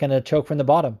lock in a choke from the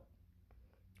bottom.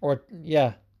 Or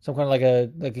some kind of like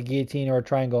a guillotine or a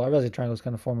triangle. I realize a triangle is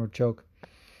kind of a form of choke.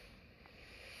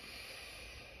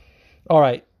 All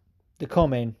right, the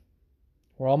co-main.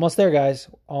 We're almost there, guys.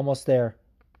 Almost there.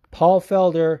 Paul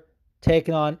Felder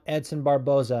taking on Edson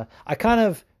Barboza. I kind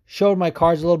of showed my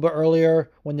cards a little bit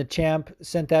earlier when the champ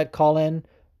sent that call in,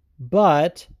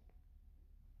 but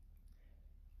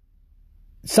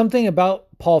something about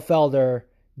Paul Felder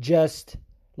just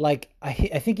like, I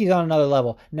think he's on another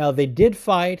level. Now, they did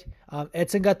fight.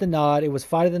 Edson got the nod. It was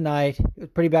fight of the night. It was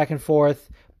pretty back and forth,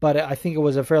 but I think it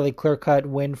was a fairly clear-cut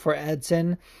win for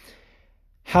Edson.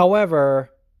 However,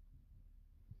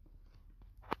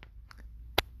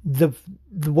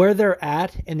 where they're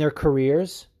at in their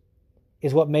careers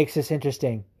is what makes this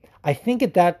interesting. I think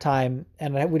at that time,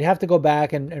 and we'd have to go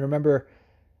back and remember,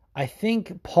 I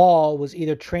think Paul was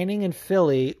either training in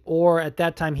Philly or at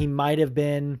that time he might have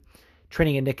been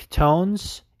training in Nick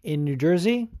Tones in New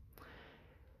Jersey.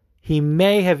 He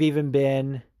may have even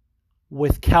been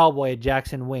with Cowboy at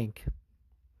Jackson Wink.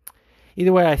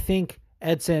 Either way, I think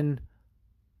Edson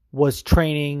was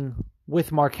training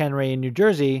with Mark Henry in New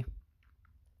Jersey,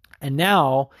 and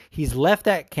now he's left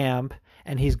that camp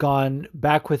and he's gone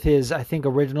back with his, I think,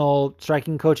 original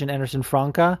striking coach in Anderson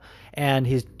Franca, and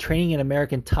he's training an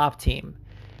American Top Team,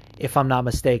 if I'm not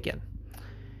mistaken.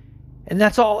 And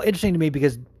that's all interesting to me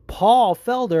because Paul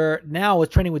Felder now is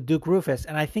training with Duke Roufus,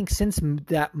 and I think since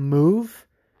that move,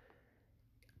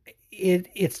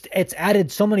 it's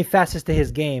added so many facets to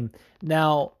his game.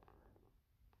 Now,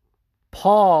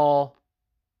 Paul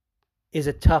is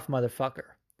a tough motherfucker.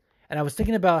 And I was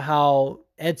thinking about how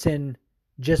Edson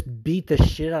just beat the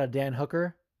shit out of Dan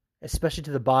Hooker, especially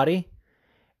to the body.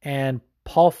 And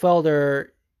Paul Felder,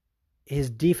 his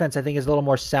defense, I think, is a little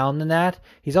more sound than that.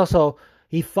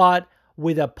 He fought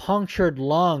with a punctured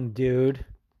lung, dude.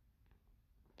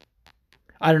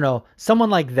 I don't know. Someone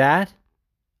like that,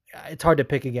 it's hard to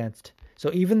pick against.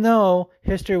 So even though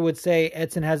history would say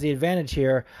Edson has the advantage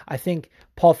here, I think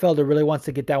Paul Felder really wants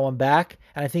to get that one back.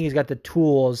 And I think he's got the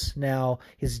tools now.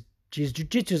 His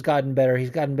jiu-jitsu's gotten better. He's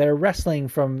gotten better wrestling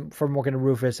from working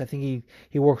with Roufus. I think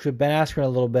he works with Ben Askren a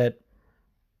little bit.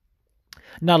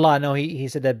 Not a lot. No, he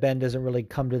said that Ben doesn't really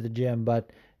come to the gym,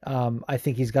 but I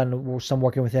think he's gotten some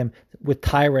working with him, with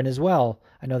Tyron as well.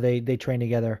 I know they train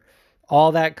together.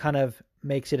 All that kind of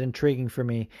makes it intriguing for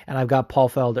me, and I've got Paul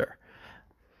Felder.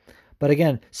 But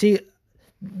again, see,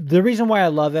 the reason why I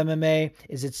love MMA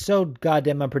is it's so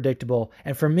goddamn unpredictable.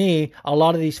 And for me, a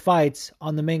lot of these fights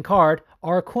on the main card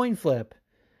are a coin flip.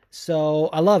 So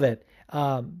I love it.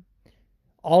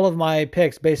 all of my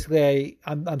picks, basically,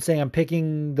 I'm saying I'm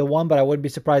picking the one, but I wouldn't be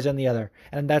surprised on the other.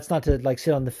 And that's not to like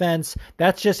sit on the fence.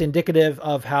 That's just indicative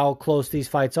of how close these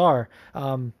fights are.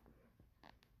 And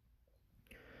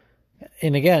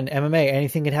again, MMA,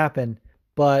 anything can happen.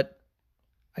 But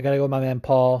I got to go with my man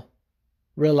Paul.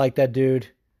 Really like that dude.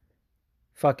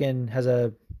 Fucking has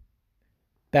a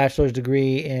bachelor's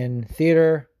degree in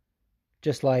theater,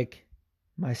 just like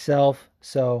myself.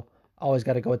 So always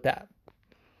got to go with that.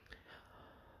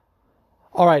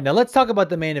 All right, now let's talk about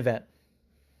the main event.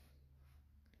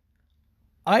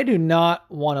 I do not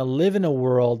want to live in a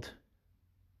world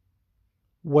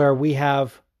where we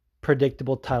have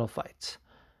predictable title fights.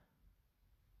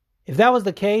 If that was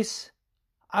the case,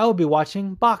 I would be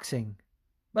watching boxing,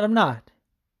 but I'm not.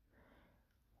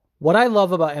 What I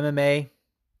love about MMA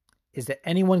is that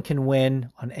anyone can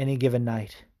win on any given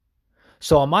night.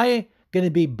 So am I going to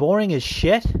be boring as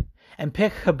shit and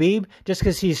pick Khabib just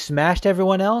because he's smashed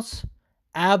everyone else?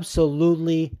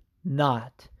 Absolutely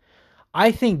not.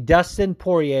 I think Dustin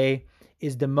Poirier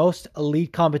is the most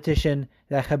elite competition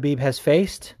that Khabib has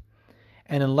faced.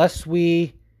 And unless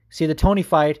we see the Tony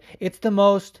fight, it's the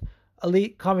most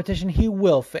elite competition he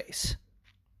will face.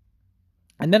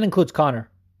 And that includes Conor,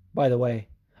 by the way.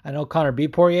 I know Conor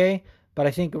beat Poirier, but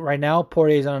I think right now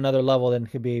Poirier is on another level than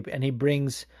Khabib, and he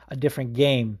brings a different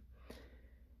game.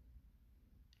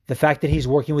 The fact that he's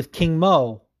working with King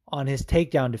Mo on his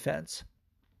takedown defense.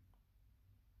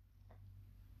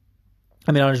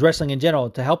 I mean, on his wrestling in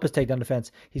general, to help his takedown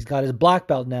defense. He's got his black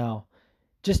belt now.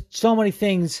 Just so many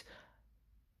things.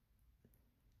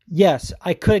 Yes,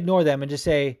 I could ignore them and just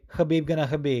say, Khabib gonna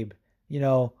Khabib. You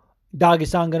know,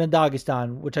 Dagestan gonna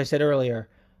Dagestan, which I said earlier.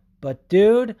 But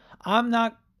dude, I'm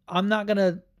not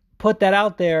gonna put that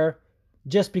out there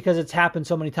just because it's happened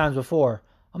so many times before.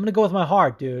 I'm gonna go with my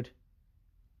heart, dude.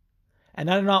 And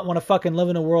I do not want to fucking live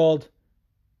in a world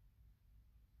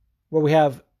where we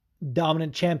have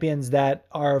dominant champions that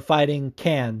are fighting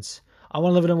cans. I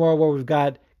want to live in a world where we've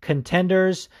got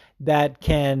contenders that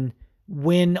can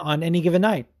win on any given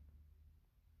night.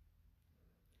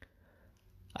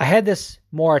 I had this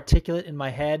more articulate in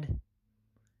my head,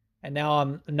 and now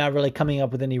I'm not really coming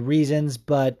up with any reasons,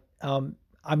 but I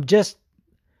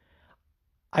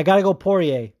gotta go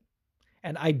Poirier,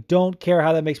 and I don't care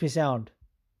how that makes me sound.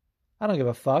 I don't give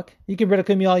a fuck. You can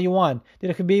ridicule me all you want.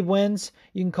 If Khabib wins,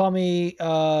 you can call me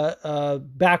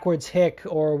backwards hick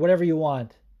or whatever you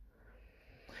want.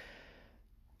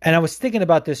 And I was thinking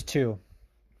about this too.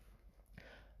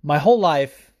 My whole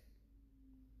life,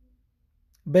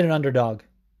 been an underdog.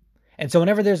 And so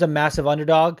whenever there's a massive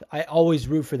underdog, I always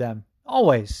root for them.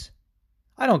 Always.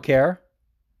 I don't care.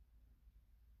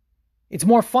 It's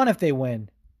more fun if they win.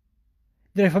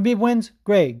 Then if Khabib wins,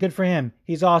 great. Good for him.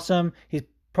 He's awesome. He's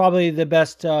probably the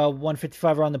best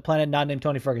 155er on the planet, not named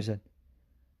Tony Ferguson.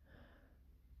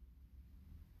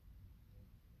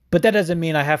 But that doesn't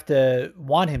mean I have to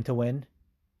want him to win.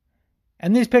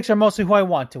 And these picks are mostly who I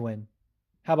want to win.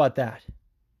 How about that?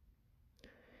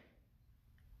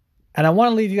 And I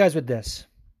want to leave you guys with this.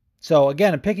 So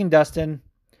again, I'm picking Dustin.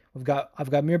 I've got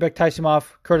Mirbek Taisimov,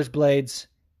 Curtis Blades,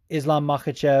 Islam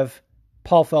Makhachev,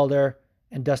 Paul Felder,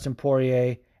 and Dustin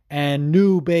Poirier. And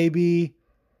new baby.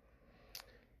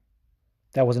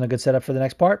 That wasn't a good setup for the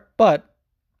next part, but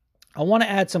I want to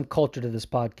add some culture to this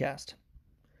podcast.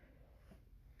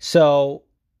 So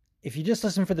if you just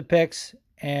listen for the picks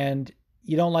and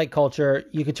you don't like culture,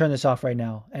 you can turn this off right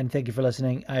now. And thank you for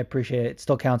listening. I appreciate it. It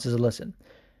still counts as a listen.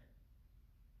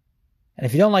 And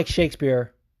if you don't like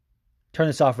Shakespeare, turn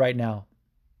this off right now.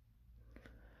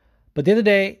 But the other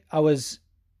day, I was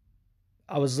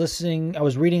watching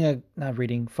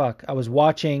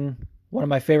one of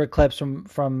my favorite clips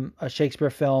from a Shakespeare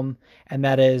film, and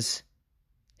that is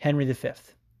Henry V,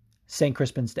 St.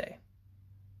 Crispin's Day.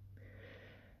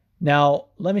 Now,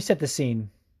 let me set the scene.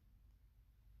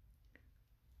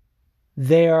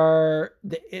 The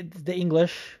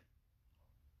English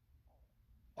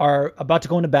are about to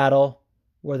go into battle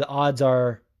where the odds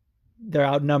they're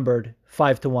outnumbered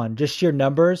 5-1. Just sheer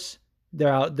numbers,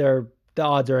 the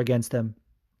odds are against them.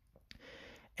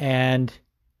 And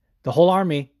the whole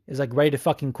army is like ready to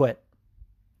fucking quit.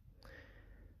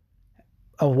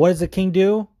 What does the king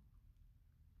do?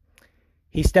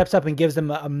 He steps up and gives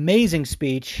them an amazing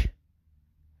speech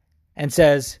and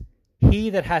says, "He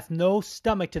that hath no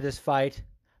stomach to this fight,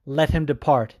 let him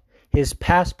depart. His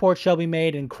passport shall be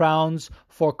made and crowns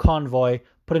for convoy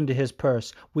put into his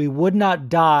purse. We would not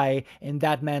die in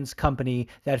that man's company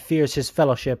that fears his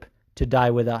fellowship to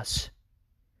die with us."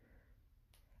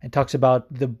 And talks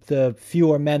about the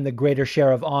fewer men, the greater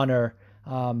share of honor.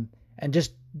 And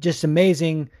just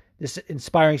amazing this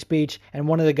inspiring speech. And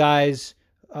one of the guys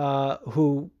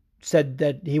who said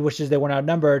that he wishes they weren't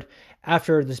outnumbered,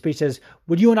 after the speech says,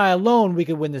 "With you and I alone, we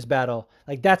could win this battle."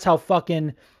 Like, that's how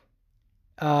fucking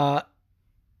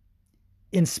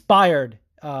inspired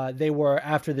they were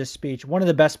after this speech. One of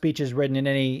the best speeches written in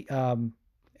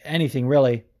anything,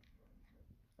 really.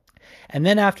 And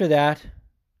then after that,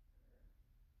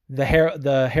 the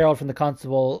herald from the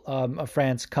Constable of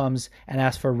France comes and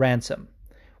asks for ransom,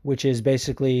 which is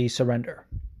basically surrender.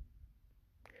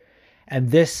 And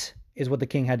this is what the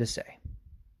king had to say.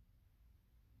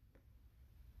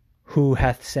 "Who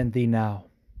hath sent thee now?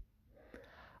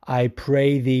 I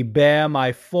pray thee bear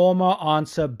my former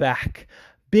answer back.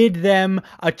 Bid them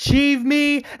achieve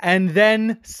me and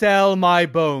then sell my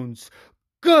bones.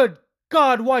 Good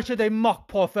God, why should they mock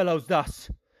poor fellows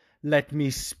thus? Let me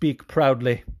speak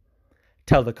proudly.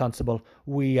 Tell the constable,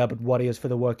 we are but warriors for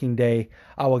the working day.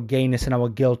 Our gayness and our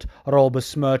guilt are all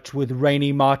besmirched with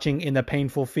rainy marching in the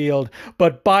painful field.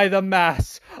 But by the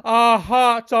mass, our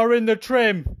hearts are in the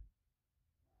trim.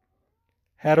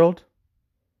 Herald,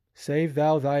 save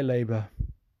thou thy labour.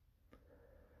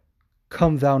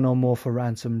 Come thou no more for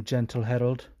ransom, gentle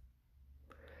herald.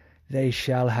 They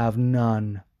shall have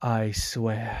none, I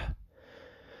swear.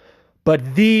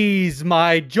 But these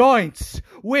my joints,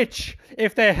 which,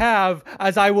 if they have,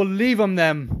 as I will leave 'em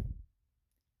them,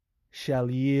 shall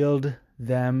yield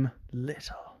them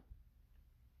little.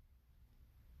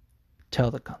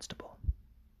 Tell the constable."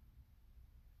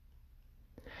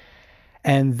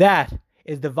 And that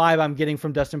is the vibe I'm getting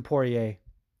from Dustin Poirier.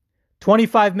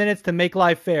 25 minutes to make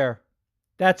life fair.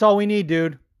 That's all we need,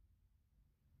 dude.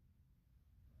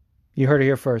 You heard it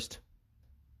here first.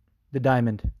 The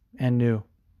Diamond and New.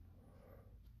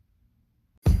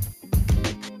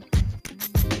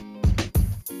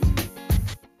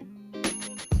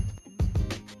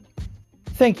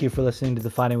 Thank you for listening to the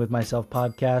Fighting With Myself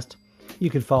podcast. You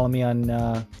can follow me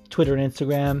on Twitter and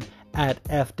Instagram at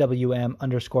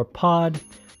FWM_pod.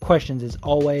 Questions, as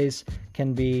always,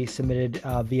 can be submitted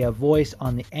via voice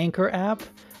on the Anchor app.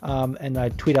 And I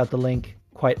tweet out the link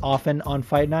quite often on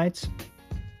fight nights.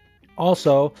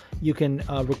 Also, you can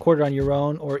record it on your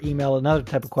own or email another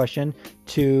type of question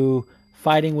to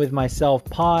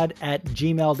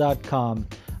fightingwithmyselfpod@gmail.com.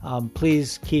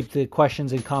 Please keep the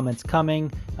questions and comments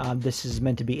coming. This is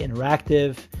meant to be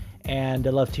interactive, and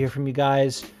I'd love to hear from you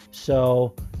guys.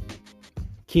 So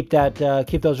keep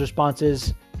those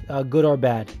responses, good or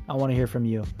bad. I want to hear from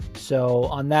you. So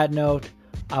on that note,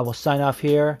 I will sign off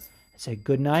here and say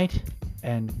good night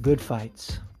and good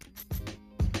fights.